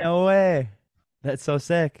 right here. no way. That's so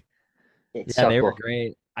sick. It's Yeah, so they were cool.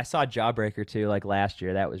 great. I saw Jawbreaker too, like last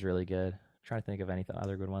year. That was really good. Trying to think of any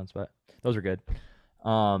other good ones, but those are good.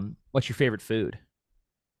 What's your favorite food?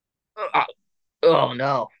 Oh, oh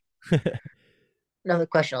no. Another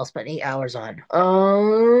question I'll spend 8 hours on.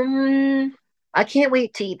 I can't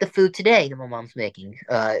wait to eat the food today that my mom's making.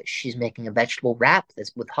 She's making a vegetable wrap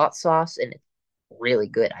that's with hot sauce and it's really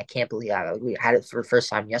good. I can't believe we had it for the first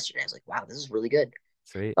time yesterday. I was like, wow, this is really good.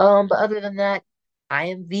 Sweet. But other than that, I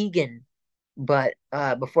am vegan. But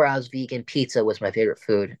before I was vegan, pizza was my favorite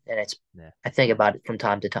food, and it's Yeah. I think about it from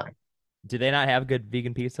time to time. Do they not have good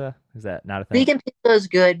vegan pizza? Is that not a thing? Vegan pizza is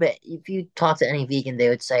good, but if you talk to any vegan, they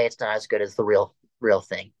would say it's not as good as the real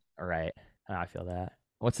thing. All right. Oh, I feel that.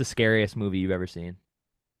 What's the scariest movie you've ever seen?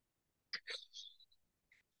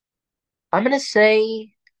 I'm gonna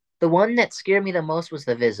say the one that scared me the most was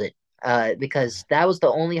The Visit, because that was the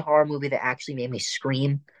only horror movie that actually made me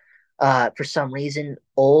scream. For some reason,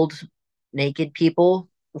 old naked people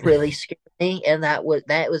really scared me, and that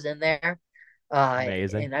was in there.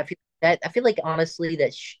 Amazing. And I feel like honestly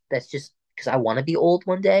that's just because I want to be old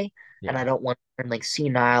one day, and I Yeah. don't want to turn like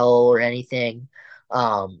senile or anything.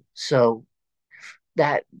 So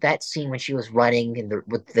that scene when she was running and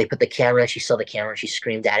they put the camera, she saw the camera, she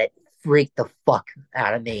screamed at it, freaked the fuck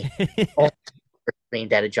out of me. Almost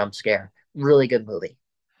screamed at a jump scare. Really good movie.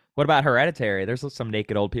 What about Hereditary? There's some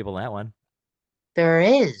naked old people in that one. There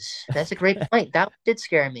is. That's a great point. That did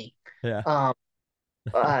scare me. Yeah. Um,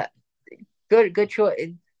 uh, good choice.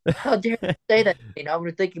 How dare you say that? I'm gonna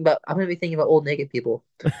be thinking about old naked people.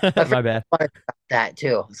 My friend My bad. wanted about that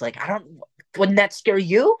too. It's like wouldn't that scare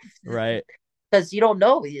you? Right. Because you don't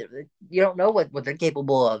know what they're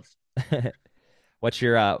capable of. What's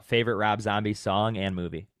your favorite Rob Zombie song and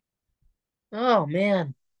movie? Oh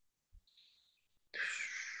man,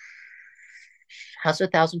 House of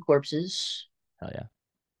a Thousand Corpses. Hell yeah.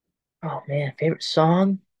 Oh man, favorite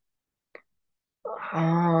song?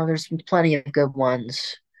 Oh, there's plenty of good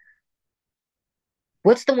ones.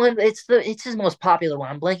 What's the one? It's his most popular one.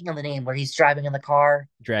 I'm blanking on the name where he's driving in the car.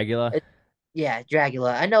 Dragula? It, yeah,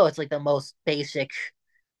 Dracula. I know it's like the most Yeah.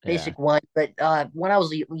 basic one, but when I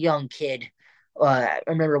was a young kid, I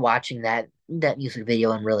remember watching that music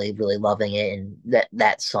video and really loving it, and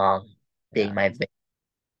that song being Yeah. my favorite.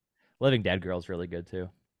 Living Dead Girl's really good too.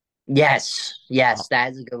 Yes, Oh,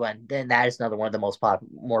 that is a good one. Then that is another one of the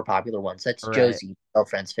more popular ones. That's right. Josie,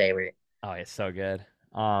 girlfriend's favorite. Oh, it's so good.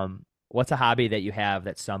 What's a hobby that you have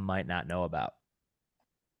that some might not know about?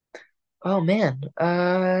 Oh man,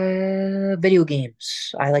 video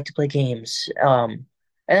games. I like to play games. And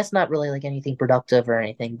that's not really like anything productive or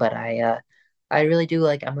anything, but I really do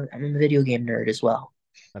like. I'm a video game nerd as well.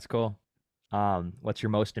 That's cool. What's your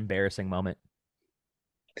most embarrassing moment?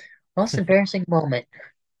 Most embarrassing moment.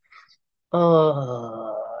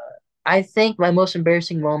 Uh, I think my most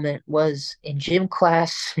embarrassing moment was in gym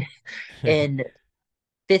class in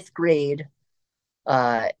fifth grade.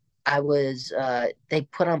 Uh, they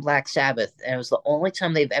put on Black Sabbath, and it was the only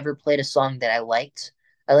time they've ever played a song that I liked.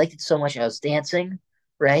 I liked it so much I was dancing,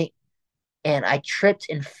 right? And I tripped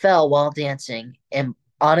and fell while dancing and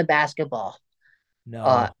on a basketball,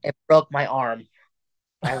 No. and broke my arm.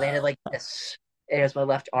 I landed like this. It was my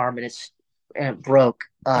left arm, and it broke.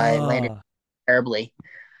 It landed Oh, terribly.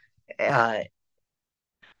 Uh,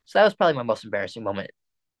 so that was probably my most embarrassing moment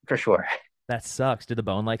for sure. that sucks. Did the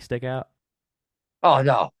bone like stick out? Oh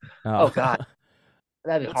no. Oh Oh. God.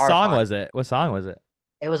 That'd be What song horrifying. was it? What song was it?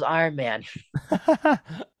 It was Iron Man.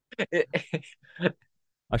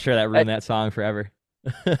 I'm sure that I- ruined that song forever.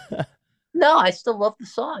 No, I still love the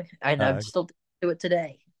song. I'm Uh, still do it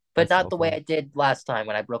today, but that's not so the way funny. I did last time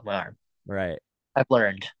when I broke my arm. Right. I've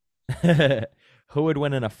learned. Who would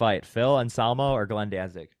win in a fight, Phil Anselmo or Glenn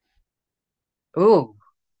Danzig? Ooh,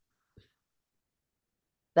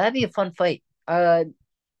 that'd be a fun fight. I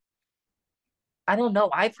don't know.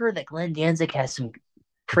 I've heard that Glenn Danzig has some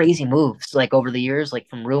crazy moves, like over the years, like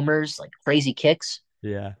from rumors, like crazy kicks.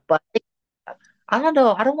 Yeah. But I don't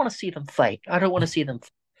know. I don't want to see them fight. I don't want to see them.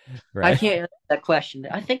 I Right. can't answer that question.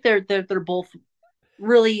 I think they're both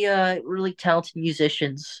really talented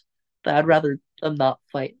musicians. But I'd rather them not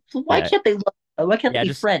fight. So why Yeah. can't they? Why can't they Yeah. be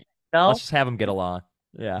Just friends? let's No. just have them get along.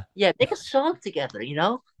 Yeah. Yeah, make a song together.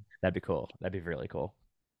 That'd be cool. That'd be really cool.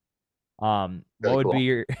 What Really would be cool.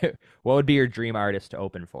 your what would be your dream artist to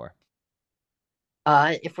open for?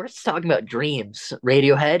 If we're just talking about dreams,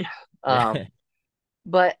 Radiohead. Um,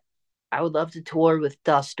 but I would love to tour with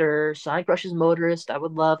Duster, Sonic Rush's Motorist. I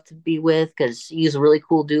would love to be with because he's a really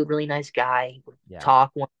cool dude, really nice guy. Would Yeah.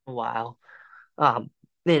 talk once in a while. Um,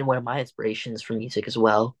 and one of my inspirations for music as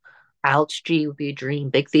well. Alex G would be a dream.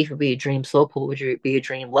 Big Thief would be a dream. Slowpool would be a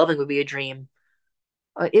dream. Loving would be a dream.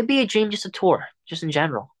 It'd be a dream just a tour, just in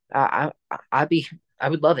general. I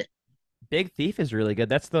would love it. Big Thief is really good.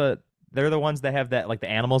 They're the ones that have that like the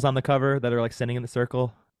animals on the cover that are like sitting in the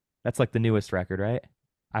circle. That's like the newest record, right?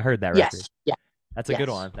 I heard that record. Yes, yeah, That's a good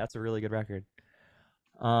yes. one. That's a really good record.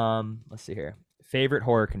 Let's see here. Favorite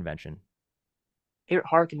horror convention. Favorite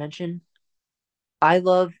horror convention. I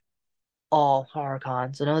love all horror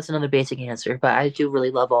cons. I know that's another basic answer, but I do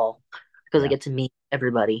really love all because I Yeah. get to meet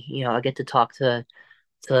everybody. I get to talk to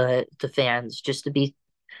fans just to be.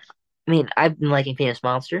 I mean, I've been liking Famous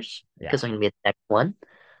Monsters Yeah. because I'm gonna be at the next one.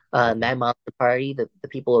 Definitely. Mad Monster Party. The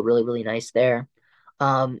people are really really nice there.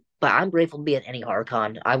 But I'm grateful to be at any horror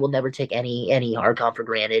con. I will never take any horror con for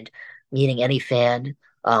granted. Meeting any fan.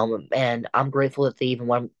 And I'm grateful that they even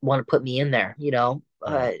want to put me in there.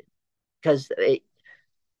 Right. Because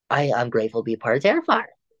I'm grateful to be a part of Terrifier.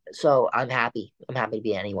 So I'm happy. I'm happy to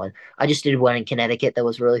be anyone. I just did one in Connecticut that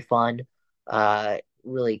was really fun.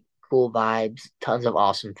 Really cool vibes. Tons of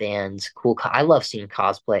awesome fans. I love seeing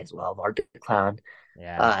cosplay as well. Mark the Clown.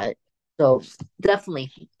 Yeah. Uh, so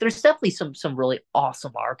definitely, there's definitely some really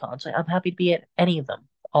awesome archons. I'm happy to be at any of them.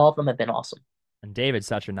 All of them have been awesome. And David's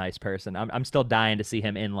such a nice person. I'm still dying to see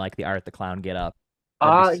him in like the Art the Clown get up.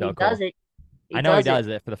 That'd be so He does cool. it. I He know he does it.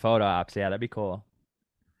 does it for the photo ops. Yeah, that'd be cool.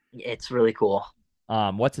 It's really cool.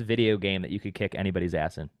 What's a video game that you could kick anybody's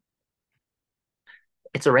ass in?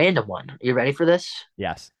 It's a random one. You ready for this?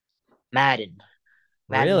 Yes. Madden.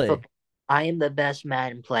 Madden Really? football. I am the best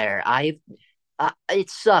Madden player. It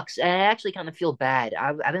sucks, and I actually kind of feel bad.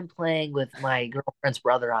 I've been playing with my girlfriend's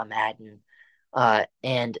brother on Madden,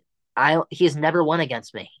 and he's never won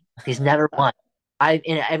against me. He's never won. And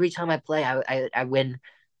every time I play, I win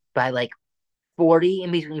by like 40,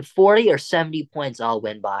 in between 40 or 70 points. I'll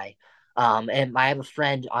win by. And I have a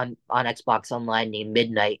friend on Xbox Online named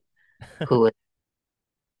Midnight who has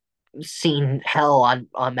seen hell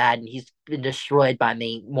on Madden. He's been destroyed by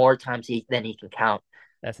me more times than he can count.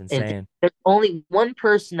 That's And insane. there's only one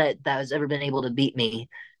person that has ever been able to beat me,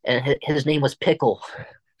 and his name was Pickle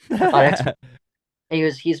on Xbox.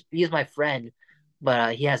 And he's my friend,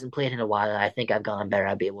 but he hasn't played in a while. And I think I've gotten better.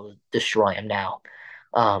 I'd be able to destroy him now.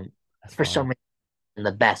 Um, That's for some funny. reason,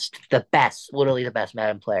 the best, literally the best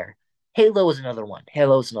Madden player. Halo is another one.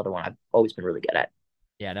 Halo is another one I've always been really good at.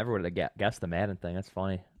 Yeah, I never would have guessed the Madden thing. That's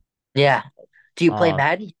funny. Yeah. Do you play Um,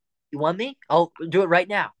 Madden? You want me? I'll do it right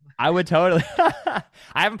now. I would totally. I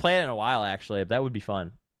haven't played it in a while actually. But that would be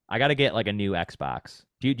fun. I got to get like a new Xbox.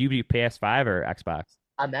 Do you do PS5 or Xbox?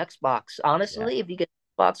 I'm Xbox. Yeah. Honestly, if you get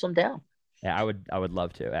Xbox, I'm down. Yeah, I would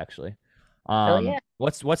love to actually. Hell yeah.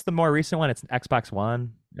 What's the more recent one? It's Xbox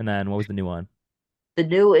One, and then what was the new one?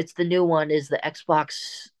 It's the new one is the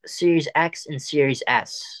Xbox Series X and Series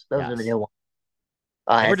S. Those are the Yes. new ones.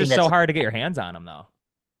 They I were think just so that's hard to get your hands on them though.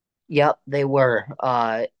 Yep, they were.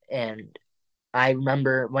 And I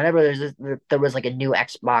remember whenever there was like a new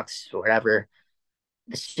Xbox or whatever,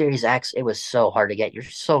 the Series X, it was so hard to get. You're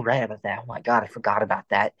so right about that. Oh my God, I forgot about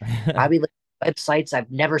that. I'd be like websites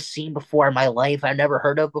I've never seen before in my life, I've never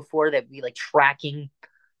heard of before that be like tracking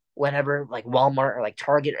whenever like Walmart or like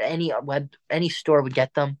Target or any store would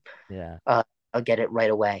get them. Yeah. Uh, I'll get it right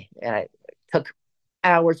away. And I took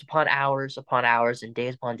hours upon hours upon hours and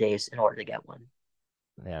days upon days in order to get one.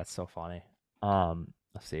 Yeah, it's so funny.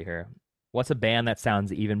 Let's see here. What's a band that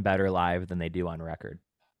sounds even better live than they do on record?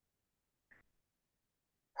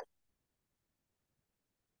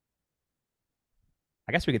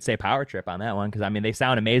 I guess we could say Power Trip on that one because I mean they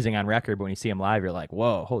sound amazing on record, but when you see them live, you're like,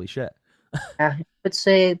 whoa, holy shit. I would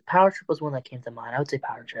say Power Trip was one that came to mind. I would say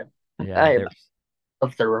Power Trip. Yeah, I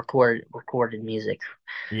love the recorded music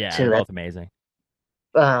they're too. That both amazing.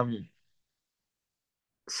 um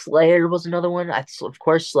Slayer was another one. Of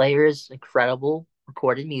course, Slayer is incredible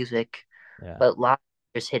recorded music, Yeah. but live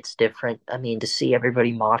just hits different. I mean, to see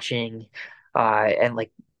everybody marching, and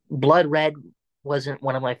like Blood Red wasn't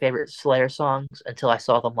one of my favorite Slayer songs until I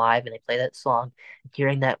saw them live and they play that song.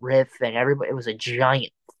 Hearing that riff and everybody, it was a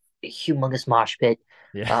giant, humongous mosh pit.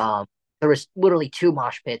 Yeah. Um, there was literally two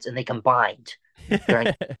mosh pits and they combined during,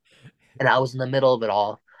 and I was in the middle of it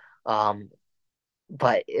all. Um,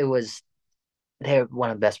 but they're one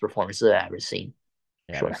of the best performances I've ever seen.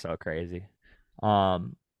 Yeah, they're Sure. so crazy.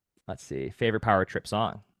 Um, let's see. Favorite Power Trip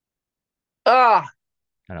song? Ah,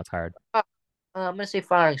 I know it's hard. I'm gonna say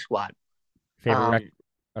Firing Squad. Favorite Um,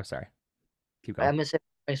 Oh, sorry. Keep going. I'm gonna say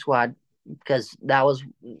Firing Squad. because that was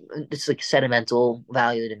it's like sentimental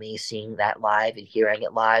value to me seeing that live and hearing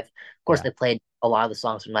it live. Of course, Yeah. they played a lot of the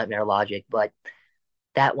songs from Nightmare Logic, but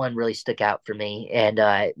that one really stuck out for me. And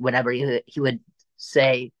whenever he would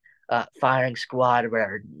say firing squad or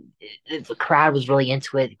whatever, the crowd was really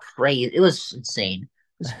into it. Crazy. It was insane.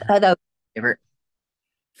 That was my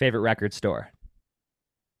Favorite record store?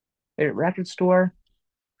 favorite record store.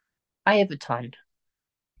 I have a ton.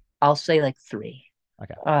 I'll say like three.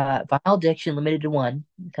 Okay. Vinyl Addiction limited to one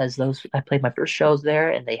because those I played my first shows there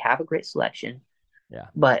and they have a great selection. Yeah.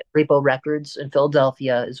 But Repo Records in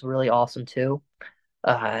Philadelphia is really awesome too.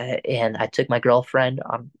 And I took my girlfriend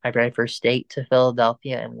on my very first date to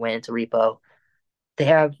Philadelphia and went into Repo. They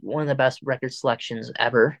have one of the best record selections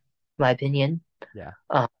ever, in my opinion. Yeah.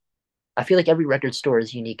 Uh, I feel like every record store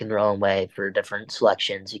is unique in their own way for different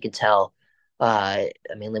selections. You can tell. I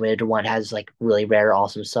mean, Limited to One has like really rare,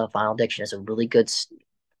 awesome stuff. Final Addiction has a really good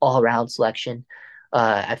all-around selection.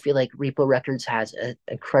 I feel like Repo Records has an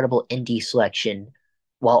incredible indie selection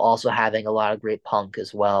while also having a lot of great punk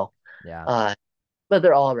as well. Yeah. But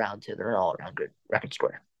they're all around too. They're an all-around good record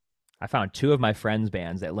store. I found two of my friends'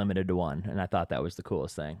 bands that limited to one, and I thought that was the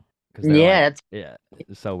coolest thing because they're like, Yeah, yeah,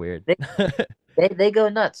 it's so weird. they, they go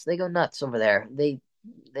nuts. They go nuts over there. They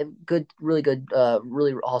have good, really good,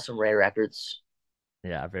 really awesome rare records.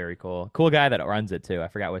 Yeah, very cool. Cool guy that runs it too. I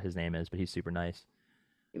forgot what his name is, but he's super nice.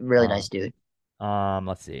 Really Um, nice dude.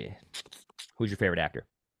 let's see. Who's your favorite actor?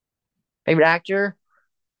 Favorite actor?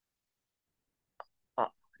 Uh,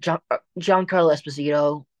 Giancarlo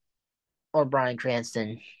Esposito or Bryan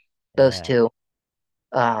Cranston. Those Yeah, two.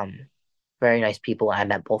 Um, Very nice people. I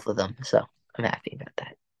met both of them, so I'm happy about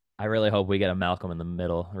that. I really hope we get a Malcolm in the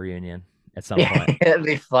Middle reunion at some Yeah, point. that'd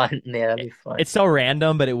be fun. Yeah, that'd It- be fun. it's so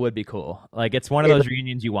random, but it would be cool. Like it's one of It, those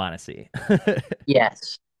reunions you want to see.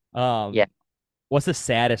 yes. um, Yeah. what's the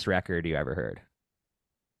saddest record you ever heard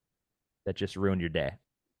that just ruined your day?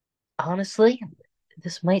 Honestly,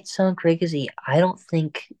 this might sound crazy. I don't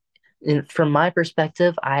think, from my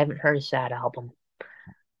perspective, I haven't heard a sad album.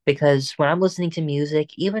 Because when I'm listening to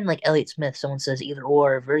music, even like Elliott Smith, someone says either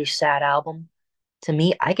or, a very sad album. To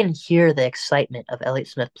me, I can hear the excitement of Elliott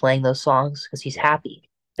Smith playing those songs because he's Yeah, happy.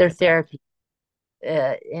 I They're get that. therapy.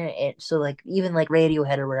 And so like even like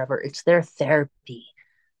Radiohead or whatever, it's their therapy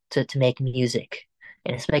to make music.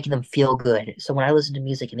 And it's making them feel good. So when I listen to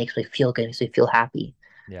music, it makes me feel good, it makes me feel happy.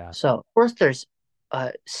 Yeah, So of course there's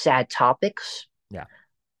sad topics, yeah,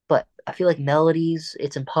 but I feel like melodies,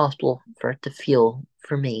 it's impossible for it to feel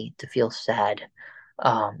for me to feel sad.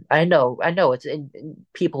 I know it's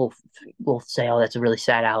people will say, "Oh, that's a really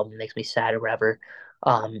sad album. It makes me sad or whatever."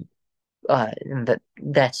 Um,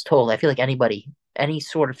 that's totally. I feel like any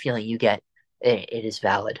sort of feeling you get, it is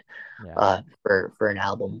valid. yeah. For an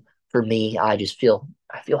album. For me, I feel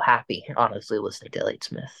happy, honestly, listening to Elliott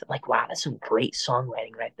Smith. Like, wow, that's some great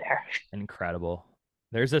songwriting right there. Incredible.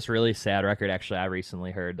 There's this really sad record actually I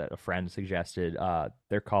recently heard that a friend suggested.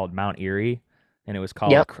 They're called Mount Erie, and it was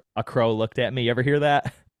called Yep. A Crow Looked at Me. You ever hear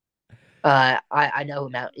that? I know who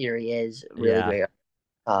Mount Erie is. Really Yeah, great.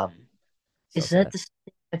 Um, so is that sad. the?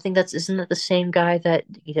 I think that's isn't that the same guy that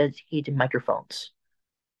he did microphones,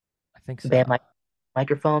 I think so. band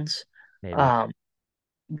microphones. Maybe. Um,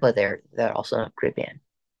 but they're also a great band.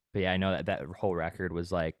 But yeah, I know that that whole record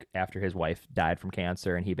was like after his wife died from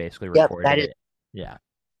cancer, and he basically Yep, recorded that is it. Yeah,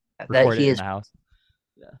 that recorded he it in is. the house.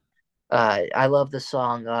 Yeah, I love the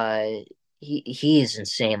song. He is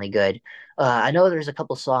insanely good. I know there's a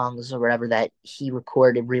couple songs or whatever that he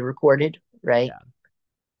recorded, re-recorded, right? yeah,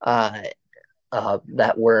 Uh,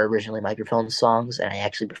 that were originally microphone songs, and I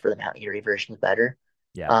actually prefer the Mount Erie version better.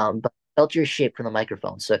 yeah. But I Felt Your Shape from the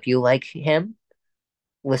Microphones. So if you like him,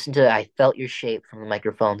 listen to I Felt Your Shape from the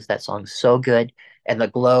Microphones. That song's so good. And the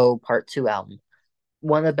Glow Part 2 album,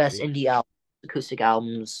 one of the best Sweet. indie albums, acoustic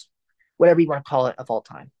albums, whatever you want to call it, of all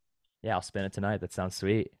time. Yeah, I'll spin it tonight. That sounds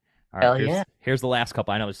sweet. All right, Hell yeah. here's the last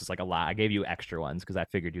couple. I know it's just like a lot. I gave you extra ones because I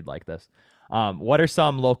figured you'd like this. What are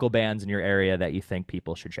some local bands in your area that you think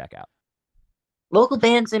people should check out? Local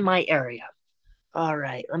bands in my area. All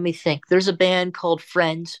right, let me think. There's a band called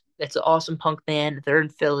Friends. It's an awesome punk band. They're in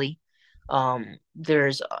Philly.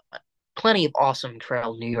 There's plenty of awesome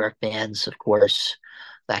trail New York bands, of course,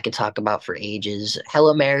 that I can talk about for ages.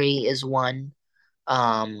 Hello Mary is one.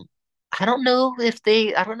 Um, I don't know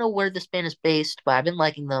where this band is based, but I've been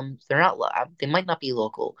liking them. They might not be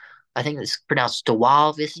local. I think it's pronounced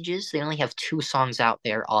Dewal Visages. They only have two songs out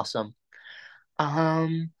there. Awesome.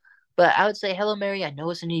 Um, but I would say Hello Mary. I know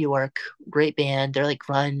it's in New York. Great band. They're like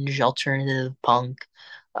grunge, alternative punk,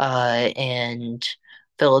 and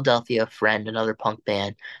Philadelphia Friend, another punk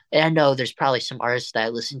band. And I know there's probably some artists that I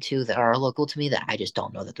listen to that are local to me that I just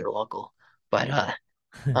don't know that they're local. But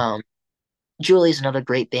um, Julie's another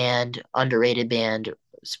great band, underrated band,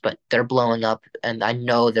 but they're blowing up, and I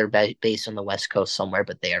know they're based on the West Coast somewhere,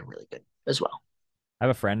 but they are really good as well. I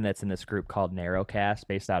have a friend that's in this group called Narrowcast,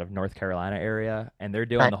 based out of North Carolina area, and they're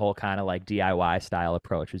doing Nice. the whole kind of like DIY style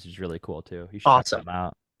approach, which is really cool too. You should check Awesome. them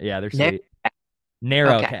out. Yeah, they're Nick, sweet. okay,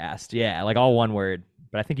 Narrowcast, yeah, like all one word,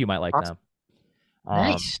 but I think you might like awesome. them.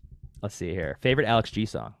 Um, Nice. let's see here. Favorite Alex G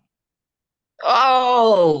song?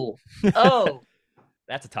 Oh, oh,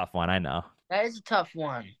 That's a tough one, I know. Of that is a tough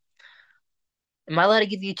one. Am I allowed to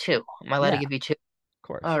give you two? Am I allowed to Yeah, give you two?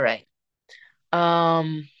 course. All right.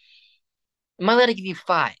 Um, am I allowed to give you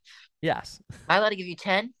five? Yes, Am I allowed to give you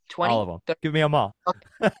 10, all 20, of them. 30, Give me them all.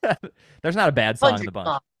 100 There's not a bad song in the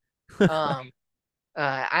bunch. songs? Um,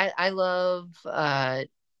 I love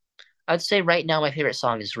I'd say right now my favorite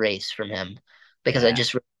song is Race from him because I Yeah,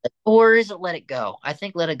 just or is it Let It Go? I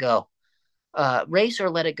think Let It Go. Race or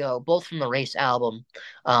Let It Go, both from the Race album.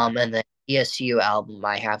 And the ESU album,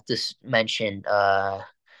 I have to mention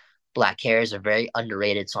Black Hair is a very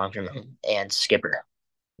underrated song from him and Skipper.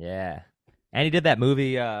 yeah. And he did that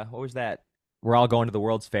movie. What was that? We're all going to the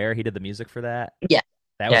World's Fair. He did the music for that. Yeah,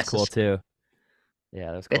 That was yes, cool too.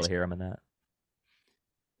 Yeah, that was cool to it's hear him in that.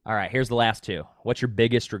 All right, here's the last two. What's your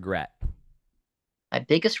biggest regret? my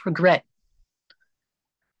biggest regret.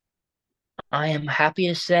 I am happy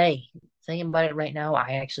to say, thinking about it right now,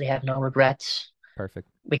 I actually have no regrets Perfect.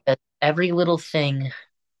 because every little thing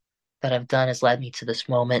that I've done has led me to this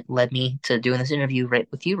moment, led me to doing this interview right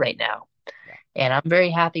with you right now. Yeah. And I'm very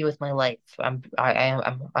happy with my life. I'm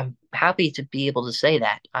happy to be able to say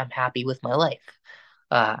that. I'm happy with my life.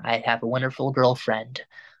 I have a wonderful girlfriend.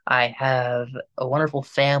 I have a wonderful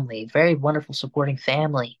family, very wonderful supporting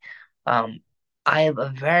family. Um, I have a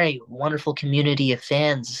very wonderful community of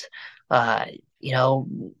fans. Uh, you know,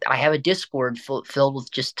 I have a Discord filled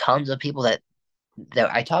with just tons of people that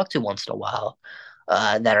I talk to once in a while,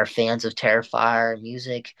 that are fans of Terrifier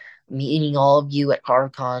music. Meeting all of you at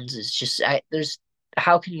HorrorCons is just there's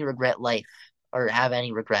how can you regret life or have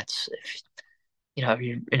any regrets if if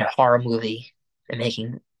you're in a horror movie and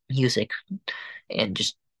making music and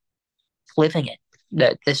just living it.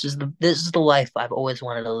 That this is the life I've always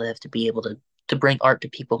wanted to live, to be able to bring art to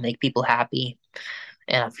people, make people happy.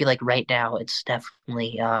 And I feel like right now it's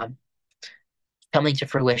definitely coming to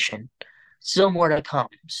fruition. Still more to come,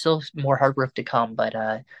 still more hard work to come, but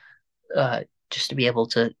uh, just to be able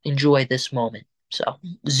to enjoy this moment. So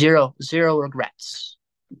zero regrets.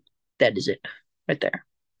 That is it, right there.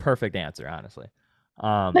 Perfect answer, honestly.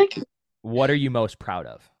 Um, Thank you. what are you most proud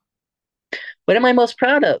of? What am I most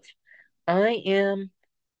proud of? I am,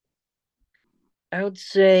 I would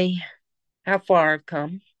say, how far I've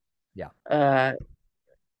come. Yeah. Uh,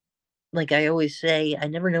 like I always say, I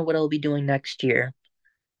never know what I'll be doing next year,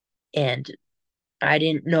 and I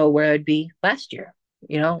didn't know where I'd be last year.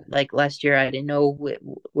 Like last year, I didn't know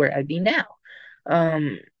where I'd be now.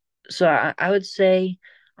 Um, so I would say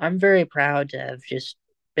I'm very proud to have just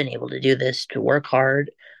been able to do this, to work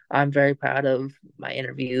hard. I'm very proud of my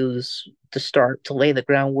interviews, to lay the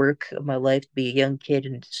groundwork of my life, to be a young kid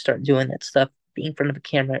and to start doing that stuff, being in front of a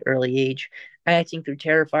camera at early age, acting through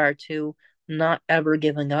Terrifier 2, not ever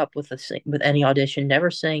giving up with any audition,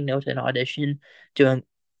 never saying no to an audition, doing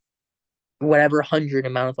whatever hundreds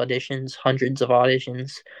of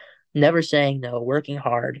auditions, never saying no, working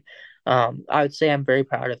hard. I would say I'm very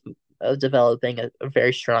proud of developing a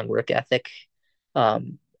very strong work ethic,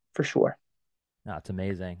 for sure. No, it's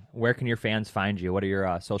amazing. Where can your fans find you? What are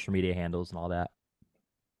your social media handles and all that?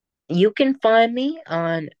 You can find me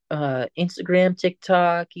on Instagram,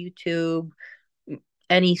 TikTok, YouTube,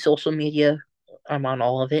 any social media. I'm on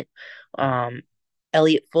all of it. Um,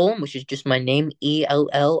 Elliott Fullam, which is just my name,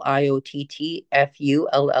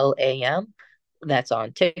 ELLIOTTFULLAM. That's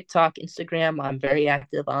on TikTok, Instagram. I'm very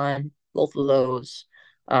active on both of those.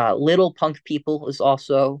 Little Punk People is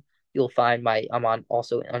also, you'll find I'm on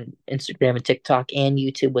also on Instagram and TikTok and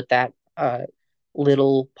YouTube with that.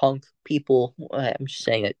 Little Punk People. I'm just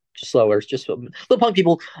saying it just slower. It's just Little Punk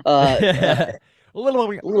People. A little.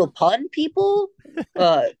 Little Pun People.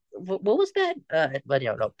 What was that? But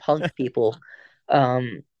no, Punk People.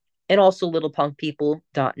 Um, and also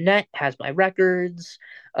littlepunkpeople.net has my records.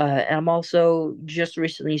 And I'm also just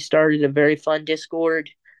recently started a very fun Discord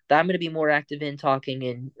that I'm going to be more active in, talking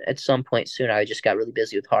in at some point soon. I just got really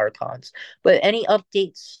busy with HorrorCons. But any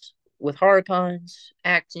updates with HorrorCons,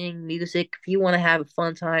 acting, music, if you want to have a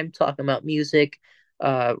fun time talking about music,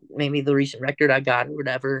 maybe the recent record I got or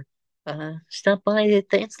whatever, stop by the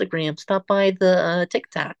Instagram, stop by the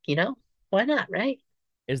TikTok. Why not, right?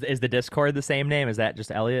 Is the Discord the same name? Is that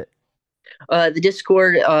just Elliot? The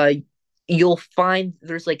Discord, you'll find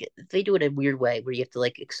there's like they do it a weird way where you have to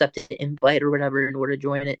like accept an invite or whatever in order to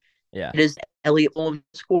join it. Yeah. It is Elliott Fullam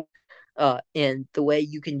Discord. And the way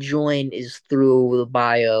you can join is through the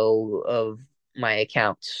bio of my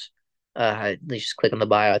accounts. You just click on the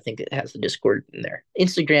bio. I think it has the Discord in there.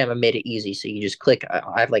 Instagram, I made it easy, so you just click.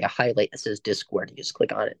 I have like a highlight that says Discord. You just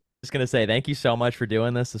click on it. Just gonna say thank you so much for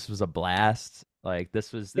doing this. This was a blast. Like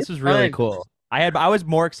this It's was really fun. cool. I was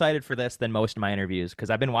more excited for this than most of my interviews because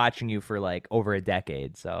I've been watching you for like over a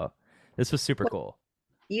decade. So this was super cool.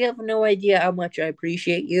 You have no idea how much I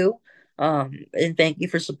appreciate you. And thank you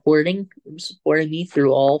for supporting me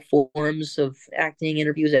through all forms of acting,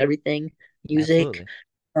 interviews, everything, music.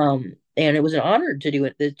 Absolutely. And it was an honor to do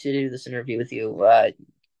this interview with you.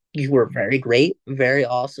 You were very great, very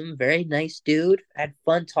awesome, very nice dude. I had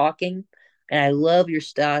fun talking, and I love your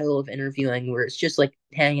style of interviewing where it's just like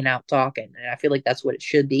hanging out talking. And I feel like that's what it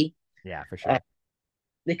should be Yeah, for uh, sure.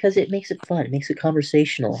 because it makes it fun, it makes it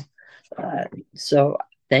conversational. So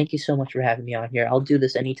thank you so much for having me on here. I'll do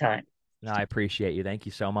this anytime. No, I appreciate you. Thank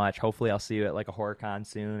you so much. Hopefully I'll see you at like a horror con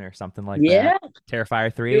soon or something like that. Yeah, Terrifier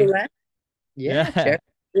you're 3. right. Yeah, Yeah. Terrifier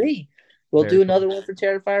 3. We'll Very do cool. another one for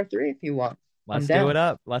Terrifier 3 if you want. I'm Let's do it down.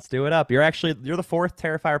 up. Let's do it up. You're the fourth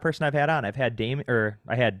Terrifier person I've had on. I've had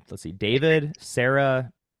let's see, David,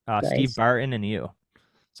 Sarah, Steve Nice. Barton, and you.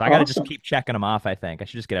 So I got to just Awesome. keep checking them off. I think I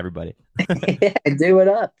should just get everybody. Yeah, do it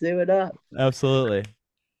up. Do it up. Absolutely.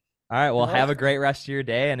 All right. Well, have a Awesome. great rest of your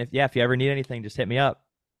day. And if you ever need anything, just hit me up.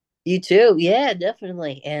 You too. Yeah,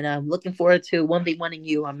 definitely. And I'm looking forward to 1v1ing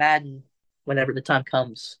you on Madden whenever the time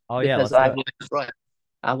comes Oh yeah, because let's do I it. will destroy.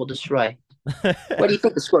 I will destroy. What do you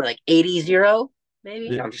think the score? Like 80-0?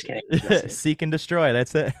 Maybe? I'm just kidding. Seek and destroy.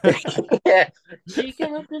 That's it. Yeah. She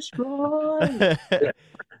can destroy.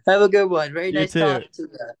 Have a good one. Very You nice too. talking to you.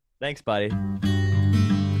 Thanks, buddy.